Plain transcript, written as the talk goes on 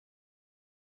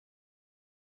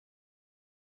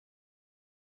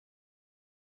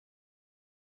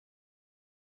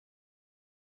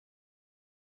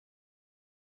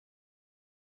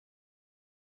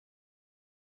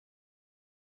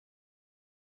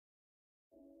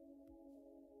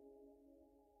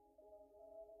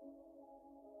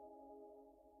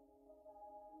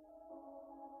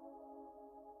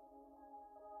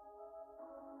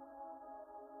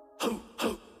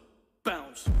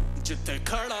जिथे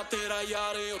खड़ा तेरा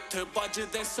यार उत्थे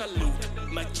बजदे सलूट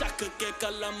मैं चक के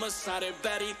कलम सारे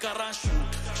बैरी करा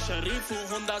शूट शरीफ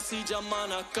हुंदा सी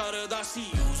जमाना करदा सी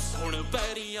यूज हुण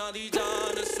बैरियां दी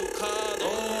जान सुखा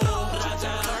दे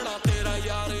राजा खड़ा तेरा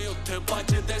यार उत्थे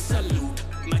बजदे सलूट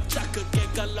मैं चक के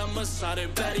कलम सारे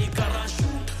बैरी करा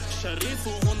शूट शरीफ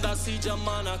हुंदा सी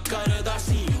जमाना करदा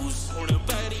सी यूज हुण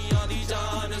बैरियां दी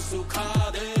जान सुखा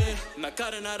दे मैं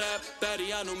करना रैप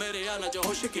बैरियां नू मेरे आना च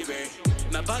होश किवे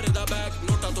मैं भरदा बैक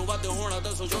नोटा तो वध होना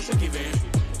दसो जोश किवे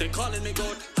They calling me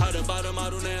good हर बार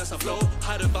मारू नया सा flow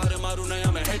हर बार मारू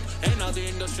नया मैं hit इन्हां दी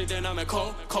इंडस्ट्री दे ना मैं खो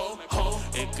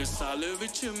एक साल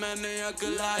विच मैंने अग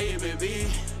लाई बेबी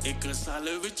एक साल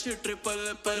विच triple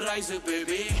price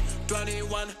baby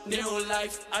 21 new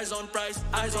life eyes on price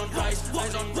eyes on price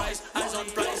eyes on price eyes on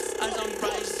price eyes on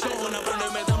price जो ना बने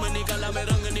में दम निकाला मैं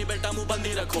रंग नहीं बेटा मुंह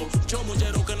बंदी रखो जो मुझे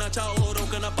रोकना चाहो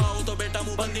रोक ना पाओ तो बेटा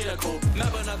मुंह बंदी रखो मैं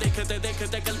बना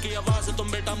देखते कल की आवाज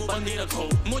तुम बेटा मुंह बंदी रखो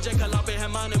मुझे कला पे है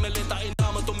मान में लेता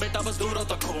इनाम तुम बेटा बस दूर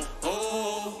तक हो ओ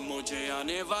मुझे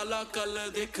आने वाला कल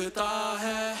दिखता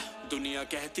है दुनिया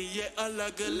कहती ये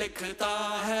अलग लिखता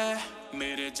है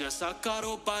मेरे जैसा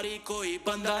कारोबारी कोई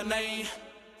बंदा नहीं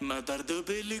मैं दर्द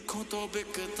भी लिखूं तो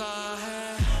बिकता है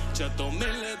जदों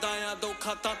मिलदा या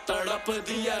धोखा ता तड़प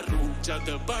दिया रूह जद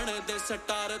बन दे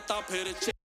स्टार ता फिर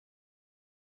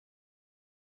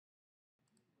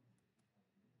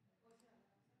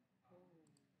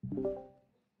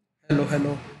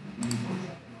Hello.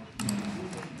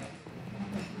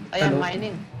 I am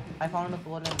mining. I found a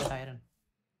coal and the iron.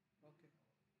 Okay.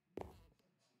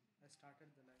 I started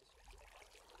the live stream.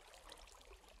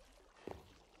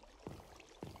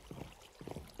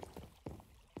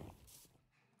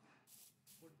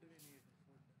 What do we need?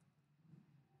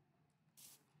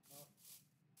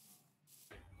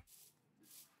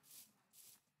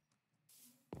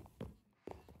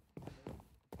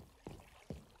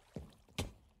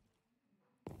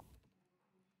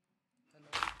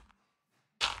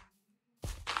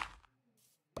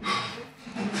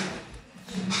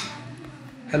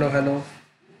 Hello.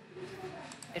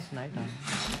 It's night time.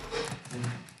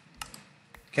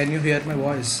 Can you hear my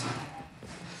voice?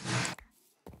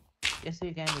 Yes,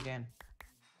 we can.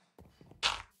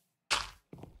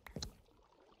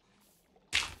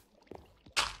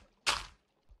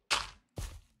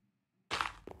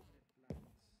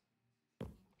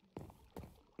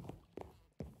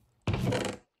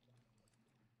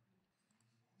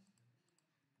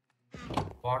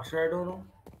 What should I do now?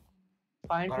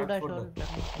 Find food, I showed.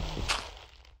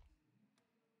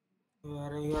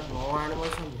 You have no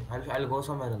animals on me. I'll go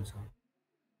somewhere else.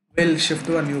 We'll shift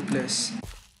to a new place.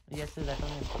 Yes, that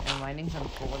one. I'm mining some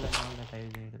coal and all that I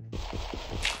need.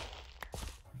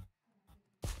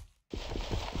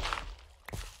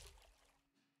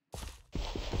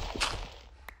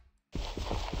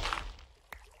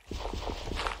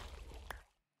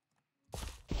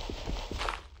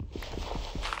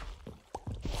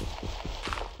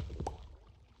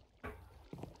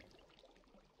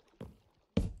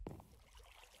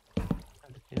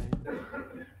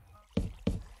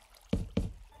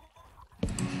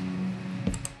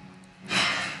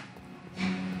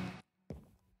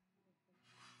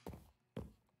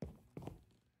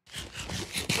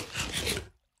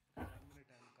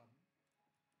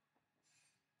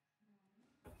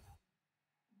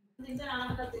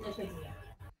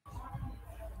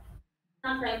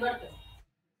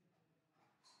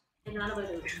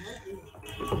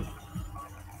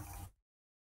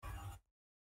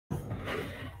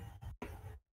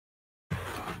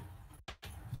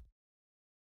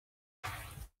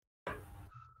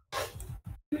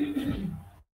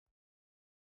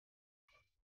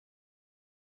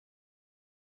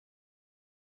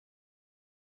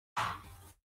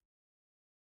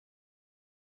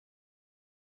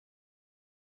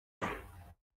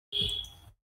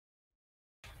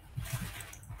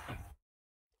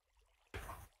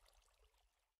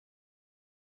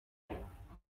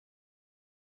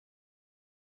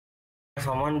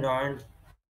 Someone joined.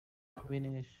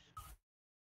 Finish.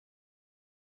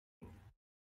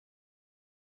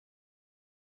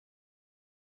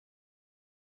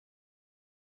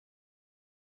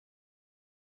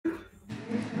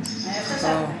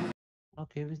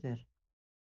 Okay, who's there?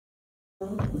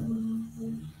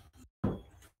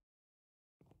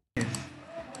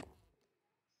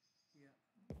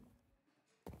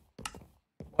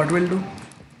 What we'll do?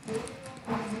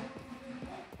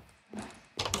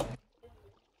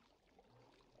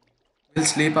 We'll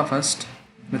sleep first,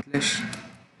 Mitlesh.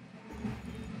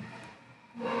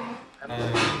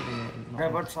 Hey,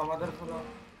 but some other fellow.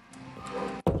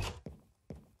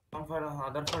 Some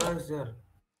other fellow is there.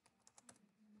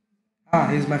 Ah,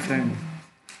 he's my friend.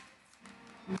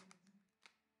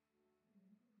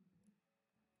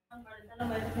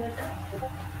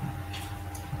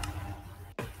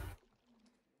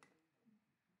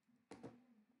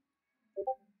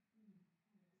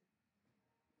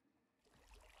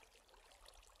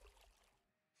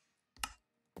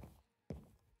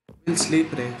 We'll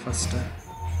sleep, Ray, first.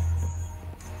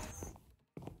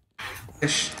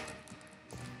 Ish.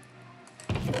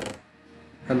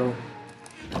 Hello.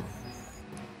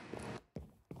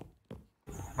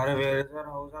 Are where is your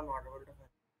house? I'm not able to find.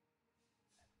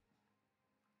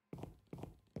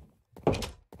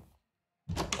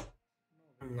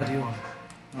 Are you?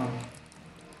 Ah.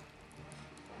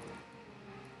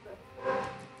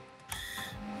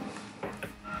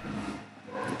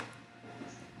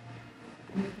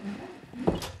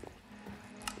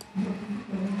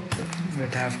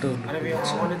 We'd have to. Are we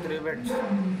have only 3 beds?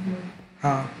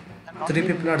 Huh. 3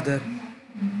 people are there.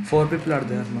 4 people are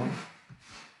there now.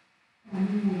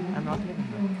 I'm not living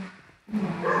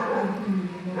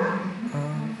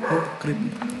Oh, creepy.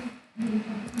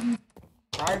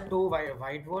 I 2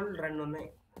 white wool, 2 ఉన్నాయి.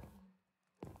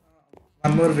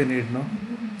 One more we need, no?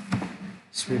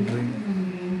 Sweet dream.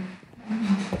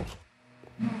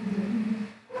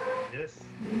 Yes.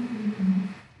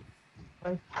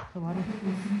 Hey, तुम्हारे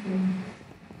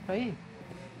hey.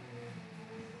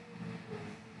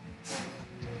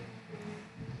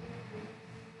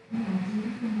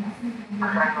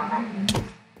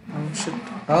 Oh shit.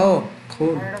 Oh,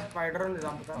 cool. I had a spider on the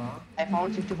చంపుతావా? I found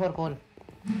 64 coal.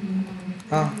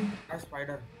 Ah, A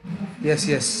spider. yes,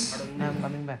 yes. I'm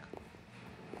coming back.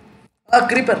 Ah,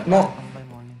 creeper. No. Come by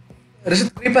morning.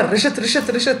 Rishit, creeper.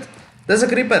 Rishit. There's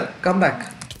a creeper. Come back.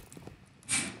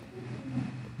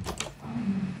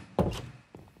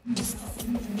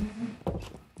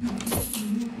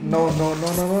 No.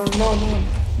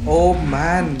 Oh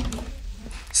man.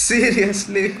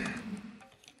 Seriously.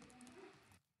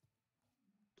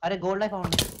 अरे gold I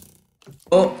found.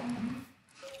 Oh.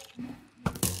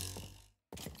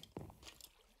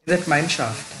 In that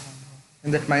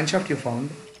mine shaft you found.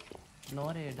 No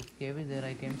raid. Cave is there.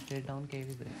 I came straight down. Cave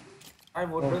is there. I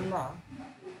wood ఉందా?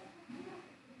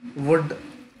 Wood.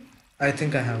 I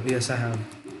think I have. Yes, I have.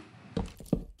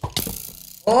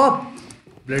 Oh,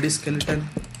 bloody skeleton.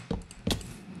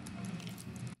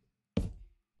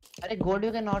 अरे gold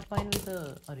you cannot find with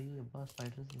अरे ये बस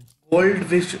spiders है. Gold,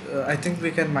 which I think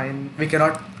we can mine. We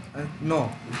cannot. No.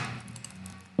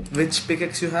 Which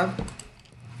pickaxe you have?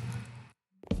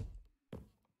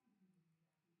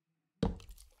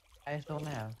 I don't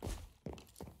have.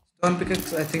 Stone pickaxe.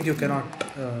 I think you cannot.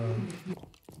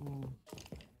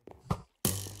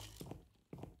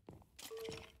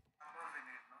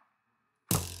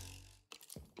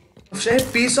 A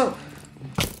piece of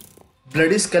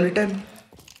bloody skeleton.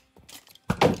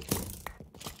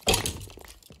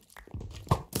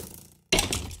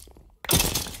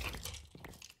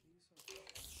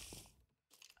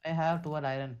 I have 12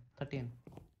 iron. 13.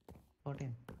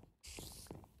 14.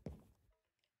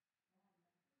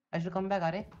 I should come back,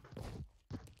 Are.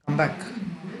 Come back.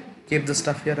 Keep the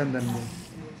stuff here and then go.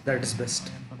 That is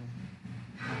best.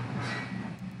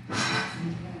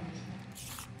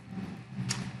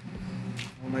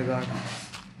 Oh my god.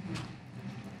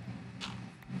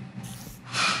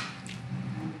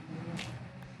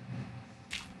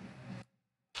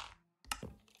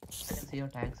 I can see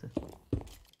your tags.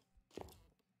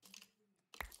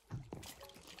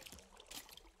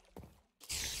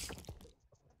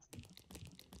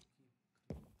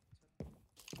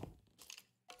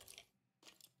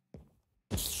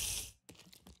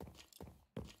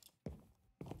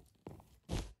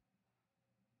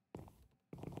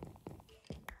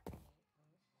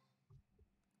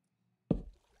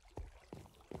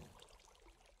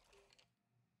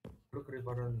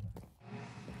 creeper ఉంది.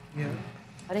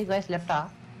 Yeah. Are you guys left?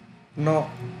 No.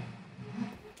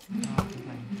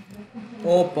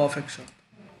 Oh, perfect shot.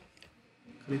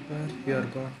 Creeper, you're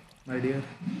gone, my dear.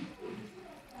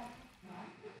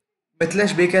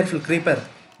 Mithlesh, be careful, creeper.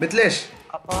 Mithlesh.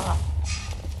 Appa.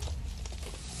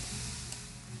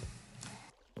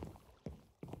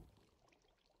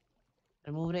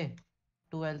 Remove Ray.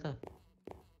 2 health.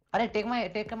 Are take my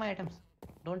items.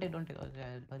 Don't take. Okay,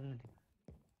 I'll take.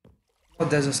 Oh,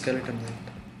 there's a skeleton right.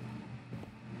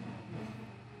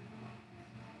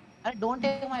 Are don't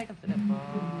take my items.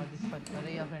 This one.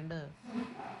 Are your friend.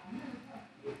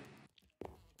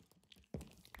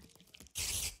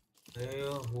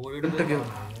 అయ్యో hold Don't take you.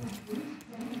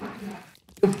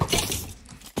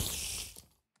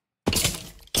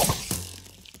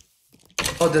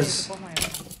 Oh, there's.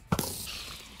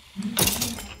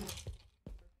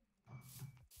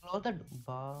 Close Drop the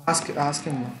bar. Ask him.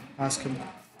 Ask him.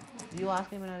 You ask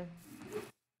him. And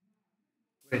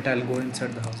Wait, I'll go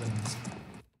inside the house and ask.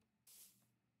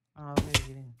 okay,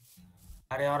 giving.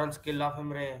 अरे और skill of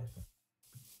him रे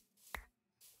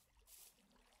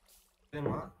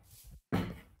माँ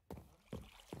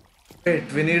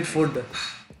Wait, we need food.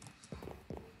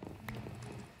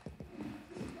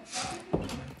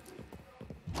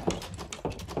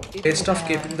 Taste of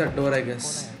keeping the door, I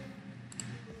guess.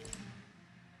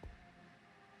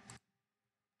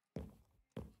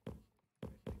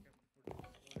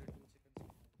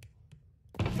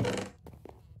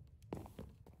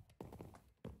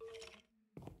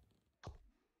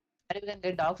 We can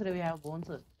get dogs. We have bones.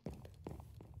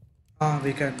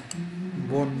 We can.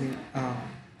 Bone meal.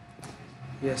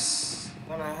 Yes.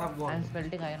 then I have one I'm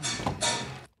smelting iron.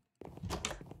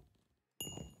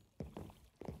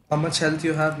 How much health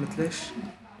you have, Mitlesh?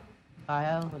 I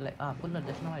have like full.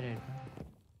 Just now I did.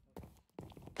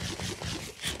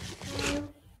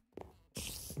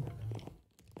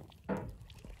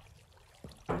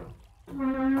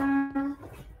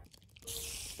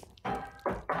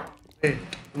 Wait,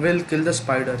 we'll kill the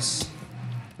spiders.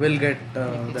 We'll get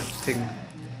that thing.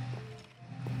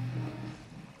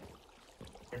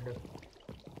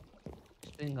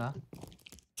 String,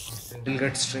 We'll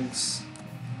get strings.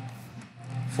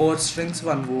 4 strings,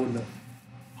 1 wool.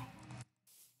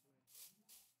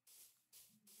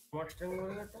 what string will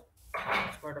you get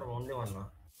spider only one ना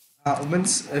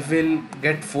Means if we'll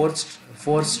get 4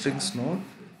 strings, no,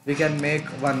 we can make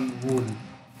 1 wool.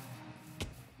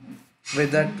 With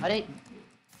that, अरे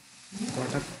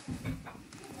what up?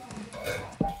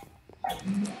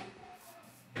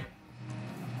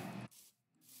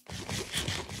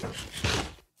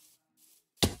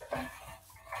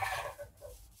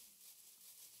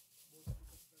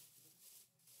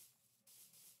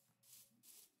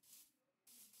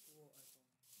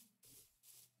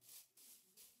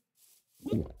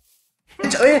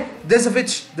 Hey, there's a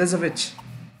witch. There's a witch.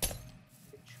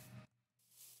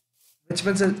 Which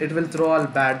means it will throw all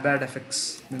bad effects.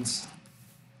 Means,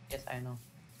 yes, I know.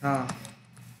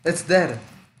 it's there.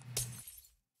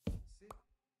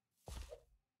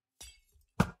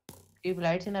 Keep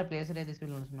lights in our place. This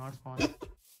will not spawn.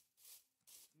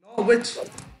 No witch.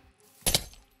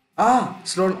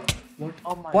 Slow. What?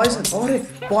 Oh my Poison. God.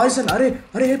 Poison.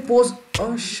 Arey, pose.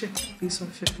 Oh shit. Piece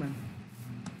of shit, man.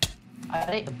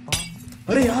 अरे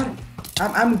Arey, yaar.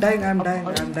 I'm dying. I'm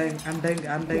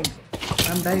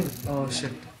dying. Oh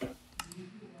shit.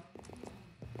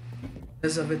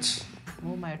 There's a witch.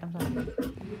 move my items are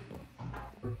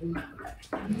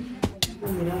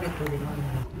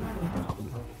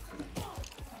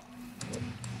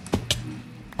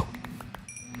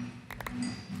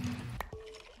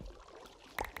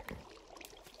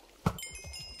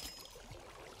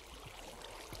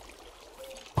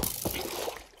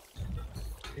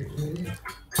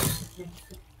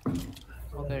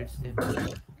okay, it's safe.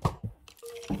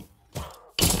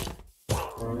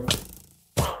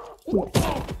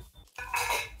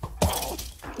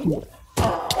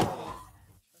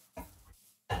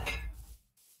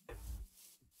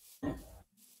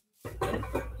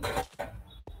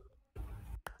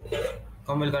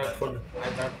 come will collect food I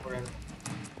collect food and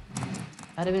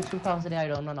अरे which shift house I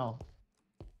don't know now.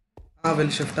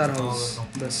 We'll shift our house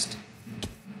best.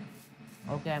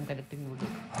 Okay, I'm collecting wood.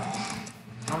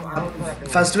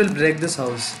 First, we'll break this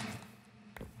house.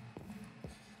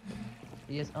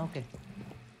 Yes, okay.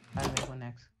 I'll make one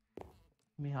axe.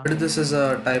 But this is a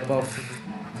type of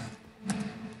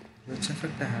which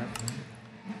effect I have.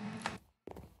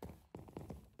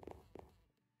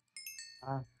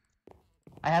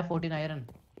 I have 14 iron.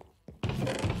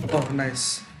 Oh,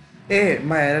 nice. Hey,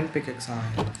 my iron pickaxe. I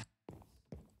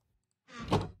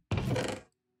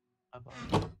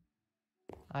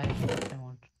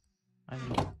want. I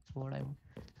mean, sword.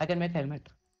 I can make helmet.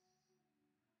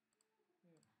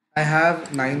 I have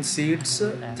 9 seeds,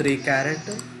 3 carrot,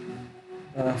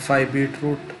 5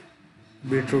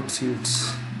 beetroot seeds.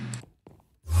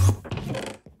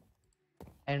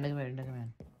 Enderman.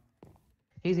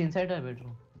 He's inside the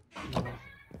bedroom.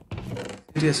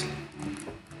 Seriously.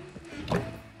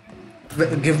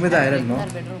 Give me the iron, no?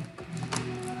 Inside bedroom.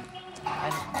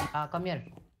 Come here.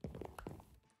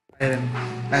 Iron.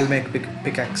 I'll make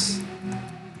pickaxe.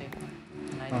 Okay.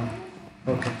 Nice.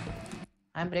 Okay.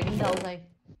 I'm breaking the house.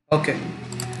 Okay.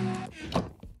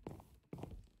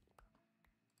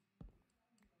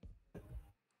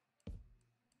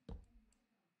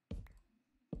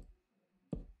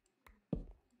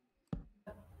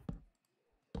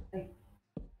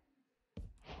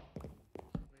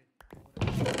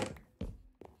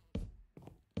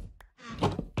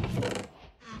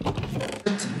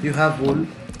 Rishit, you have wool.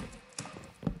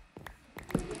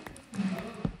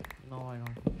 No, I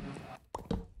don't.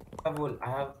 I have wool. I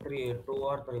have two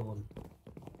or three wool.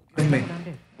 Give me. Put on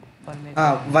it. For make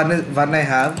One I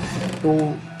have,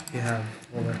 two you have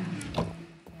over.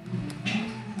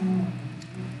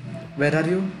 Where are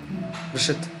you,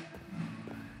 Rishit?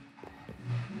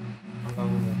 I'm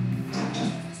coming here.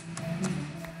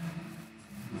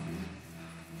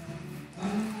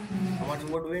 How much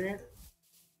wood we need?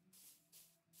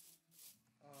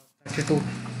 32.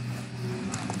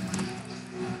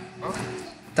 Huh?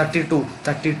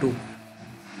 32.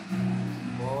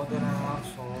 More than I have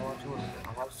so much wood. I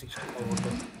have 65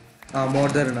 wood. More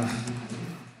than enough.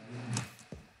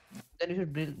 Then you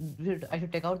should build. I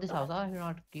should take out this house. I should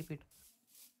not keep it.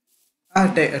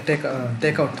 Take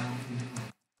out.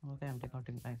 Okay, I'm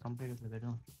taking. I completed the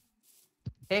bedroom.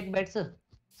 Take beds.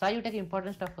 Sai, you take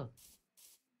important stuff.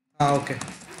 Okay.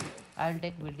 I'll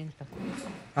take building stuff.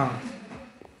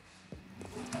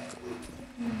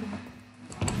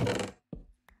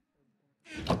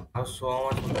 I have so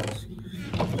much wood.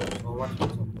 So much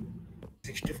wood.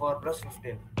 64 plus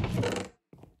 15.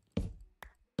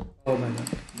 Oh my god,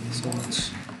 so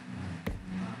much.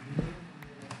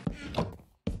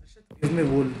 Give me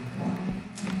wool.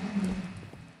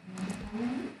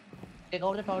 Take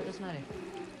out the torches, Nare.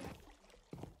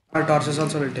 Our torches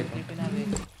also will take out. Keep in our way.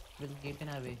 We'll keep in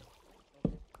our way.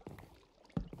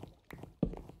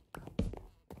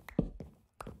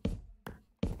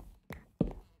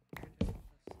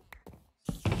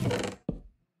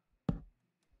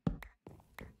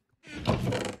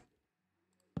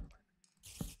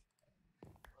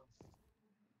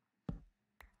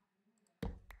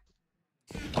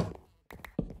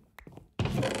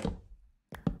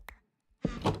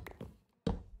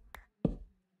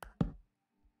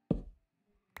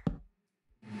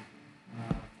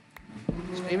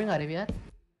 Streaming are we are?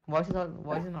 Voice is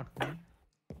not coming.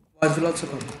 Voice will also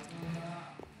come.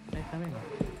 It's coming.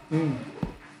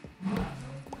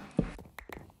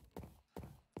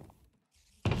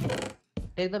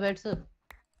 Take the beds.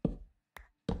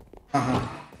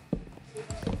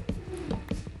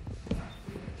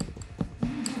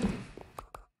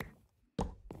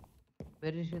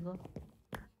 Where is she go?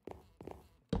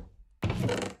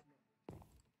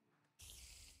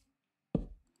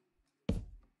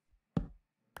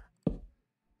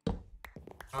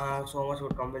 I have so much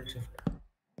wood. Complete shift.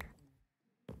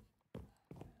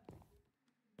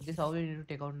 This how we need to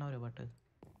take out now, but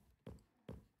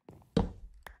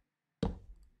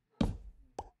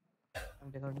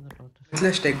I'm taking out the torches.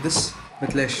 Mitlesh, take this.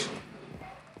 Mitlesh.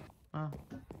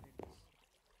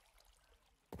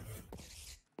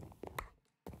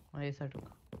 Yes, I took.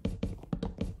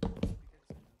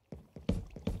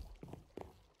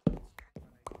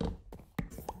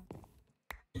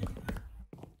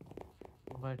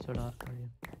 Why it's so dark for you?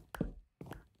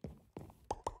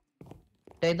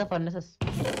 Take the furnaces.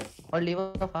 Or leave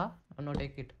off, huh? Or no,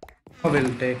 take it.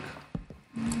 Will take.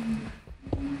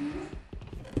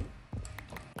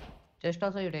 Chest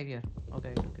also you take here.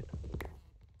 Okay, I took it.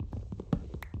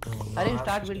 Are you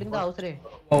start building the house, Ray?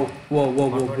 Whoa, bro.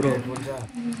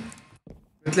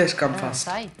 Mitlesh, come fast.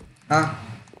 Sai,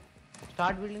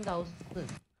 start building the house.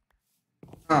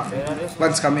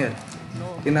 Once come here.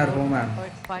 No. In our home, man.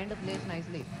 Find a place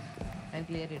nicely and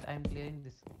clear it. I'm clearing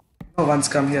this. No, once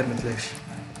come here, Mitlesh.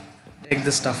 Take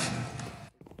the stuff.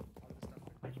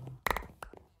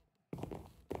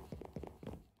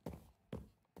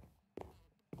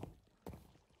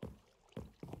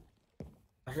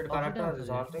 I should collect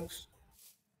all things.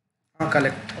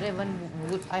 Collect. Arey, one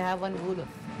wool. I have one wool.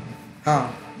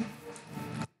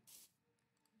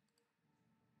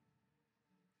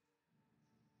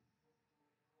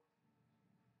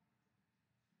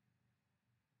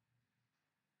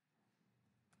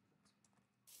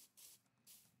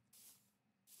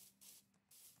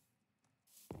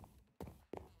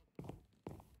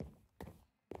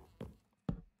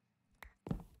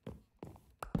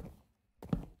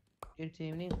 It's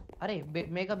evening. Arey,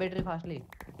 make a battery fastly.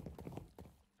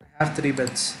 I have 3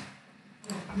 beds.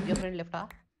 Your friend left, huh?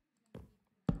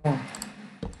 Oh.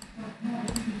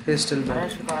 He's still I there.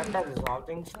 should collect all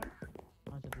things.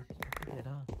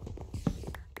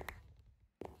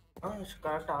 I should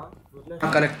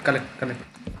collect Collect.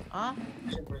 Ah?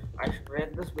 I should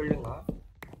break this building, huh?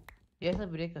 Yes, a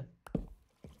breaker.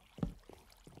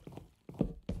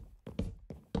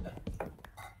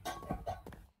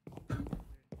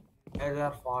 They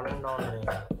are falling down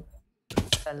there.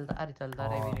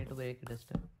 Chalda, we need to break it just.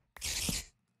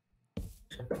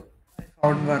 I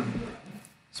found one.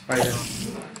 Spider.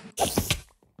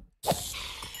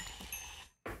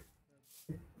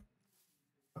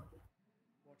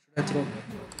 Let's go.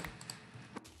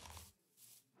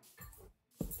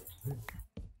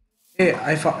 Hey,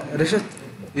 I found Rishit.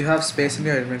 You have space in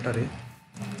your inventory.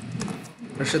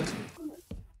 Rishit,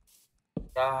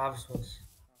 Yeah, I have space.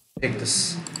 take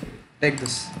this. Take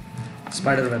this.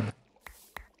 Spider web.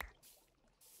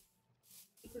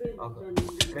 Okay.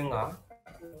 String, ah?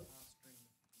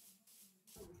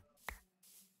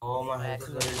 Oh, my My health axe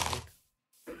is is very already late.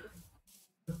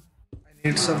 I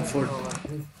need some food.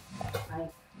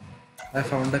 I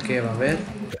found a cave. Where?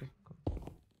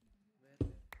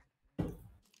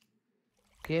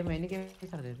 Cave, many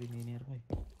caves are there nearby.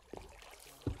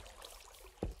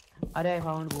 Arey, I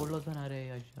found gold also. Arey,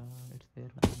 Aisha, it's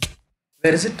there.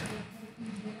 Where is it?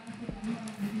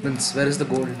 Means, where is the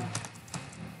gold?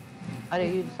 Arey,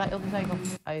 okay, Psycho.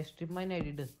 I strip mine. I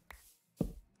did.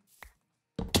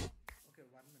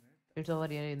 It's over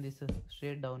here in this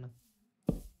straight down.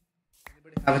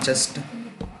 Have a chest.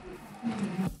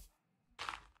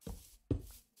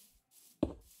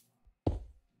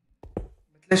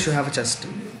 Mithilesh, you have a chest.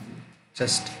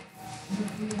 Chest.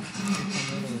 It's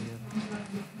somewhere over here.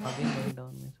 Again going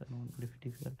down means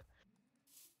difficult.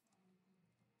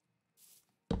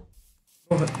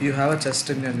 Oh, you have a chest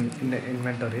in your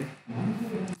inventory.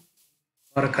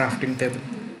 Or a crafting table.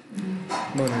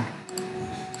 No need.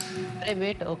 Arey,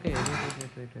 wait. Okay,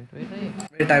 wait.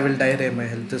 Wait, I will die, Ray. My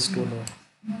health is too low.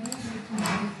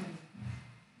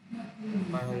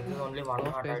 My health is only one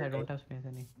No heart. space. I don't have space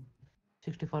any.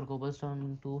 64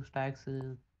 cobblestone, 2 stacks,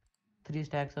 3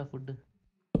 stacks of wood.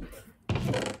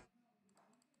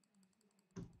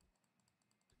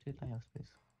 Still I have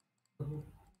space.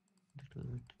 Little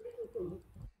bit.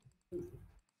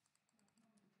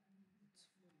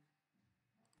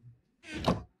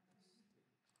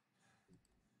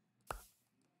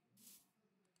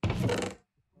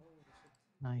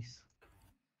 Nice.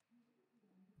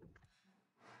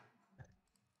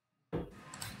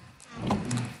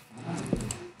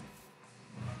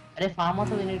 Arey, farm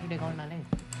also we need to take out, Nale.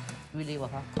 We leave,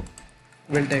 huh?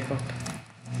 We'll take out.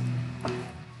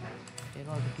 Take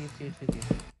out the keep seeds with you.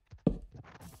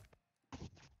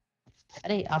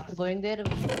 Arey, after going there,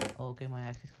 okay, my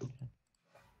axe is complete.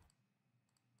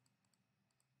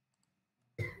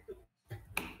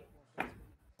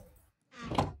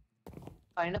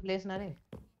 Find a place, Nale.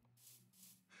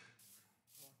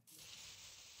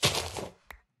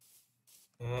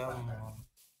 Yeah,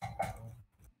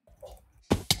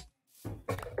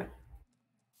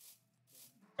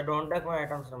 I don't take my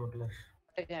items from Mithilesh.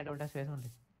 Okay, I don't have space only.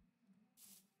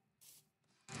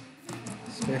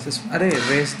 Space is. Array,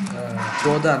 waste.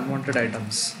 Throw the unwanted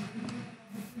items.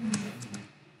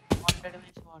 Wanted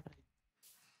means water.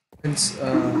 Means,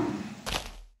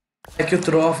 like you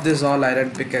throw off this all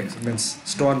iron pickaxe. Means,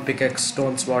 stone pickaxe,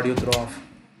 stone sword you throw off.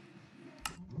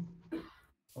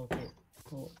 Okay.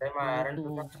 So, Say my iron to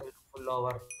pickaxe is full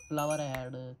over. flower I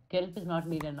had. Kelp is not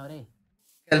needed now, right?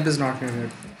 Help is not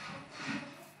needed.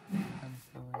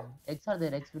 Eggs are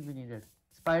there, eggs will be needed.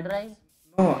 Spider eye,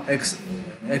 No, X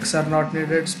are not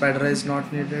needed. Spider eye is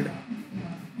not needed.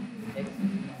 eggs,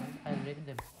 I'll break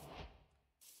them.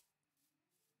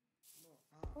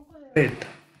 Wait.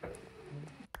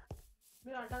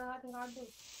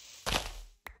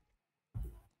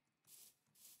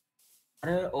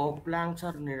 Arey, oak planks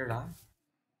are needed, ah?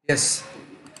 Yes.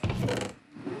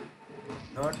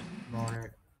 Dirt? No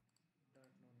need.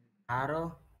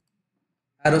 Arrow?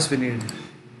 Arrows we need.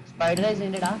 Spider eye is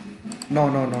needed, huh? No,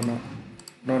 no, no, no.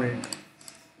 No need.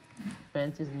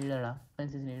 Fence is needed, huh?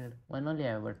 Fence is needed. One only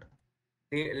I have, but.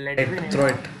 Lead Right, we need, throw ah?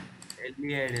 it.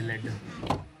 LED lead.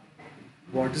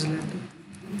 What is lead?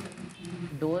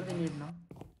 Door we need now.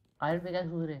 Iron pickaxe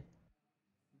who's there?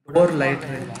 Door light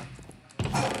ray.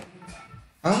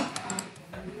 Huh?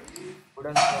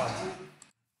 Wooden sword.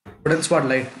 Wooden sword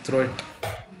light. Throw it.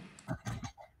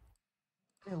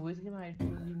 Hey, who is giving my item?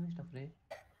 Give me stuff, Ray.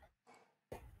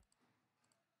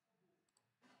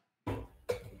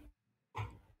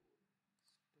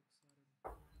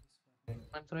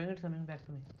 I'm throwing it coming back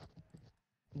to me.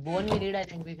 Bone we need, I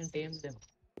think we can tame them.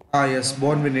 Ah yes,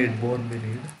 bone we need. Bone we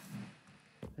need.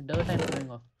 Dirt I'm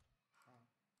throwing off.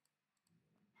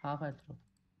 Half I throw.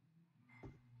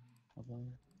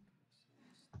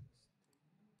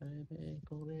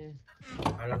 Go away.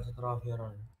 I'll also throw off here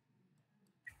on.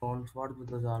 Stone sword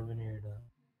because all we need.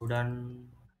 Wooden.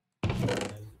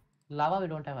 Lava we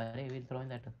don't have, Ray. We'll throw in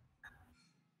that.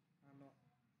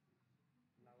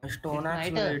 A stone It's axe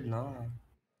we night. need, no?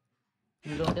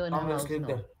 We don't even have Come, a we'll house sleep now.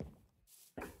 there.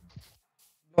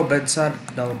 No, beds are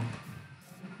down.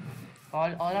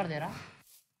 All are there, huh?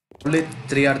 Only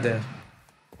 3 are there.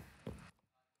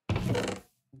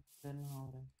 Then how,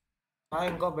 Ray?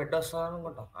 ఇంకో bed వస్తుంది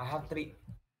అనుకుంటా. I have 3.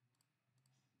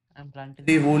 I'm planting.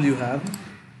 3 wool you have.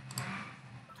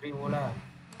 3 wool I have.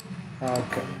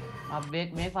 Okay.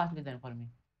 Make fastly then for me.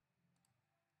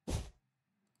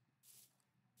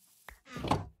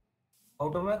 How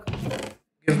to make?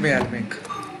 Give me, I'll make.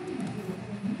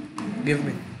 Give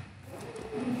me.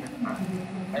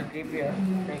 I'll keep here.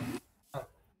 Take.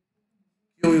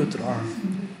 You throw.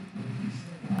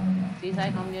 See,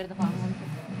 I come near the farm also.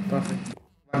 Perfect.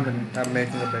 1 minute. I'm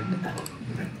making a bed.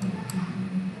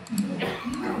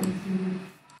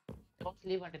 Don't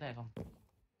sleep until I come.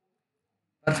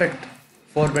 Perfect.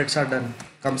 4 beds are done.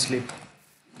 Come sleep.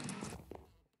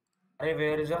 Hey,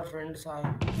 where is your friend Sai?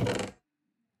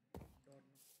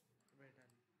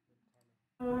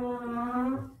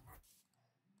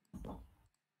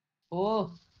 Oh,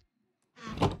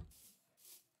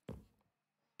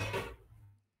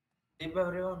 Sleep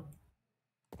everyone.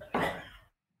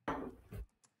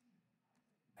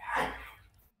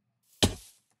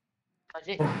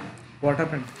 Ajay, Oh, what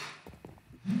happened?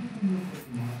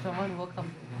 someone woke up.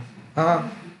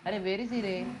 Arey, where is he,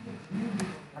 Ray?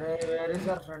 Hey, where is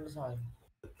your friend Sai?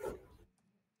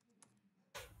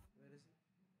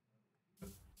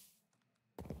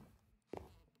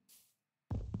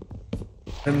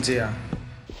 MGR.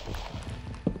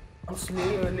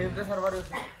 Leave the server. You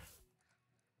see.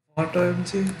 What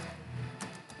OMG?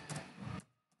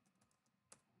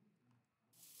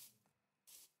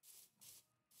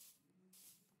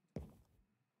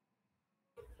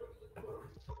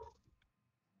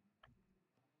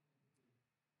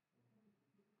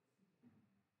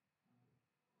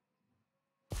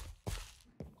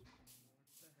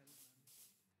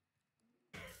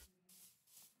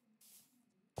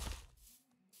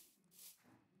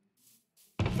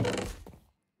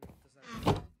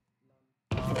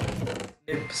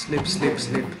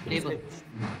 Sleep. Labor.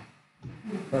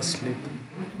 First sleep.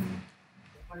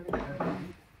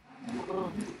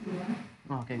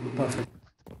 Okay, good. Perfect.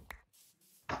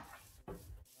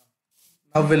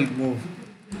 Now we'll move.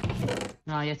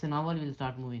 Yes, now we'll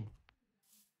start moving.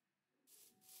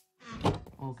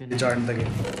 Okay. We joined the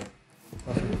game.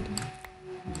 Perfect.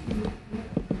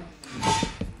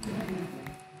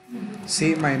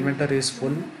 See, my inventory is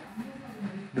full.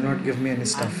 Do not give me any I'm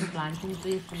stuff. planting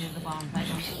trees near the farm. I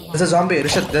come to the There's a zombie.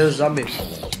 Rishad, there's a zombie.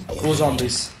 2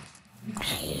 zombies.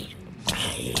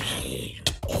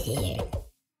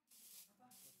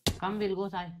 Come, we'll go,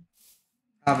 Sai.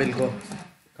 We'll go.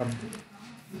 Come.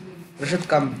 Rishad,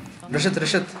 come.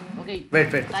 Rishad. Okay. Wait.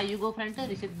 Sai, you go front,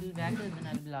 Rishit will be back, then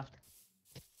I'll be last.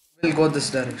 We'll go this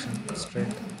direction.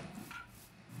 Straight.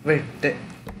 Wait.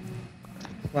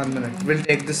 1 minute. We'll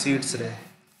take the seeds, Ray.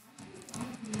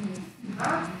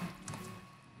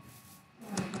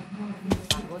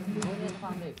 Go near the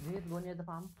farm, Ray. Rishit, go near the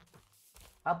farm.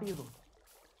 Up you go.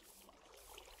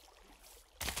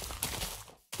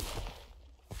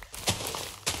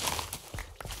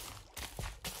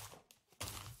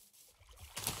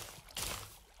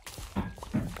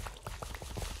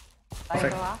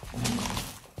 Perfect.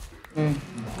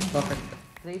 Perfect.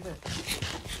 Razor.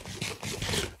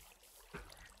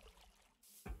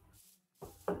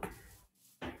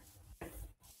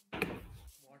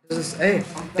 Hey,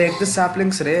 take the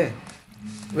saplings, Ray.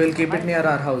 We'll keep it near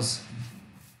our house.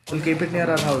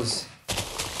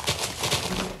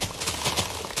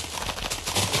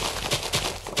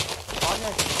 All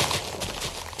that.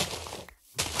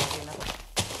 Okay, enough.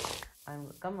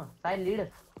 Come, Sai, lead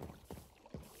us.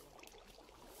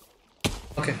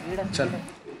 Okay, Lead us. chal.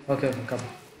 Okay, come.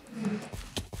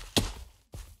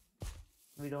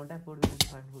 We don't have food, we can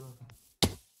find food also.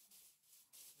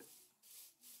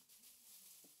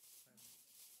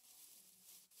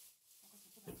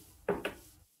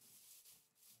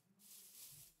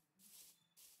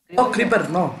 Oh, creeper.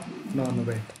 No,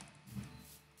 wait.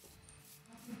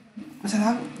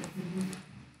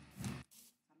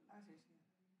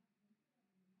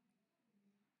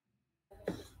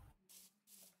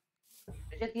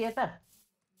 Rishit, किया था?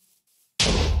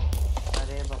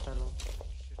 अरे buffalo.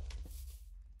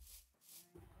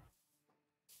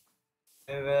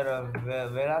 Hey, where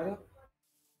are you?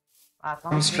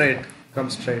 Come straight.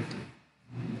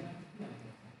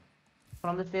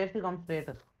 From the stairs, you come straight.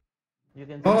 You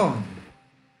can see. Oh,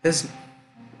 his.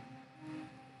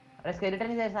 A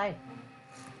skeleton is there, Sai.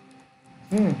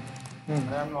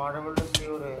 I'm not able to see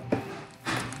you.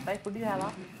 Sai, could you have a?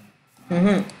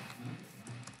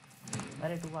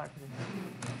 Arey, 2 parts.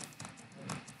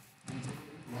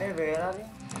 Hey, where are you?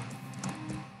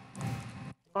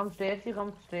 From stairs, you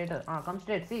come straight. Come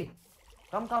straight. See.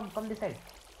 Come this side.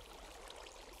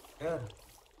 Here.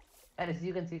 Arey,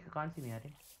 you can see. Can't see me,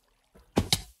 Arey.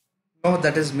 No,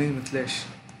 that is me, Mithilesh.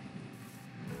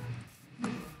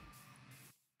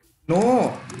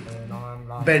 No, Now I'm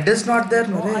lost. bed is not there,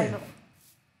 No, I Nure. know.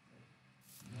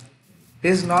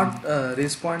 He's not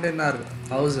respawned in our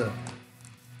house.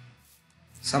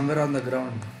 Somewhere on the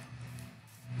ground.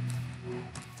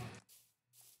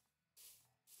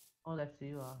 Oh, that's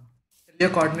you. Tell your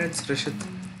coordinates, Rishit.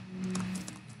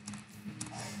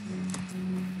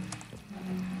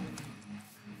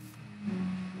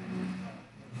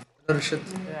 Hello, Rishit.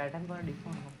 Your item gonna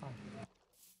despawn how fast?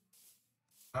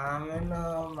 I'm in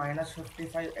minus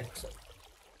 55x.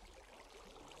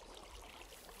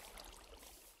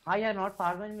 You're not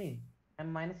far than me.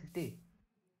 I'm minus 60.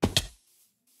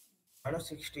 Minus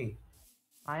 60.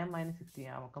 I am minus 60.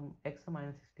 I'm X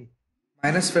minus 60.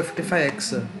 Minus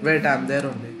 55x. Wait, I'm there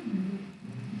only.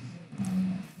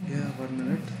 Yeah, 1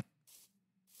 minute.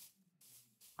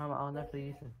 I'm on the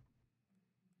trees.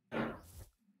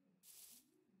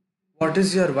 What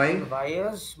is your Y? Y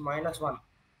is minus 1.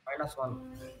 Minus 1.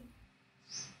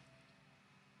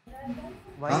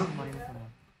 Why Huh? is minus 1?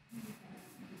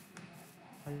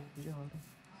 Did you hold it?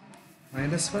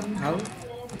 -1? How?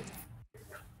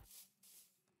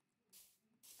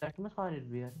 That much hard it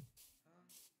be.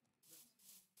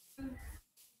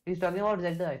 He's talking about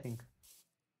Z, I think.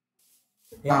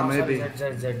 Yeah, maybe.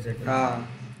 sorry, Z. Ah,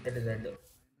 Z.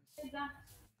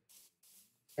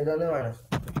 It's only minus.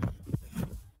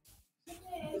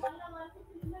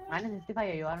 Minus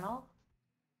 65 you are now?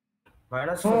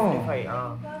 Minus Oh.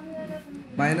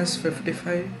 55. minus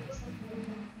 55.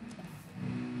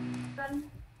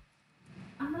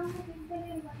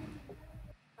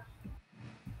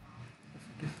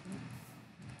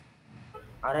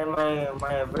 Are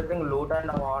my everything loot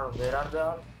and all, where are they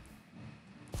all?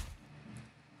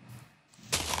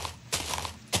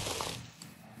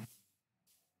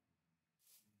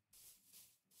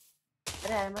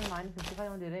 I am on minus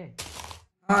 55 on the ray.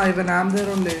 Ah, even I'm there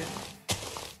only.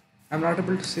 I'm not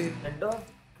able to see. That door?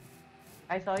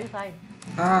 I saw you, Sai.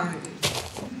 Ah,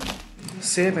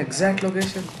 same exact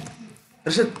location.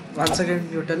 Rishit, once again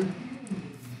you tell.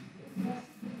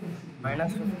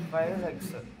 Minus 55 is X.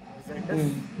 Z is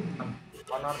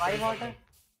 1 or Why 2. water?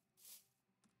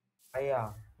 Yeah.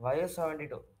 Y is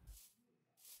 72.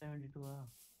 72.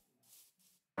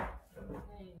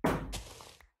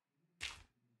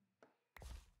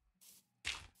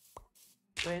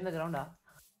 You're in the ground,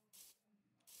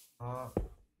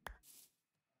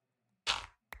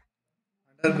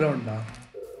 Underground now.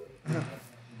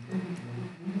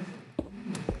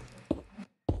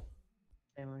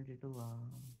 72.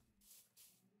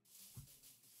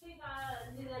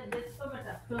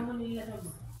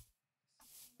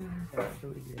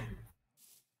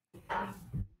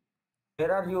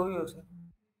 Where are you, sir?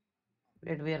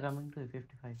 Wait, we are coming to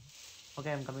 55.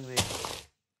 Okay, I'm coming. Wait.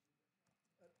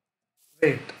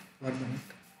 Wait, 1 minute.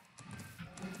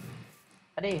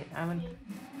 Arey, I'm in.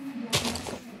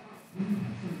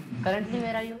 Currently,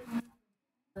 where are you?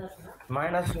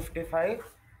 Minus 55,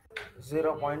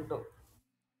 0.2.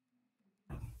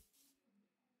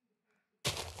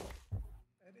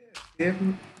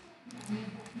 Same.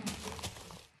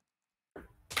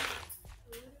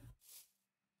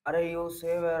 Are you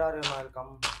say where are you? I'll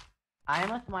come. I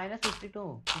am at minus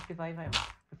 52. 55, I am.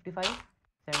 55,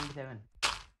 77.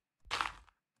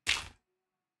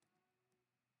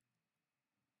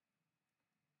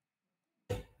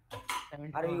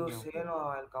 Are you say no?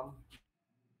 I'll come.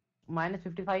 Minus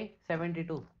 55,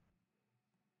 72.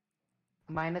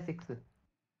 Minus 6.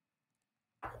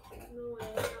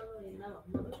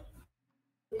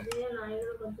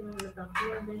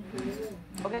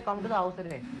 Okay, come to the house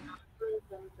today.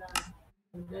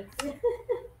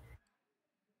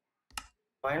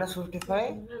 Minus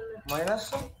 55?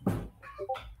 Minus?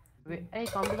 Wait, hey,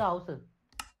 come to the house.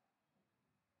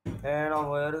 And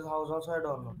where is house also? I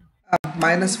don't know.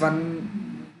 -1.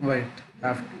 Wait, I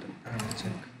have to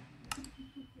check.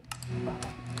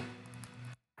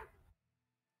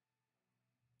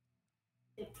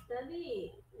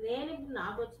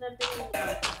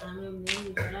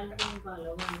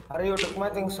 Are you took my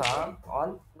things, huh?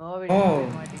 All? No, we Oh. didn't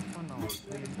take my team for now. We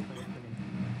need to collect it.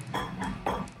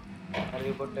 Are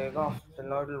you could take off? Till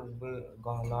now it will be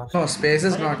gone last. No, space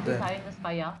is Arey, not come to there. side the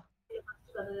spy, yeah?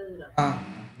 Ah,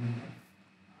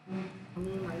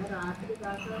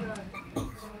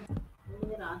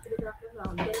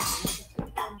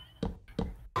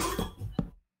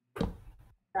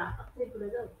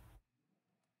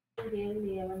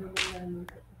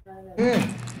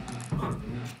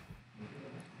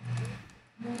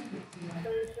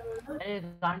 I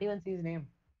can't even see his name.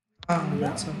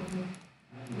 that's all.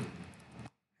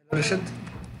 Hello, Rishit.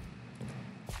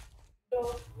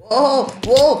 Oh,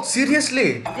 whoa,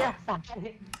 seriously? Yeah,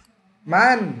 sorry.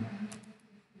 Man.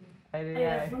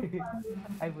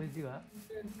 I pushed you, huh?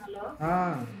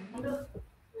 Ah.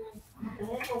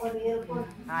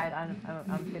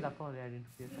 I'm still up on there. I didn't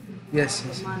see something. Yes,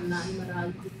 yes.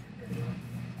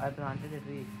 I planted a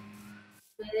tree.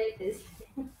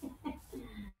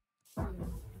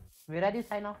 Where are you,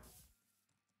 sign off?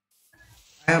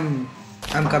 I am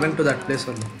I'm coming to that place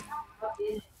only.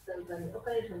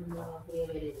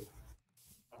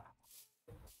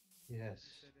 Yes.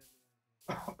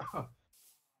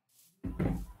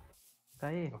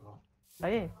 Sahi.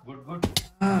 Sahi. Good.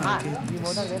 Ah, Ah, okay. you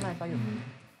both are there, I saw you.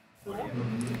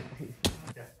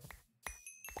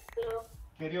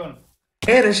 Carry on.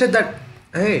 Hey Rashid,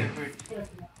 hey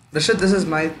Rashid, this is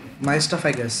my stuff,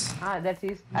 I guess. Ah, that's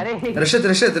his. Arey. Rashid,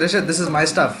 this is my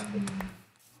stuff.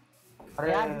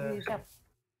 Yeah, this is Rishabh.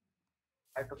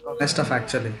 I took off. My stuff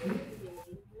actually.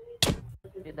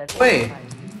 Yeah, that's Wait. fine.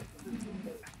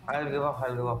 I'll give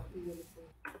up.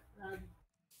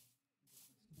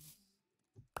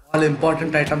 All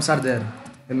important items are there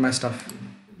in my stuff.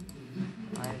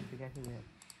 I pickaxe is there.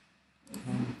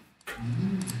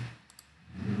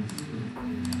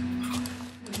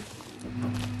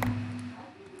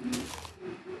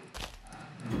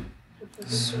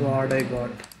 Sword I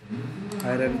got.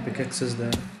 Iron pickaxe is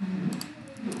there.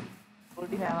 Food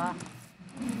you have,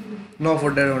 No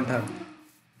food I don't have.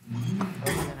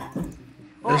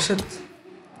 Rashid.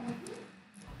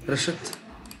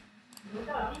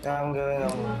 Yeah, I'm giving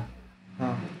up.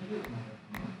 Ah.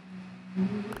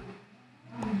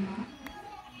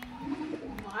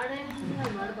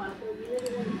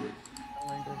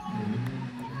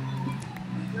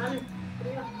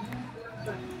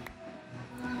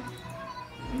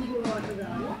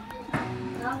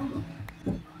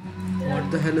 What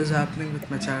the hell is happening with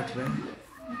my chat, right?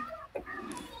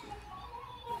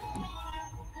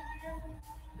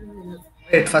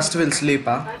 Wait, first we'll sleep,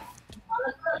 huh?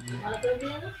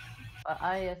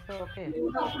 Yes, so okay.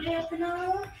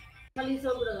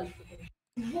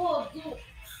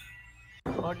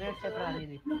 Coordinate separate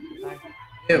Ali.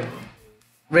 Hey,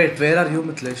 wait, where are you,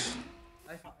 Mitlesh?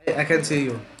 I can see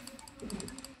you.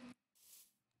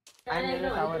 I'm near the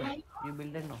tower. You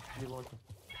build it now. You go to.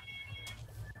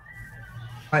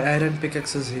 My iron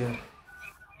pickaxe is here.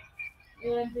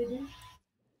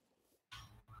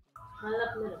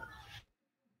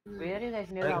 Where are you guys?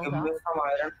 Near the Like, house, give huh? me some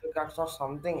iron pickaxe or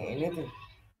something, anything.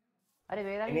 Arey,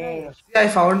 where are you Any. guys? See, I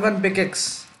found one pickaxe.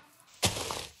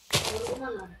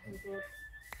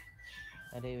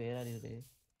 Arey, where are you? Arey?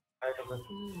 I took it.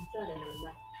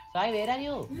 Sai, where are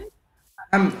you?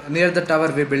 I'm near the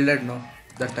tower we builded, no,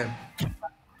 that time.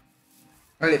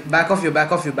 Okay, back of you. There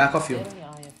only.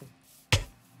 Ah, yes.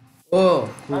 Oh,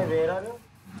 Hi, cool. where are you?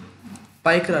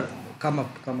 Pike, come up.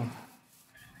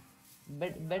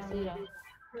 Bed see रहा.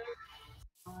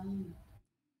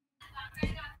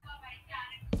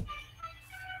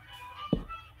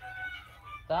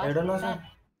 I don't know, sir.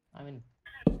 I mean,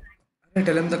 I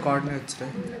tell him the coordinates,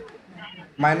 right?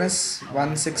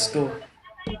 -162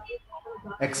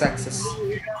 x-axis.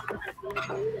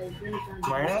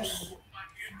 Minus?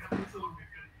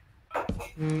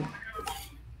 Hmm.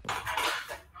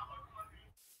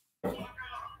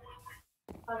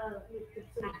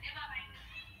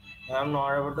 I'm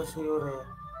not able to see you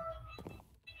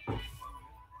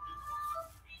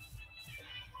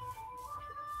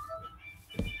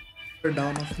here.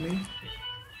 Down of me.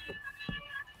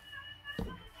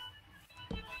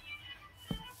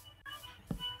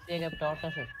 see, I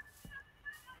torches है.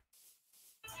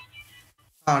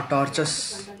 Ah, torches.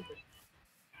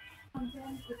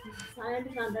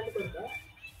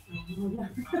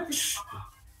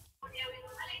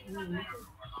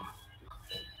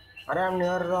 I'm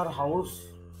near your house.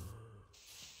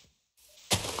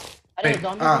 अरे Wait,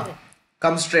 zombie है.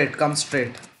 come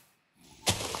straight.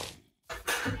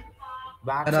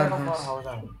 Back Where side are of our house?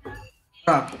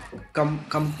 house. I'm.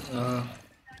 Come.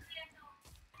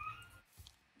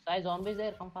 Sai zombies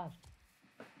there. Come fast.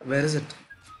 Where is it?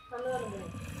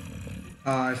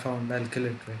 I found. I'll kill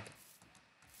it. Wait.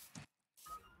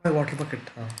 My water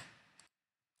bucket.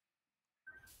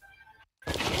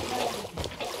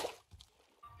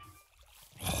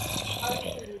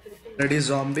 Ready,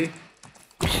 zombie.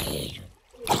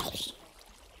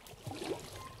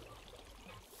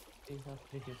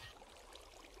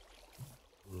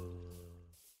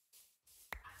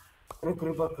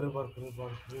 Creeper.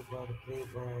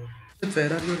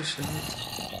 Where are you, Rishabh?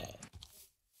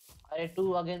 अरे 2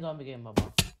 again zombie game Baba.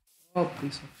 Oh,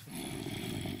 piece of shit.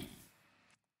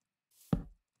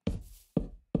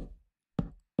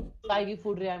 Sai की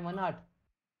food रे I'm 1 heart.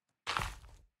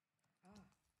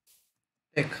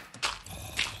 Take.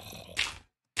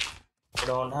 I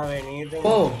don't have anything.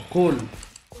 Oh, cool.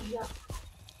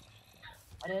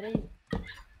 अरे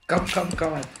Come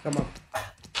up.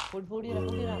 Food ही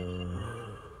रहा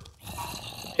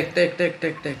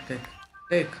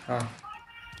Take. हाँ.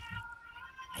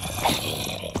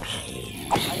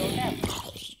 I don't have.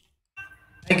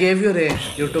 I gave you Ray.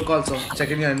 You took also. Check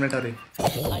in your inventory. I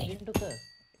didn't took her.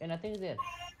 And nothing is there.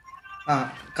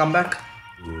 Come back.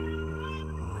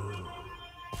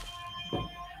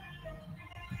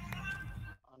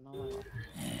 Oh no my god.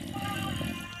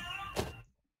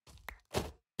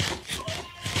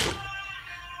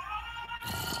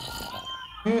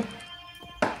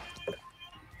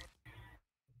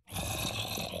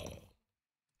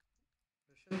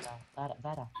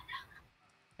 Zara.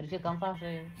 Rishi, come fast.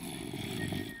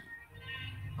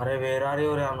 Arey, where are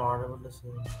you? I'm not able to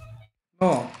see.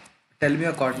 No. Tell me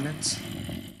your coordinates.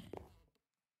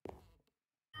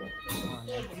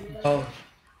 Oh.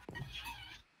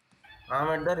 I'm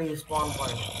at the respawn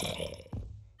point.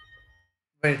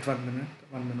 Wait 1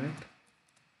 minute.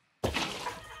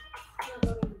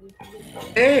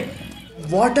 Hey!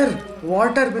 Water,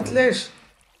 Mithlesh!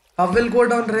 How will go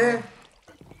down, Ray?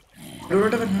 We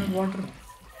don't even have water.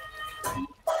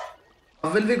 How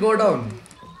will we go down?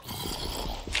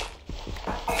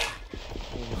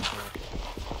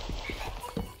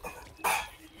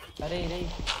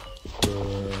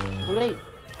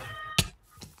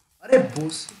 अरे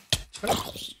boost.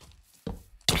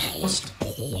 Boost.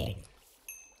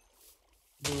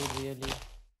 Dude, really?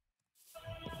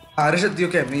 Rishit, you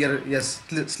came here. Yes.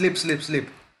 Sleep.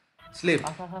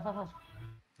 Fast.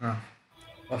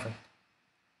 Perfect.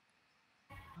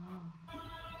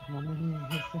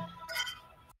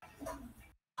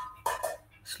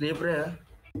 Sleep, Ray.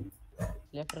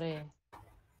 Left ray.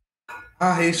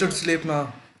 He should sleep now.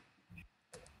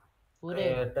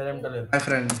 Pure. Tell him. My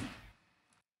friend.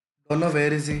 Don't know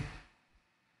where is he.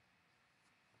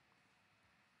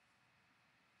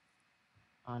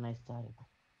 Nice start.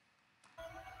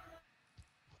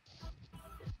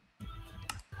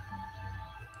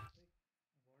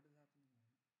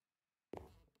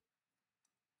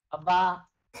 Abba.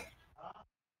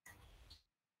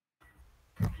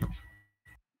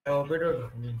 Oh, better.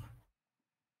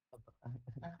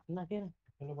 Na kya?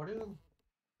 Hello, what is it?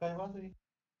 Kai was it?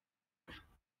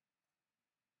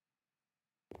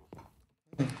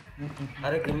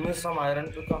 Arey, give me some iron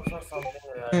pickaxe or something.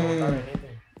 I don't have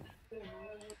anything.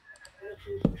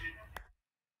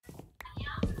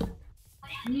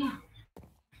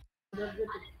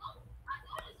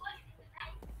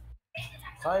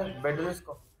 Sai, bed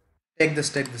isko. Take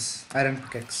this. Iron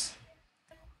pickaxe.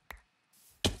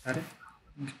 Arey,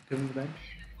 give me the bag.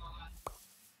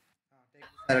 Take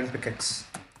this iron pickaxe.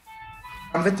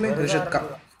 Come with me, Where is Rishit. iron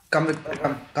pickaxe?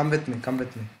 Come with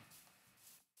me.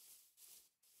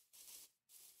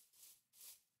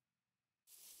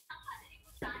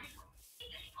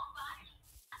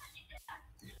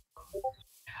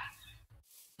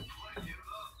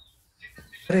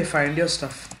 Arey, find your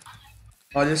stuff.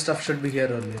 All your stuff should be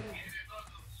here only.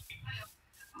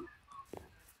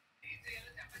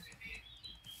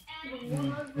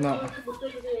 No.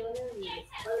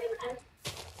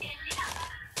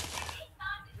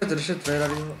 Rishit, where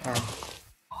are you?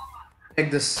 Take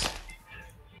this.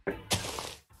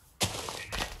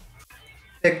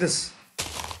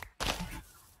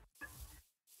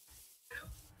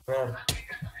 Where?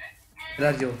 Where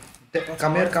are you?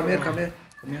 Come here.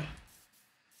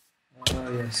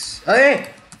 Yes. Hey!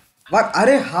 What?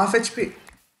 Arey, half HP.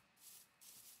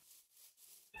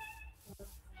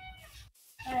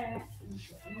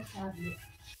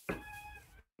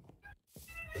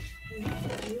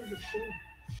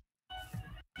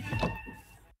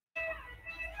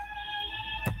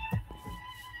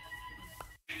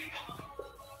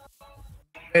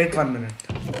 Wait 1 minute.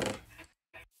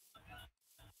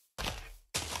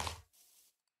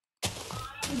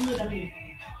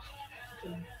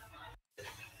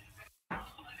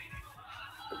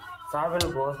 Sai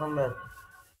will go somewhere.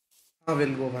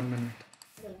 We'll go 1 minute.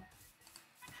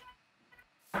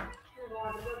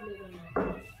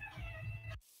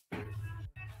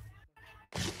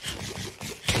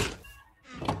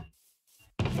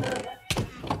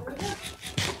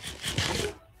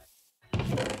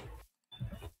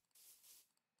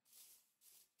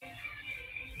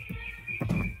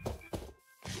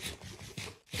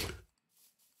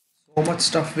 So much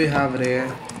stuff we have, Ray.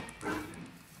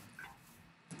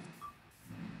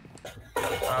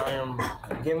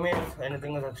 Give me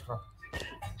anything is extra.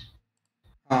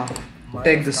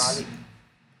 Take this.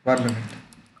 1 minute.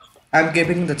 I'm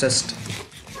keeping the chest.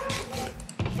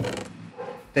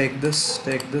 Take this.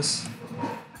 Take this.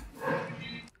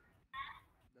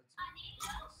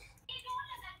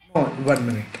 No, 1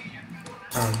 minute.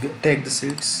 Take the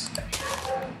seats.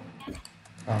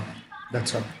 Ah,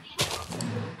 that's all.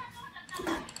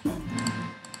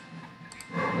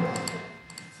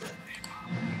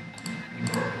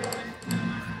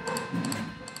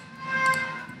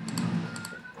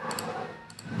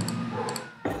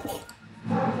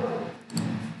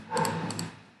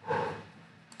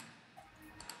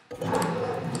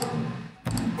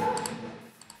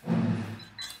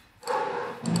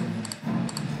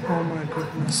 Oh my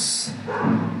goodness.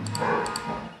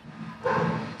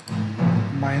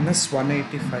 Minus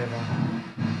 185.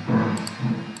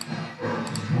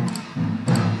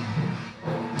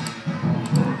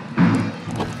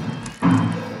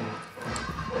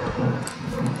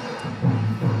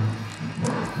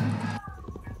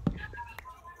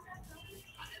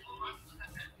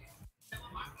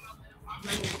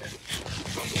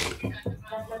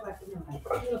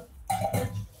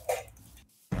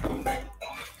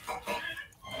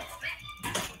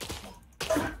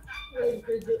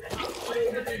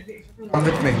 Come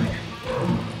with me.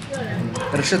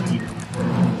 Rishit.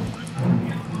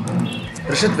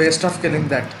 Rishit, waste of killing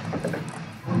that.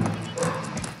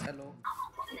 Hello.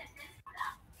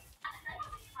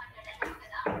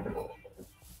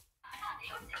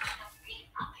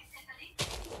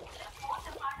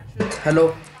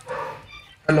 Hello.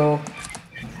 Hello.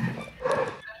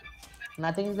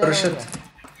 Nothing is there over Rishit. here.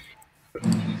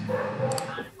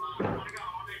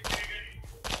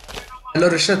 Hello,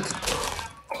 Rishit.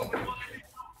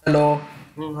 Hello.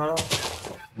 Hello.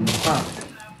 Ah.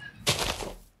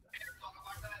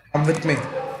 Come with me.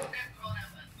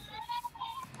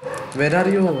 Where are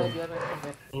you? You are going to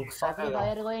where? Sakshi, where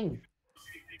are you going?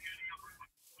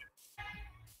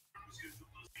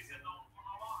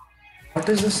 What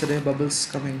is this ray bubbles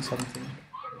coming something?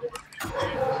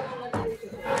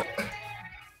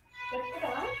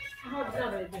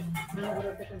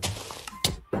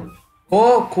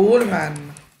 Oh, cool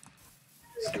man.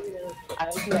 I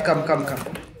will see. Come, come, come.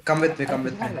 Come with me, come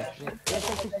with me. Yes,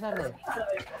 fishes are there.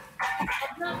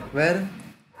 Where?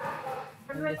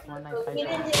 In this one, I saw.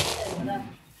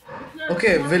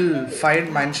 Okay, we'll find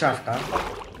mineshaft, huh?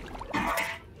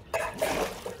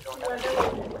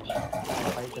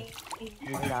 Fight it.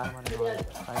 You need armor and all.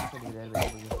 Fight should be there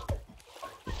with you.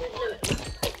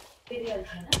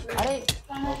 Arey!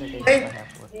 Okay, take Hey. it. I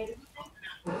have one.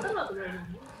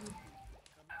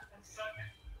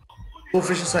 2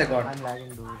 fishes I got. I'm lagging,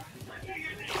 dude.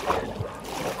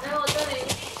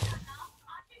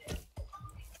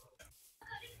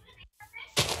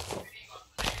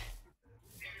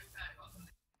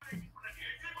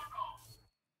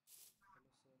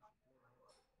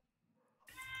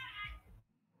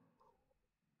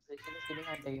 Section is killing,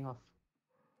 I'm taking off.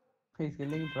 He's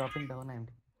killing, dropping down, I'm.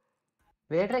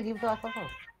 Wait, I give to Aqua House.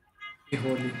 Be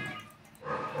holy.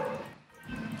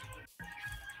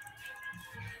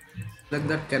 Like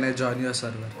that, can I join your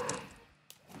server?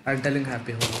 I'm telling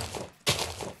happy holy.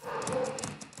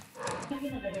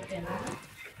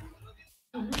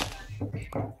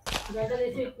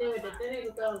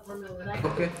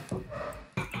 Okay.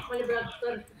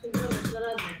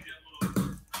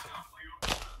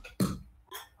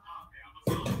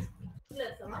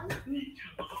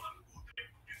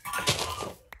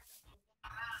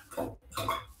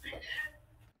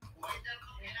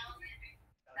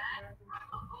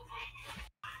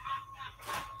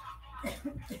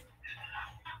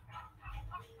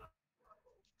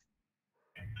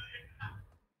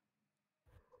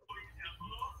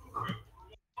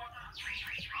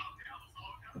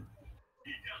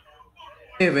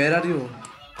 Hey, where are you?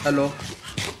 Hello.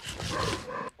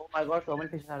 Oh my god, so many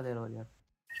fishes are there over here.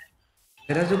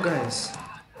 Where are you guys?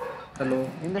 Hello.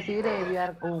 In the sea, we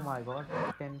are. Oh my god,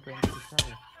 10, 20 fishes are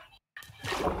there.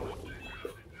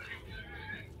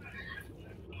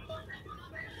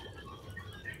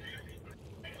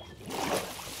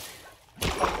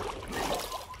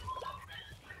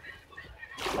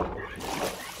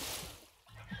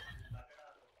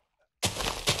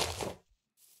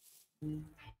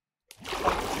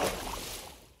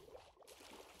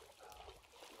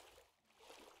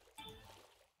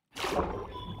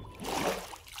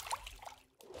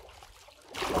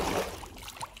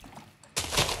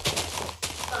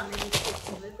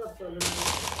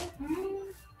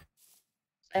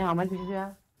 Hey, how many fishes you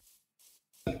have?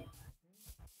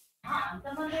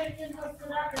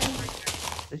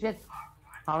 Rishit,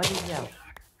 how many fishes you have?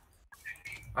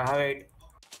 I have 8.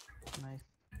 Nice.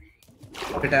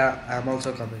 Wait, I'm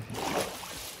also coming.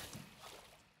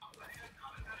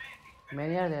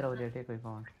 Many are there over there, take if you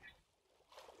want.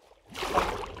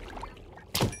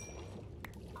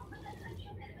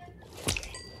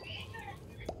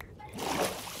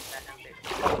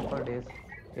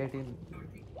 18.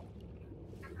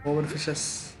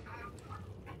 Overfishes.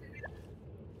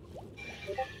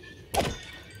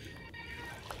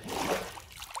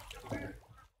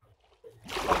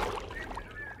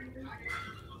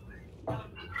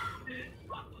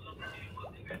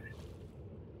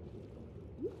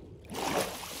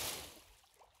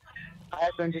 I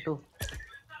have 22.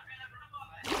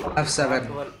 I have 7.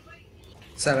 12.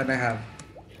 7 I have.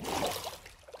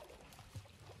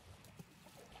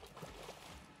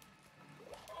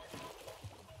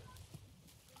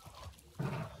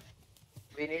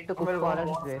 We need to cook Well, for one us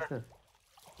more dresses.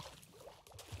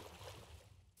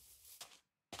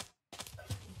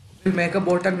 We'll make a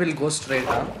boat and we'll go straight,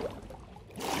 huh?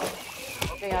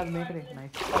 Okay, I've made it. Nice.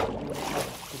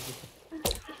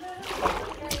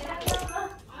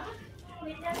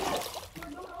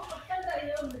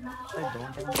 I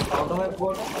don't have How do I go?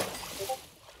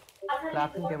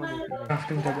 crafting table.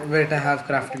 Crafting table. Wait, I have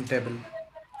crafting table.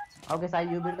 Okay, Sai,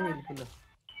 you build a hill pillar.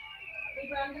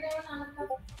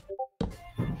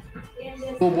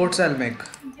 2 boats I'll make.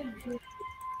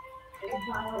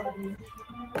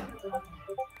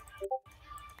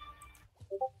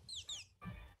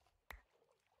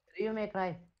 You make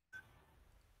right.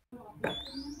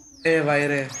 Hey,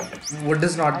 Vaire. Wood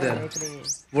is not I'll there. make three.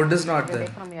 Wood is not Okay, there.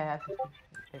 take from me. I have 60.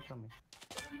 Take from me.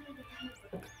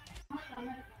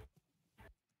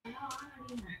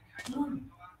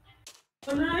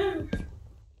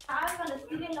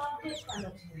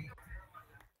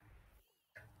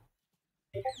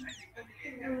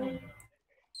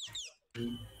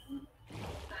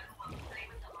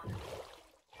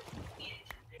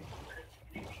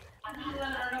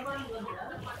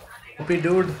 Hoppy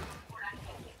dude.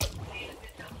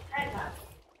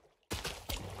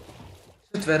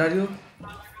 Shit, where are you?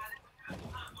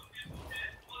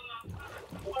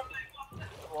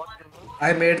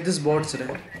 I made this boat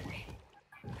today.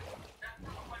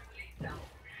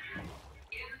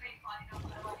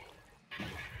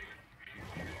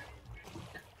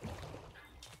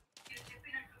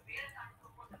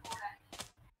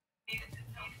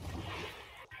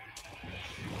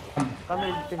 Come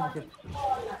in, finish it.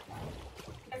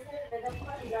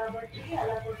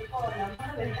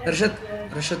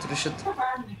 Rishit.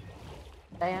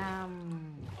 Damn.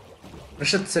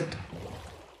 Rishit, sit.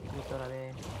 Victor,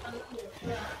 away.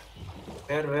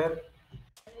 Where?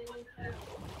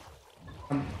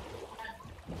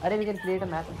 Arey, we can create a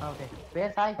map. Okay.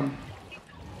 Where Sai?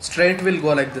 Straight will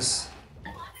go like this.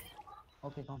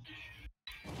 Okay, come.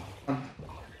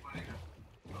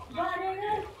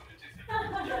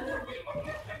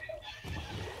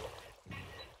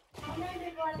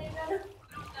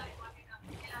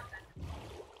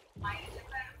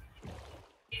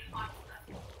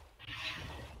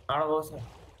 Not go, sir.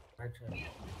 Right side.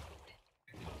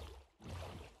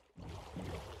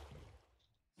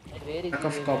 Where is Lack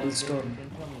of he? cobblestone.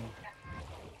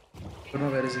 Don't know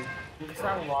where is he.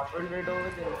 Sir, what will we do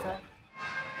with it, sir?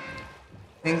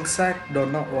 Inksack,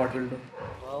 don't know what will do.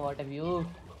 Oh, what a view.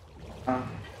 We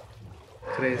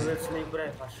Crazy. will sleep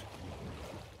right first.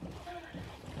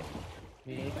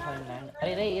 We need to find land.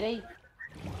 Arey.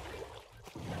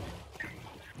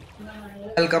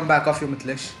 I'll come back off you,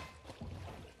 Mitlesh.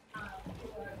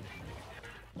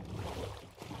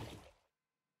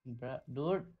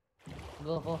 Dude,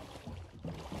 go.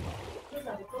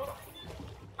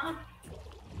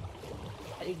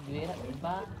 Arey, where?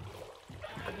 Ba?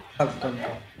 Come.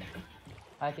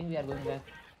 I think we are going back.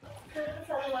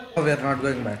 No, we are not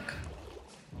going back.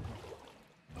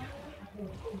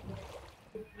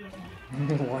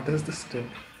 What is this still?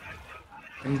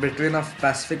 In between of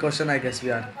Pacific Ocean, I guess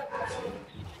we are.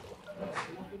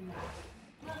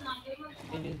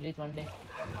 We will reach one day.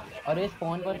 और ये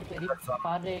spawn पर very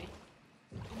far है.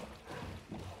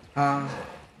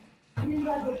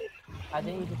 I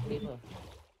think we should sleep.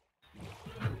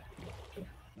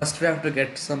 First we have to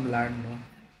get some land, no?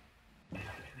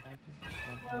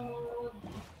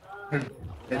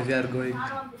 Where we are going.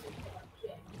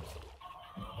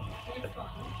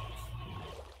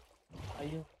 Are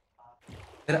you?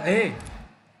 Hey,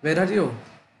 where are you?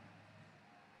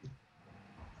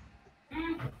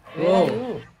 Where are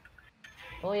you?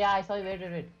 Oh yeah, I saw you.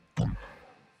 Wait.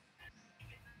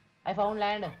 I found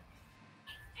land.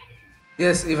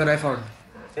 Yes, even I found.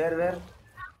 Where?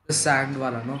 The sand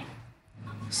wala, no?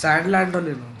 Sand land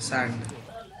only, no? Sand.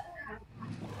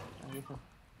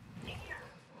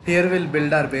 Here we'll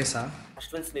build our base, huh?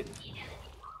 First we'll sleep.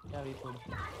 Yeah, we could.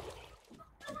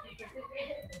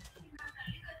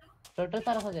 Total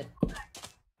सारा हो जाए.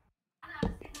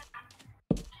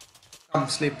 Come,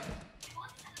 sleep.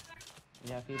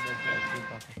 Yeah, keep that.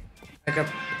 Wake up.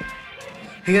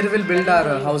 Here we'll build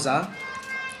our house, huh?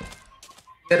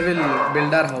 Here we'll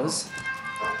build our house.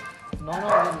 No,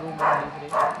 we'll go more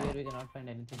deep, right? Here we cannot find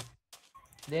anything.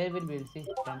 There we'll build, see,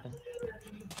 front.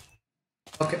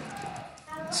 Okay.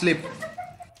 Sleep.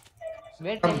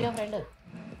 Wait, tell your friend.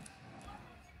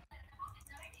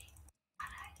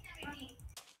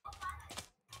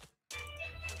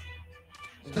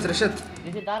 Rishit.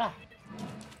 This is Tara.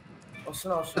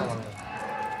 వస్తున్నా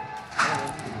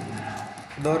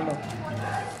Don't know.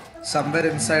 Somewhere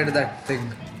inside that thing.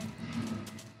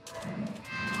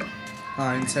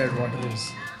 Inside water is.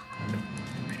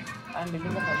 I'm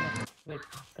building the furnace. Wait,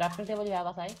 crafting table you have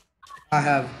a side? I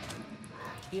have.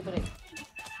 Keep it.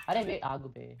 अरे wait, आग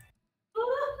पे.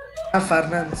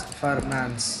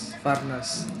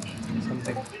 Furnace.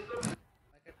 Something.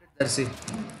 There, see.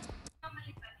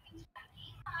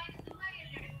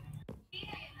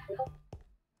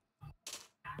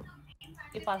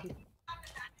 Keep fastly.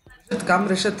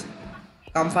 Rishit.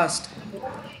 Come fast.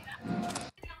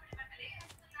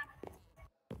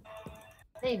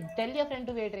 Hey, tell your friend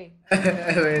to wait, Ray.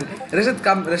 Wait. Rishit,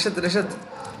 come. Rishit.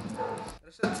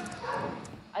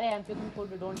 अरे I'm cooking food.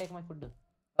 Don't take my food.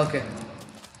 Okay.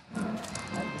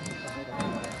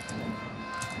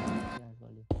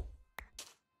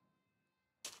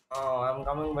 I'm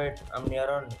coming, wait, I'm near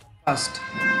on. Fast.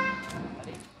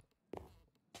 अरे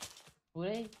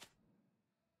पूरे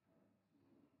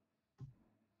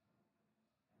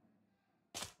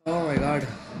Oh my god.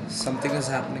 Something is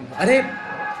happening. Arey!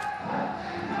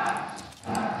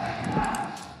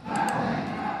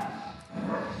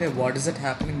 Hey, what is it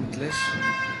happening, Mithilesh?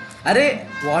 Arey!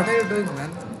 What are you doing,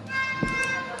 man?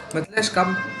 Mithilesh,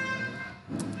 come.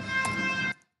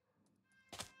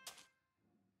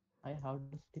 I how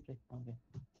to stick it.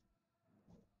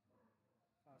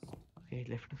 Okay,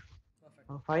 left.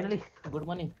 Oh, finally, good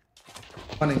morning.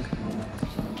 Morning.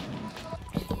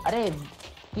 अरे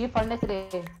keep furnace रे.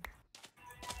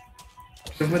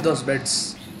 Give me those beds.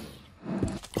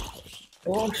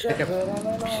 Oh shit, Okay. where am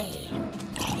I now?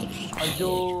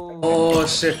 अजो. Oh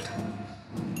shit.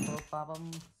 Oh पापम.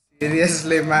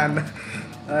 Seriously, man.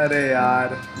 Arey yaar.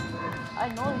 I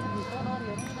know this one or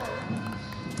you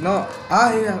No.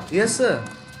 Yeah. Yes, sir.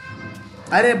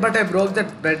 Arey, but I broke that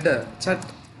bed. Chat.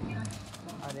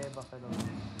 अरे buffalo.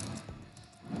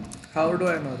 How do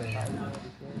I know that?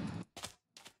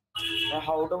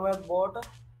 How to make boat?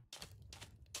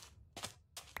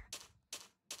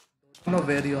 I don't know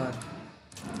where you are.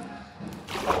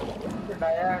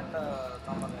 Die and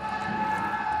come on.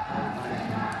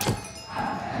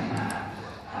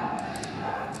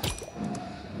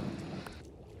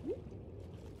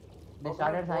 They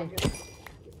started high.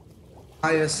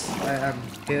 Yes, I am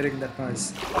hearing that noise.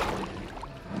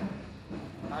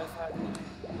 Nice.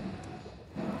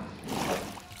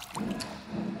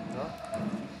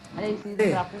 अरे इसी से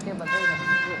Hey. crafting table है.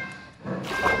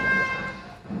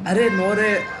 Arey, no,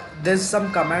 there's some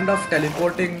command of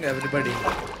teleporting everybody.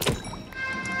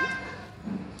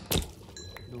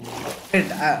 Wait,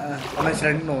 my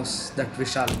friend knows that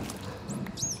Vishal.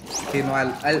 Okay, no,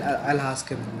 I'll ask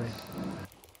him. Wait.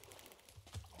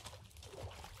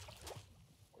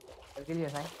 किल लिया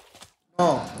Sai. No.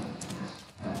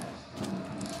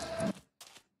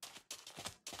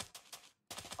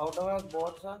 How to make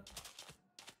boat, sir?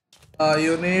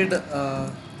 You need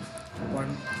 1,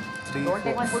 3, Don't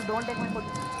take my 4. food. Don't take my food.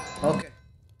 Okay.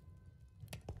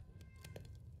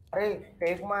 Hey,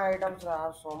 take my items, I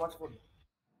have so much food.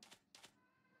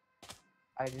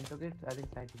 I didn't took it. I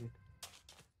didn't try to it.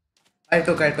 I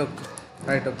took. Okay.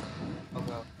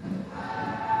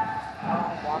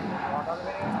 What are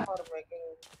we doing for making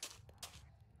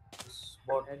this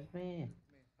boat? Help me.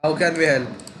 How can we help?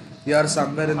 You are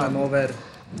somewhere in the nowhere,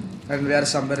 and we are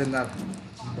somewhere in the.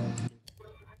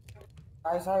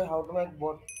 Guys, how to make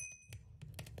boat?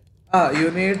 You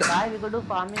need. Sai, we could do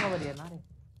farming over here, na re.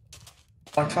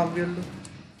 What farm you'll do?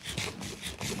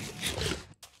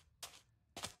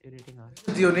 Irritating hour.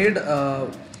 You need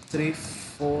 3,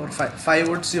 4, 5. 5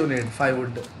 woods you need. 5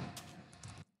 wood.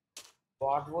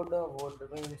 What wood? Wood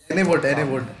means Any wood.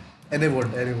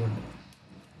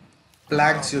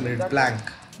 Planks you need.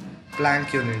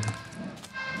 Plank you need.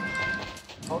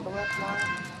 how to make plan?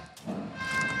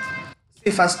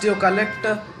 See, first you collect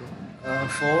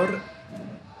 4.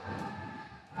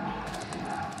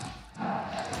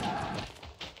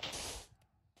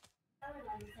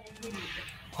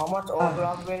 How much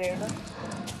overclock we need?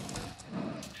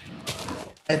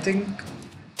 I think.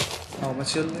 How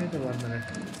much you'll need? 1 minute.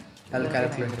 I'll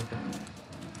calculate it.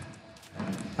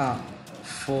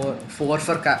 4 for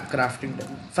crafting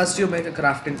table. First you make a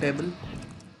crafting table.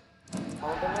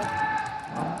 How to make?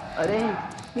 अरे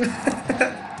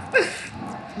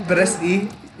Press E.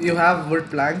 You have wood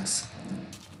planks.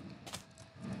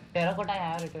 Terracotta I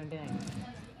have it 29.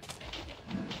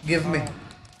 Give me.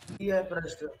 Yeah,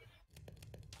 pressed.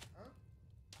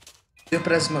 You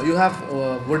press no. You have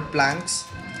wood planks.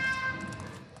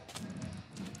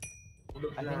 Wood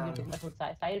I think you plank. took my food.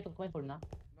 Sahil took my food now.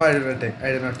 No, I did not take.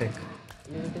 I did not take.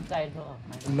 You took Sahil. Oh,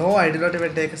 my God. No, I did not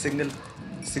even take a single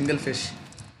fish.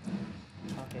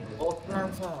 Okay, good. Oak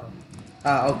planks are.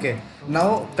 Okay.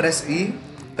 Now press E.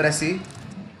 Press E.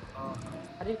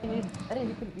 Are you can eat? Are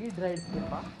you can eat dried skip?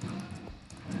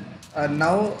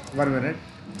 Now 1 minute.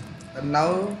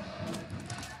 Now,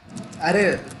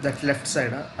 array that left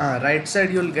side. Right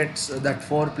side you'll get that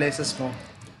 4 places. No.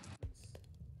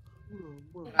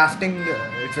 Crafting.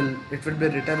 It will be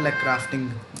written like crafting.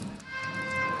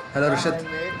 Hello, Yeah, Rishit. I made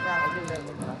Okay, crafting we table.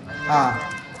 made craft. I made Ah.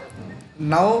 crafting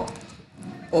table. Now,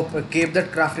 keep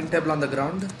that crafting table on the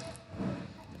ground.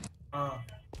 Ah,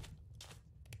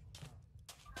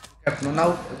 Yep. No.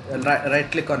 Now,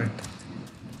 right click on it.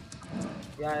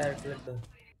 yeah, I clicked.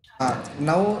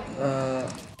 Now,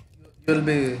 you'll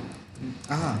be.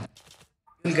 Ah.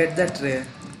 You'll get that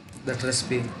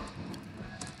recipe.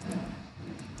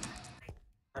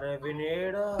 We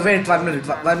need Wait, 1 minute.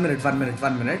 planks. 1 minute. 1 minute.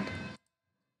 1 minute.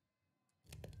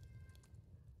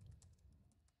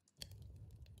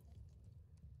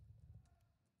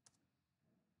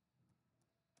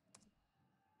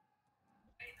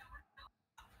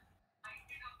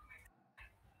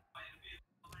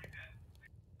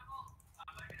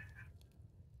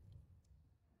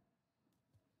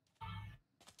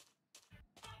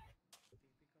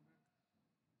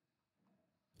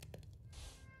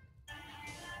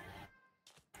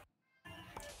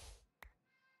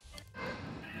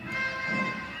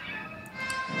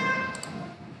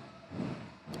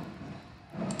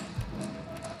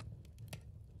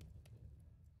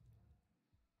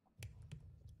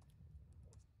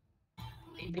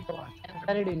 What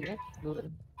are you doing here?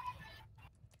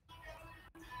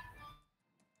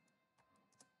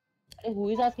 Who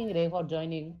is asking Ray for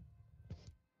joining?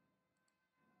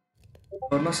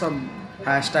 Don't know some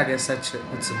hashtag as such.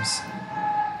 It seems.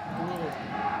 Who is it?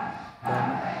 Don't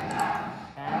know.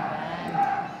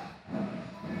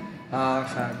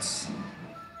 Fans. Fans.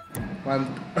 One.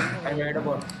 I made a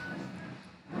bot.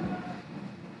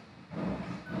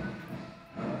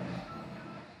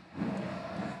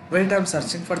 Wait, I'm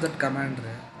searching for that command.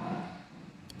 Ray.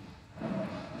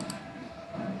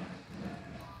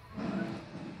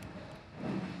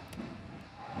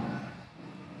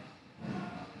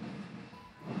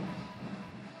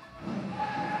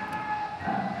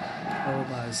 Oh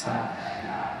my son.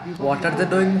 What are they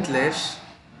doing with Lesh?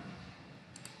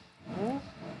 Who?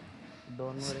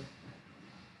 Don't worry.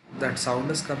 That sound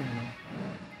is coming now.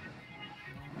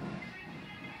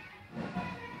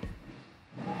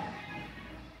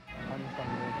 On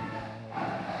some way.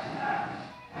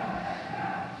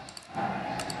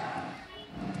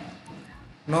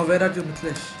 No, where are you,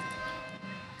 Mitlesh?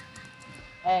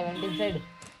 Hey, I went inside.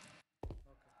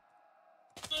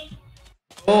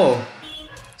 Oh,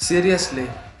 seriously?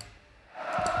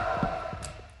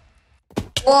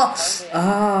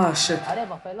 Oh, shit. Are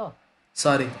Buffalo?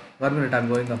 Sorry. 1 minute, I'm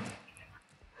going up.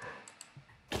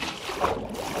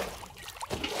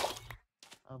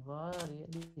 Abba,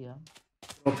 really? Yeah.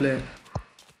 Pro player.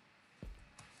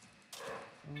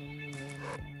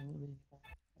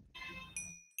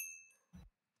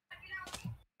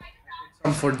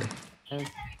 Some food.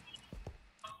 Mitlesh.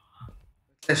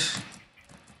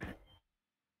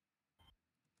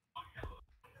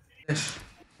 Mitlesh.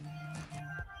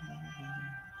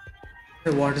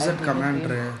 Hey, what is that command,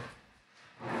 Ray?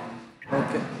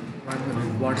 Okay, 1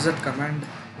 minute. What is that command?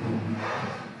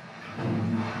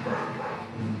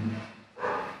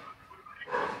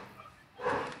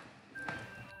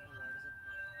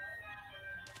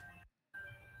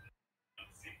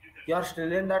 You're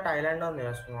still in that island on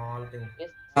there, small thing.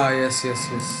 Yes.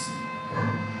 Yes.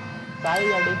 Sai,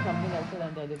 you are doing something else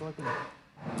than teleporting.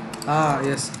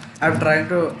 Yes. I'm trying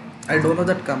to. I don't know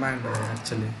that command, Ray,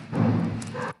 actually.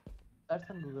 That's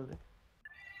on Google. Right?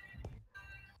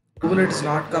 Google, it's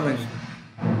not coming.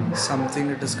 Something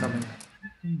it is coming.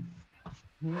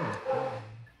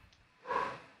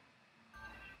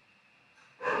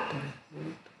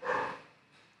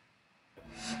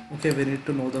 Okay, we need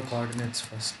to know the coordinates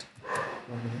first.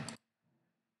 1 minute.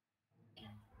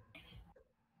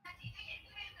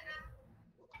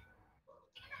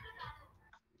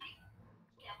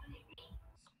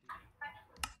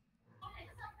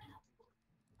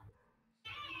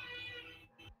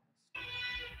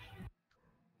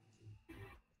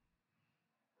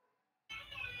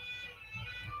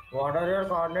 What are your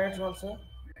coordinates also?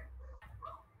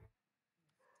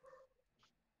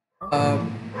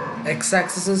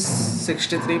 X-axis is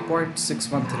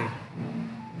 63.613.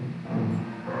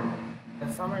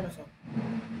 Plus or minus?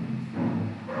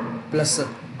 Plus, Huh?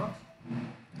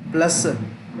 plus,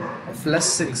 Plus plus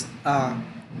 63. 6.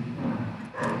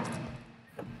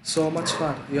 So much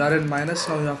far. You are in minus,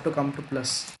 now you have to come to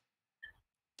plus.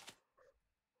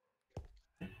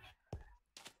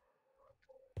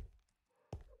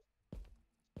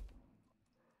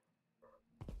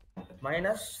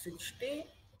 Minus 60.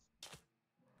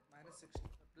 Minus 60,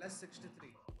 plus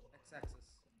 63, x-axis.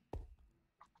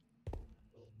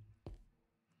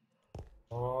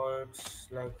 Oh, it's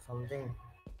like something.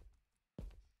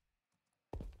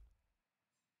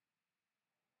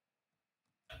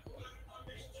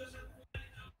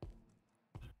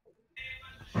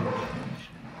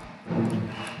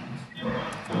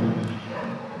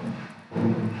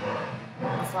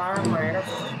 So I'm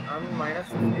minus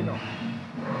 50 now.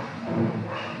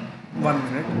 1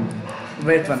 minute.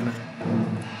 Wait 1 minute.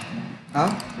 Huh?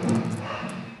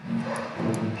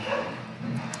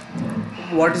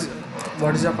 What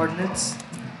is your coordinates?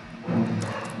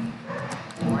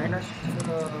 Minus,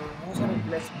 no, sorry,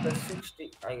 plus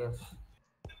 60, I guess.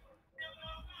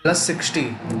 Plus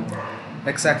 60,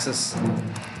 x-axis.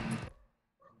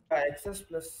 Access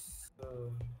plus.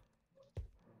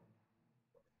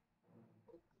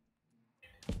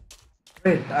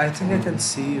 Wait, I think I can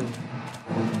see you.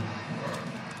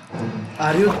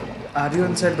 Are you are you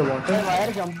inside the water? Why are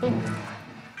you jumping?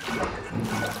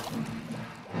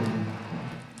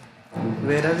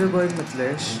 Where are you going,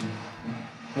 Mitlesh?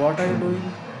 What are you doing?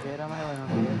 Where am I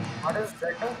going? What is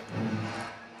that?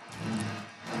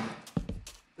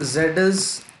 Z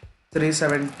is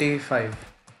 375.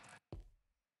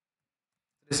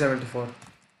 374.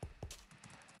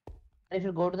 If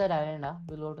you go to that island,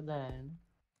 we'll go to that island.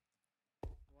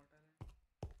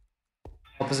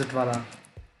 Opposite wala.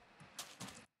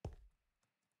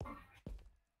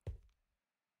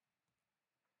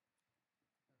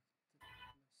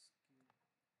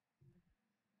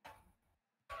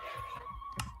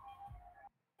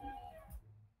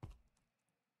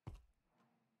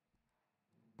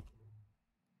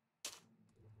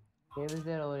 Cave is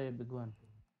there over a big one.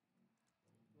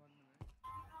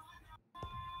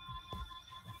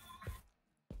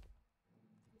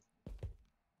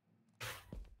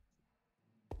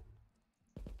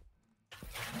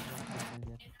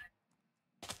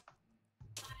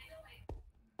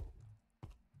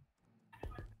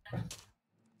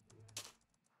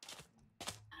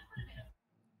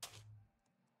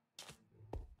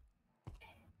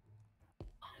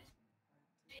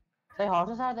 Say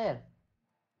horses are there.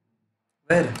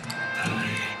 Where?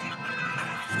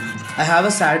 I have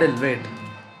a saddle. Wait.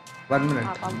 1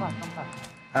 minute. Come fast.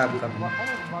 I am coming.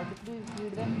 What did we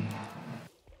feed them?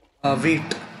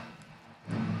 Wheat.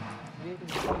 Wait.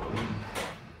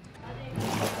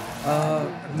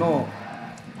 No.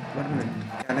 1 minute.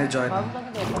 Can I join? How does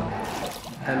it go?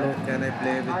 Hello, can I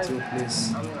play with you, please?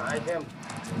 I came.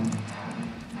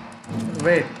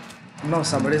 Wait. No,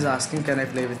 somebody is asking, can I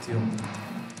play with you?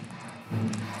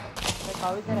 Like,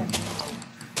 how is there?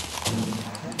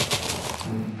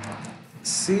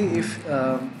 See if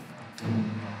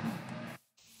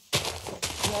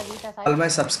Yeah, all my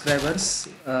subscribers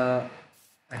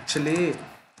actually.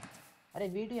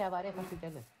 Arey, wheat you have? Arey, first you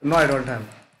tell us. No, I don't have.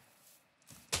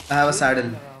 I have a saddle.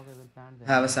 Okay, we'll plant I them.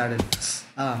 have a saddle.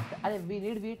 Arey, we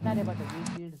need wheat, na re, but wheat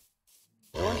seed.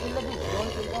 Don't kill the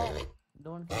wheat.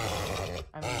 Don't kill.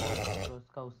 I mean, those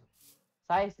cows.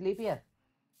 Sai, sleep here.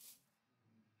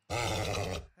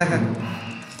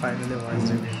 Finally,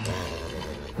 voice ready.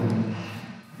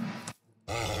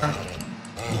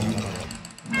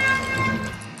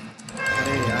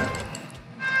 अरे यार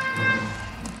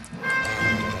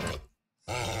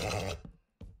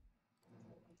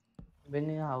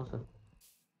Building a house.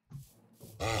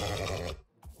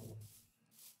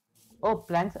 Oh,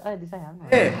 planks. This I have. No.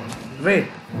 Hey, wait,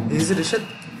 is it Rishad?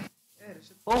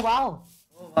 Oh, wow.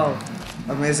 Oh wow,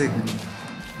 amazing.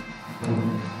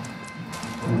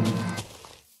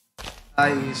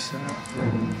 Hi Isha.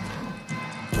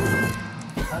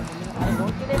 I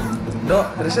don't kill it. No,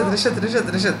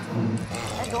 Rishad.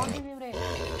 I don't give him ray.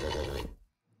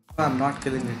 I'm not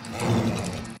killing it.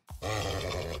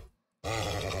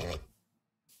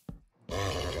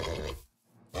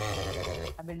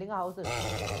 I'm building a house.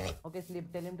 Okay,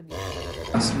 sleep. Tell him to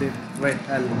leave. Asleep. Wait,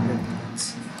 I'll get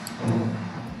beds.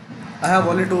 I have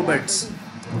only 2 beds.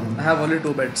 I have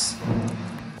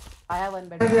one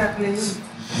bed.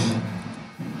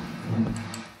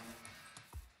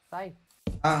 Sai.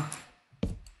 Ah,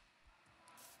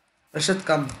 Rashid,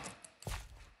 come.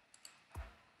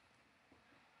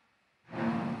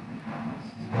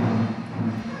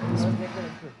 First get the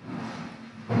exit.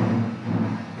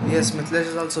 Yes, Mithlesh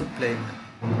is also playing.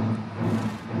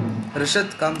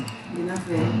 Rashid, come.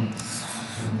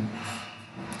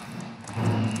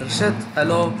 Rashid,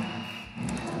 hello.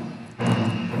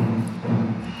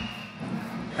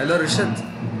 Hello, Rashid.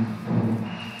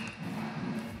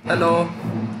 Hello.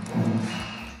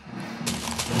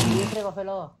 Sleep रे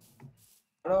Buffalo.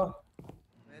 Hello.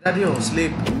 Where are you?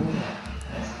 Sleep.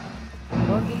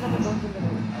 Don't kill the bed, don't kill the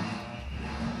bed.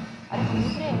 अरे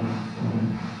sleep रे.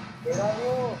 Where are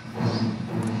you?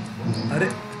 अरे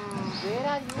Where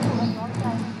are you? I'm not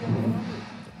trying to kill you.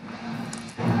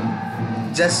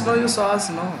 just now you saw us,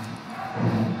 no?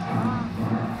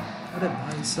 अरे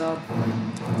भाई साहब.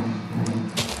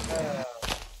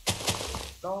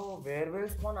 Now where will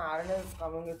spawn RN is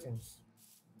coming it seems.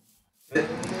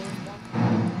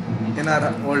 In our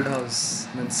old house,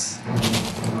 means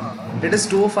it is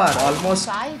too far, almost.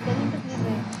 Sai, tell him to sleep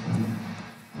रे.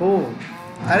 Oh,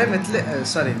 अरे मिथले,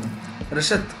 sorry,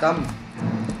 Rashid, come.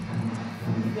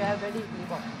 If you have bed, you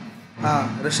sleep off. हाँ,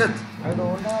 Rashid. I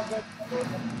don't have that.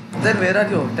 Then where are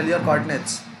you? Tell your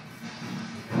coordinates.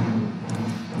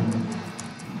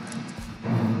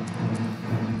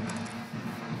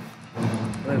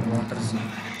 Wait, water.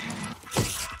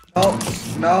 No,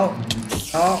 no,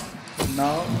 no,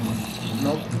 no,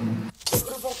 no.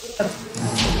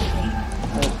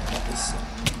 Oh, this.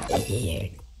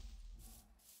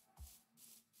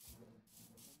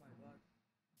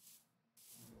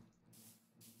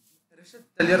 Rashid,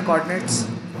 tell your coordinates.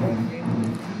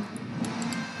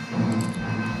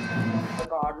 The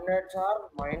coordinates are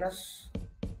minus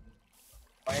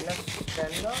 10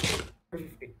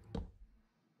 50.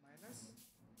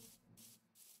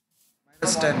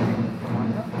 Minus 10.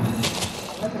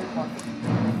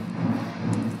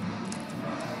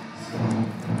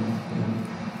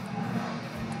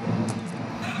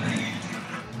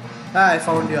 Ah, I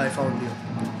found you.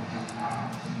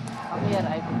 Come here,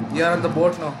 I will. You are on the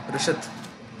boat now, Rashid.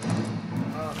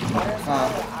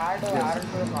 Add RN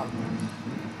to the call.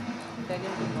 Tell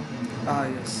him to come here. Ah,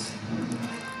 yes.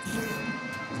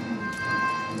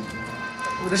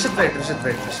 Rashid, wait.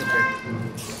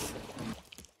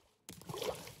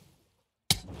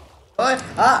 Oh,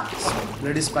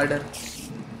 bloody spider.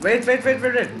 Wait.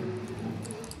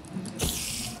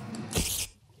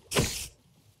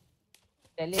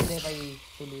 Tell him रे भाई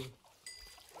to leave.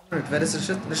 Where is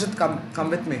Rashid? Rashid, come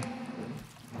with me.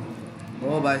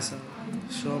 Oh, bhai sir.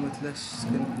 Show Mithlesh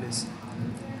skin, please.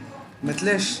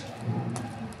 Mithlesh.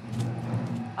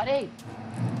 अरे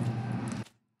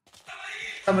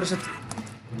Come, Rashid.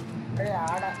 Hey,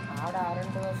 add RN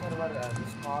to the server.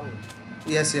 This call.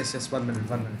 Yes. 1 minute.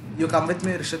 You come with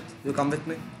me, Rashid. You come with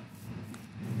me.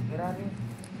 Where are you?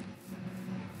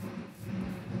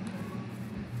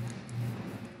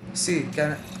 See,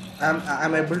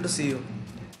 I'm able to see you.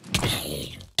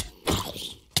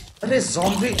 अरे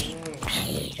zombie.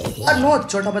 No,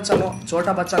 छोटा बच्चा no.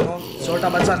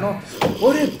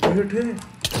 अरे बेटे.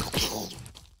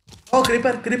 No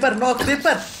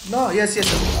creeper. No, yes.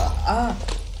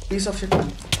 Piece of shit.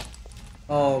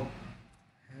 Oh.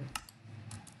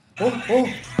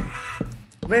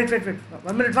 Wait.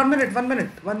 1 minute.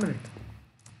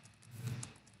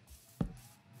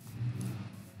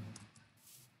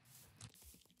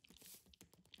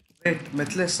 Wait,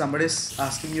 Mithlesh, somebody's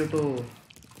asking you to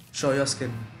show your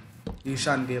skin.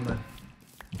 Ishan Gamer.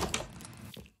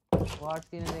 what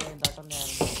skin रे that one यार.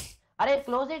 अरे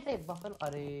close it रे Buffalo.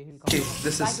 अरे he'll come. Okay,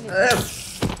 this is.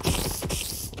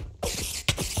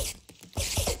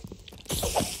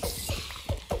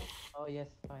 Oh yes,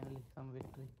 finally some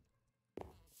victory.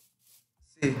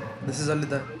 See, this is only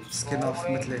the skin of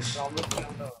Mithlesh.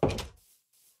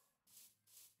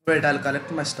 Wait, I'll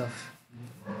collect my stuff.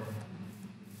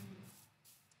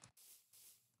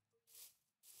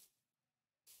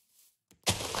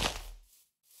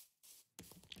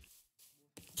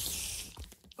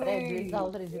 अरे build the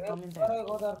house if you come in time.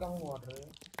 Go there, coming water.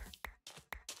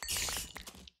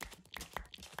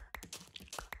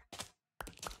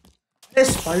 Hey,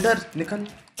 spider, निकल.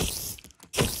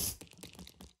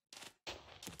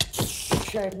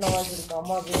 Shit, now I should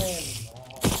come again.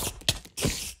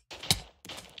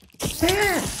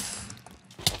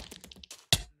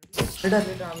 Spider.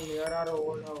 Shit, I'm near our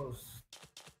old house.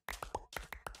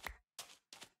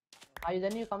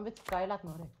 Then you come with Skylark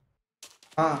no रे.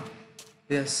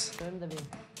 Yes. Show him the way.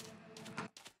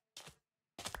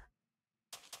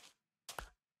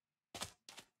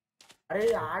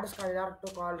 Arey, add Skylark to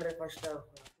call Ray first.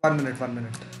 1 minute.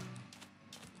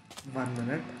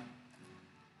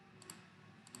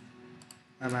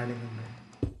 I'm adding him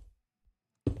right.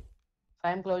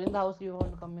 I am closing the house. You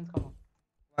want to come in? Come on.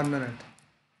 1 minute.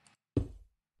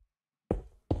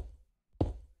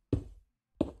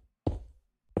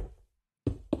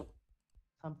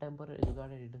 Some temporary you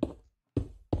got it.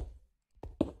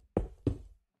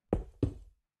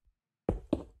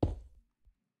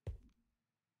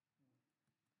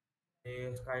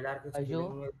 Hey, Skylark is Ajo?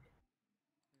 killing me.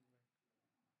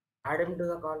 Add him to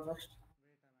the call first.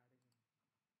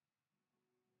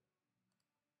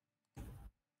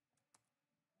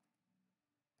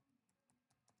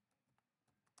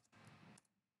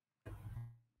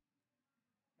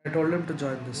 I told him to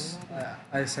join this.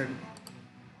 I said,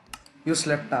 you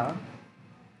slept, huh?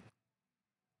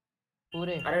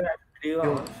 Pure. Are 3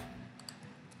 hours?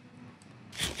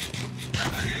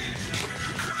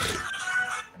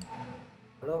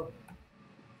 Hello?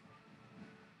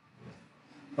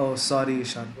 Oh, sorry,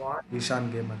 Ishan. What?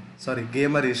 Ishan Gamer. Sorry,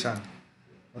 Gamer Ishan.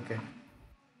 Okay.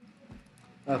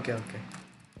 Okay.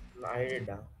 I did.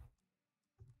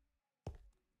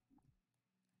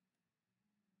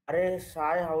 Are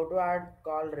Sai, how to add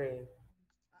call Ray?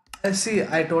 I see.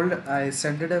 I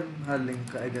sent him her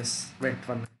link, I guess. Wait,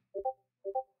 one.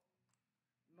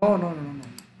 No.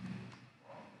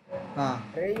 Ah,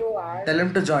 Ray, you add tell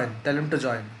him to join. Tell him to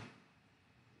join.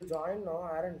 join, no,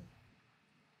 Aaron.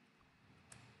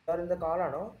 You are in the call,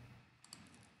 no?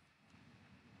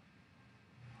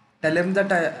 Tell him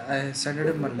that I sent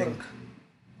him one link.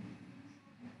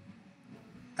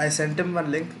 I sent him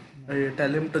one link.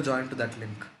 Tell him to join to that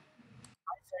link.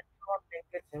 I said not link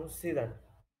it. Him see that.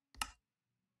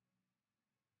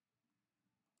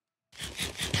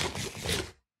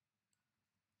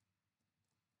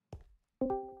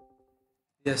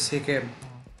 Yes, he came.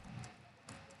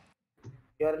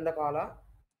 You are in the call,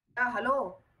 hello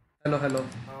Hello.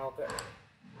 Okay.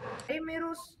 ఏ మీరు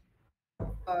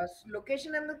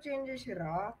location ఎందుకు change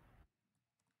చేసిర్రా?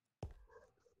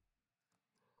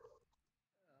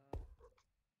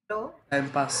 Hello Time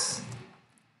pass.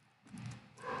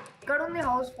 ఎక్కడ ఉంది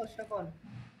house first of all?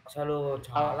 అసలు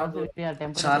చాలా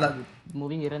చాలా.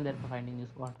 Moving here and there for finding new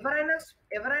spot.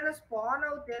 ఎవరైనా span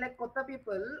అవుతే లైక్ కొత్త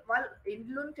పీపుల్ వాళ్ళ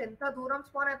ఇంట్లో నుంచి ఎంత దూరం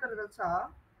స్పాన్ అవుతారు తెలుసా?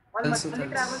 వాళ్ళు తెలుసు. మళ్ళీ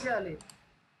ట్రావెల్ చేయాలి.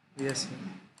 Yes.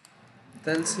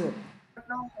 తెలుసు.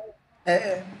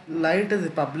 లైట్ ఇది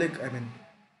పబ్లిక్, ఐ మీన్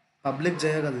పబ్లిక్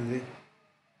చేయగలదు ఇది.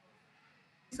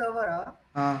 సర్వరా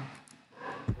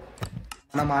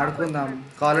మనం ఆడుకుందాం.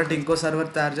 కావాలంటే ఇంకో సర్వర్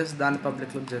తయారు చేసి దాన్ని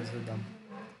పబ్లిక్ లో చేసేద్దాం.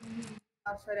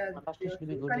 సరే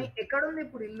కానీ ఎక్కడ ఉంది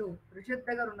ఇప్పుడు ఇల్లు? రిషత్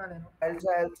దగ్గర ఉన్నా నేను.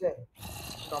 I'll say.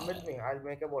 Come with me. I'll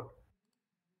make a boat.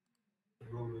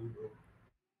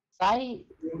 Sai.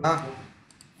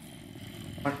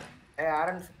 What? Hey,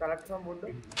 Aaron, collect some wood.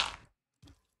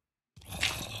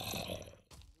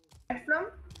 From?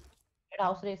 Get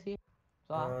house racy.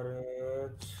 So.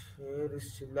 Here is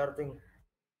chiller thing.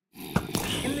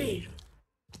 ఏంది?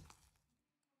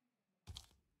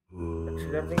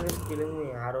 Chiller thing is killing me.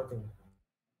 Arrow thing.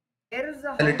 Where is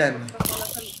the Skeleton.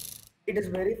 house? It is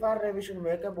very far. We should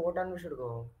make a boat and we should go.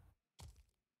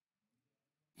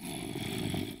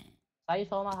 Sai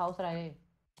saw my house right.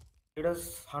 It is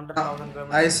 100,000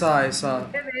 kilometers. I saw.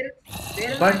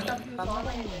 Where But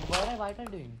What are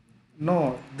you doing? no,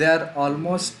 they are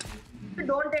almost.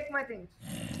 Don't take my things.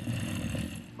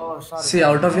 Oh, sorry. See,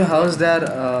 out of your house there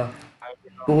are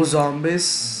 2 zombies.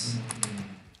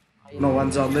 No,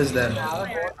 1 zombie is there.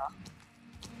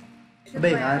 अबे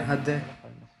यार हद है.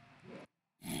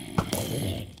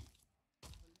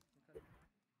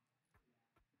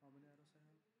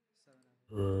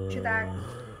 Should act.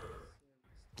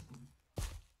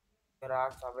 Your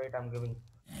axe, wait, I'm giving.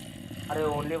 Are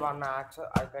only one axe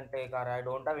I can take, or I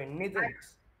don't have anything.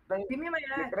 Axe. Give me my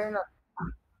axe. Literally not.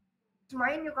 It's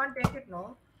mine. You can't take it,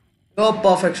 no. Oh,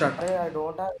 perfect shot. I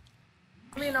don't have.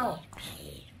 Give me now.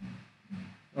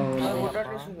 Oh, I no. would at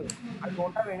least. I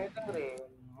don't have anything, Ray.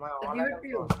 My I'll all give I it have to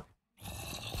you. is-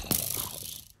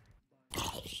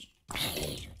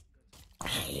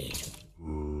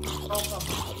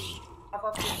 Half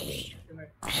of it.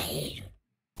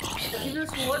 I'll give you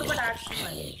sword, but axe is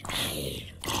mine.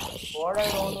 What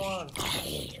I don't want.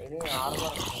 Any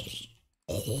armor.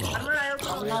 Armor I also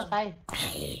Come have. now, Sai.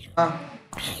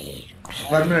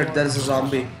 1 minute, there is a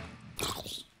zombie.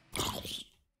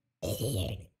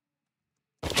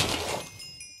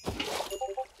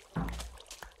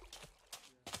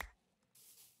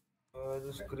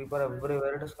 This creeper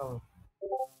everywhere it is coming.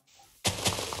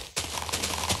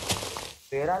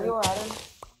 Where are you, Aaron?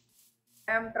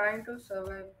 I am trying to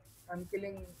survive. I'm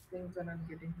killing things and I'm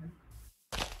getting them.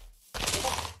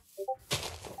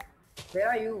 Where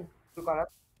are you? You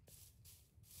collect.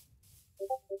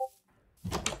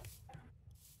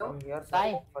 I'm here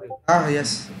Sai. searching for you. Ah,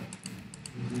 yes.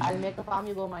 I'll make a farm,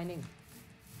 you go mining.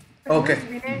 Okay.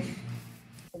 Who is Vinesh?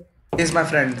 He's my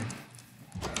friend.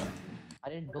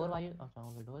 अरे door why you? अच्छा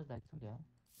वो door is like so क्या?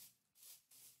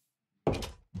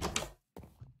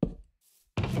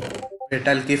 Wait,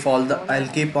 I'll keep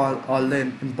all the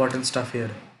important stuff here.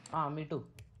 हाँ me too.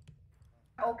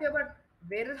 Okay, but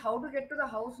where is how to get to the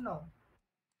house now?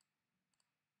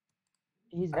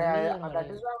 He's That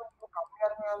is why when you come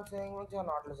here, I'm saying which you're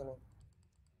not listening.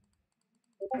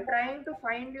 I'm trying to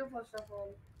find you first of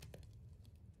all.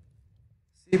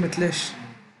 See, Mitlesh.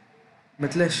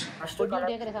 Mitlesh. First Could you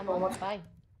collect take so some much. Sai?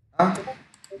 Huh?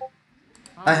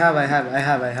 I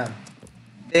have.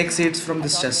 Take seeds from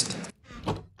this chest.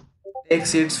 Take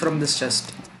seeds from this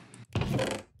chest.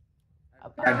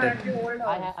 I'm Planted. at the old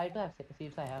house. I too have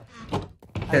seeds. I have.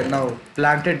 Okay, now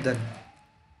plant it then.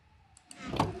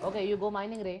 Okay, you go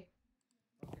mining, Ray.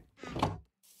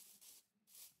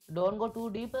 Don't go too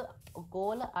deep.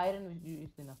 Coal, iron is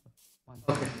enough.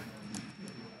 Okay.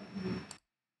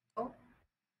 Oh,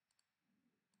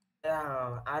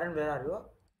 Yeah, Aaron, where are you?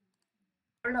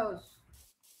 old house.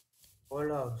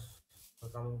 Old house. We're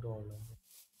coming to old house.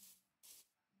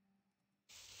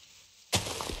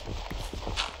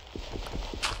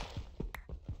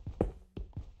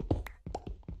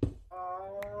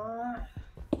 Uh,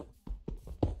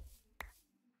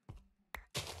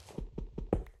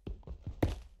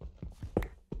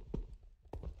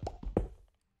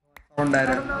 Found I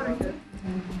don't iron. know, Richard.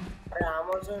 Hey, I'm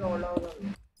also in old house.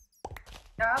 only.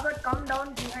 Yeah, but come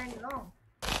down behind, no?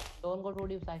 Don't go too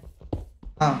deep, Sai.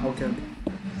 Ah, okay.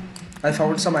 I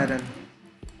found some iron.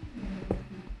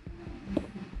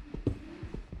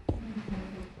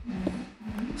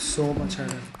 So much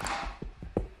iron.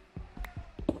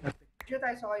 Shit,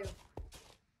 I saw you.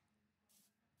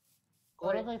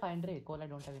 Coal also I find, Ray. Coal I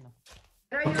don't have enough.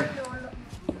 Where are you in the old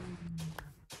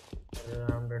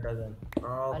I'm dead again.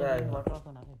 Oh, अरे okay. मेरे water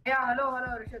also ना. Yeah, hello,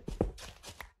 Richard.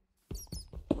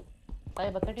 Sai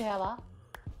bucket you have, ah?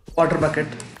 Water bucket.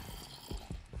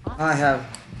 I have.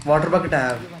 Water bucket I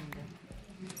have. You one there.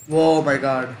 Oh my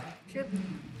god. Shit.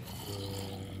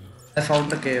 I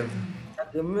found a cave.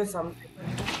 Give me something.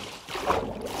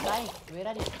 Sai, where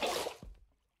are you?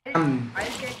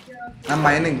 I'll take care of you. I'm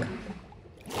mining.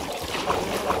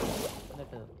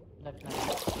 That's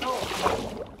nice. No.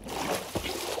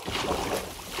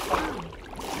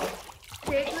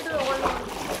 Take me to the old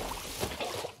house.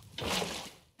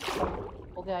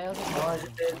 Okay, I also. No, I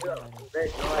should take you.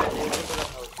 Wait, no, I'll take you to the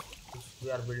house which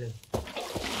we are building.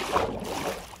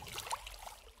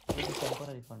 This is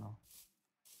temporary for now.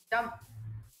 Jump.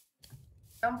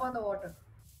 Jump on the water.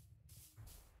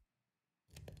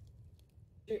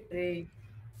 Ray.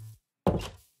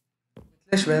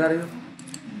 Mitlesh, where are you?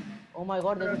 Oh my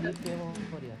god, there's a deep cave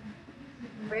over here.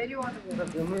 Where you want to go?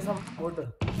 So give me some wood.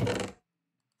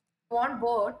 You want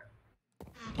boat?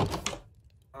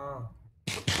 Ah.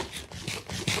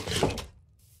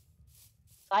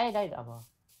 Sai guide, Abba.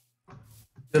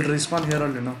 You'll respawn here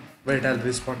only, no? Wait, I'll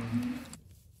respawn.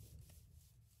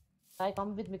 Sai,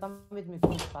 come with me, come with me.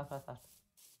 Come fast.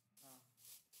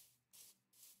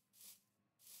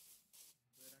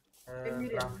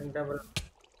 Crafting table.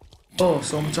 Oh,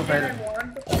 so much of I iron.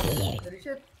 want to.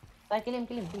 Richard, Sai, kill him.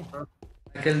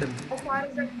 I killed him. how far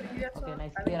is that previous Okay, one?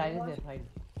 nice. I Clear, mean, I is what- there. Hide.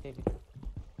 Take it.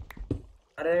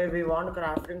 Array, we want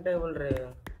crafting table, Ray.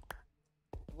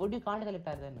 Wood you can't collect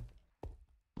then.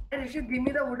 Hey, Richard, give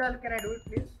me the wood. Can I do it,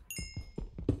 please?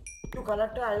 You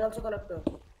collect it, I also collect it.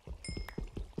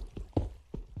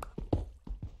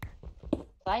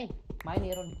 Sai, mine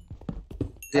here only.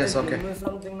 Yes, Give okay. me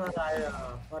something that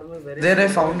for me very. There I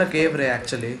found a cave, Ray,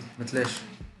 actually. Mitlesh.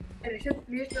 Hey, Richard,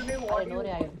 please tell me I what know, you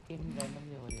I came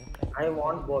randomly over here. I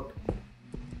want boat.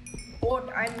 boat.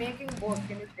 I'm making boat.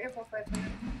 Can you stay for 5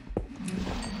 minutes?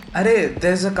 Arey,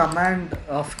 there's a command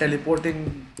of teleporting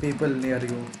people near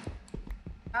you.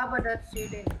 Ah, but that's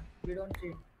cheating. We don't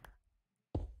cheat.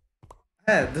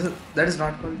 Hey, that is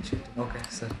not called cheating. Okay,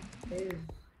 sir. Hey,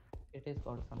 It is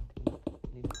called something.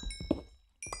 Leave.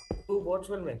 2 boats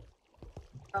will make.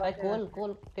 Sai,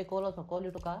 coal. Take coal also. Coal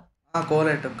you took, ah? Ah, coal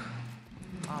I took.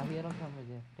 Ah, here also I'm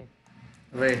there. Take.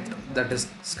 Wait, that is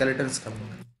skeletons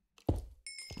coming.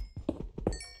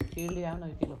 Shield you have no,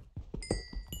 you kill.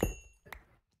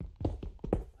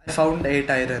 I found 8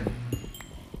 iron.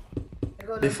 there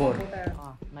goes the Before. boat I have.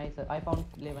 Ah, nice. I found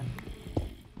 11.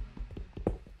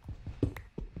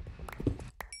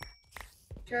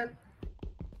 Richard,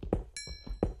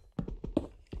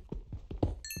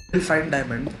 We'll find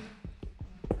diamond.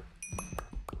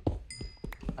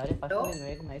 Arey, first Hello? we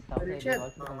make nice house. Richard?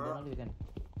 Then we can.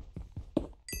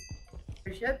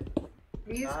 Richard,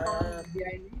 Please come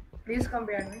behind me. Please come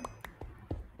behind me.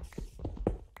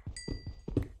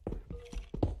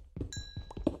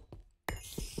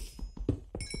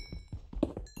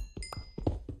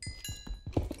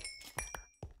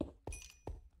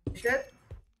 Shit.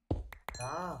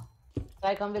 Ah,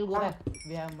 I come, we'll go back.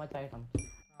 We have much items.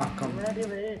 Come.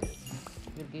 wait.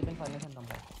 We'll keep in furnace and come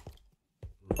back.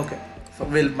 Okay. So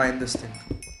we'll mine this thing.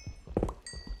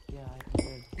 Yeah, I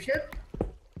think we'll... Shit.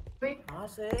 Wait,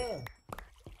 Say.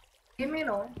 give me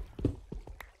no.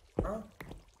 Huh?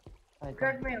 I Look come.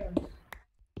 at me once.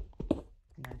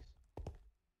 Nice.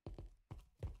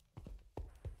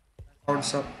 Found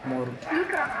some more. Still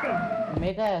crafting.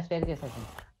 Make a staircase, I think.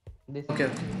 This. Okay.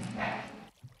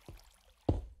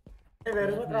 Hey, where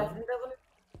is the crafting table?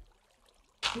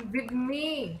 With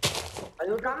me.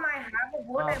 Come, I have a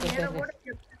boat. I Okay, made a okay. boat. I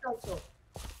kept it also.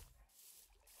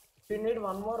 We need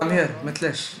one more. Come here,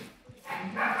 Mithlesh.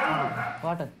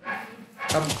 Water.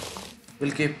 Come.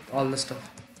 We'll keep all the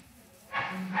stuff.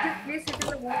 Please sit in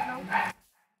the boat now.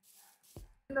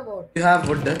 In the boat. You have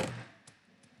wood there?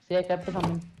 See, I kept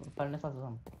some furnace also.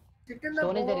 Some. Sit in the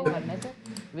Stone is there in boat. furnace.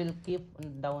 We'll keep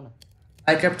down.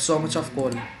 I kept so much of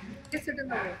coal. Please sit in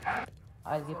the boat.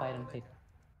 I'll keep iron. Take.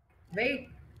 Wait.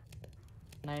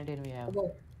 19 we have.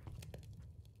 Above.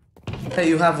 Hey,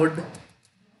 you have wood?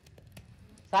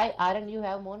 Sai, iron you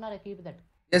have more, or I keep that?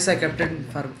 Yes, I kept it in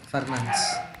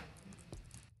furnace.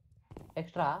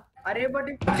 Extra? Arey, but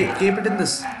if Okay, keep it in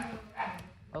this.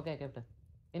 Okay, I kept it.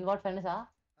 In what furnace?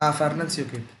 Furnace you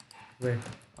keep. Wait.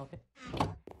 Okay.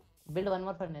 Build one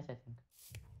more furnace, I think.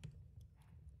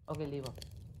 Okay, leave off.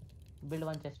 Build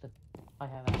one chest. I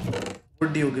have it.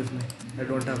 Wood you give me. I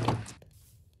don't have wood.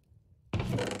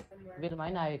 Will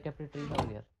mine, I kept a tree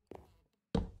earlier.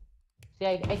 See,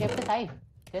 I kept a side.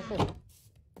 Yes, sir.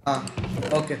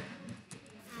 Okay.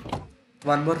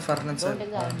 One more furnace. Don't take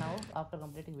the iron now. After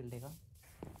completing, we'll take.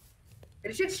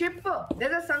 Rishit, ship.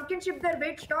 There's a sunken ship there.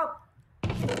 Wait, stop.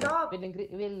 Stop. We'll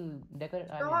decorate. I mean,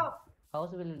 Stop.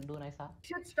 house will do nice, huh?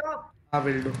 Rishit, stop.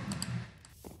 Will do.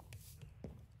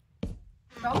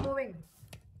 Stop moving.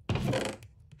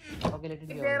 Okay, let it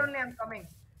Stay be. there over. only. I'm coming.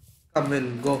 Come,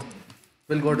 we'll go.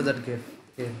 We'll go to that cave.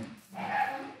 Okay,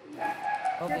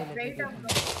 Just let wait. it be. I'm coming.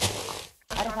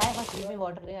 Arey, Sai, first give me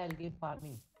water. I'll keep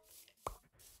farming.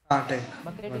 Take.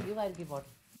 Bucket will give, I'll keep water.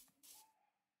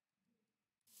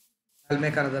 I'll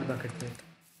make another bucket. Wait.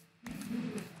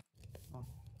 Oh.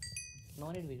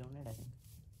 No need, we don't need, I think.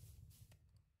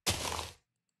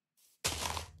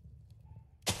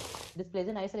 This place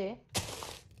is nice, Ray.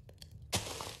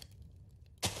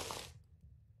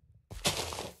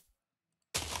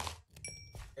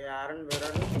 Hey, Aaron, where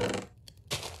are you?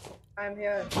 I'm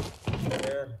here.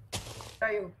 Where? Where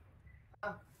are you?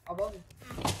 Above.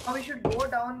 Now we should go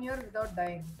down here without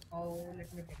dying. Oh,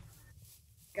 let me think.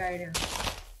 Good idea.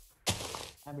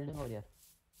 I'm building over here.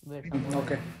 Wait, some more.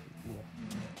 Okay.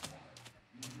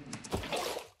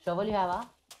 Shovel you have, huh?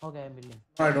 Okay, I'm building.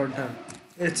 No, I don't have.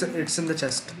 It's in the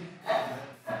chest.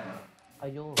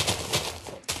 Ayo.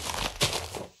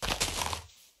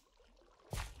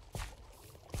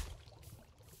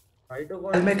 Try to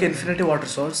go. I'll make infinity water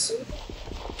source.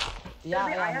 Yeah, There'll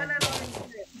be yeah. iron man. and all in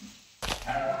there.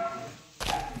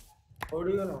 How do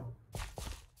you know?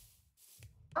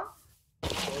 Huh?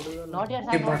 How do you know? Not here,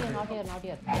 Sai, Keep not water. here, not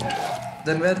here, not here.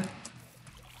 Then where?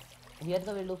 Here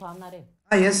the will do farm, na Ray.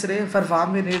 Yes, Ray. For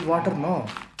farm we need water. No.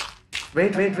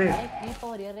 Wait. I keep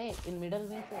over here, Ray. In middle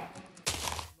means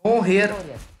No, here. over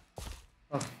here.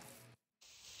 Okay.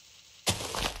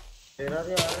 Where are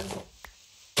you, Aaron?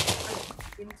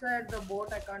 Inside the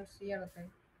boat, I can't see anything.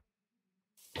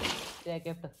 See, I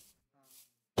kept.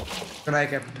 Then I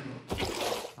kept.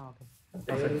 Okay.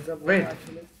 Where is the boat Wait.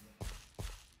 actually?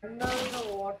 Under the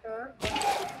water, but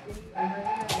it's in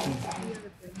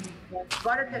anything.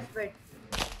 Got it, just wait.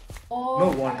 Oh, No,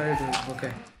 water it is.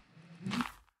 Okay.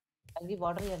 I'll give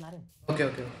water here, na Ray. Okay.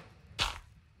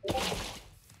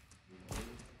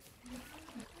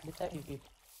 This side you keep.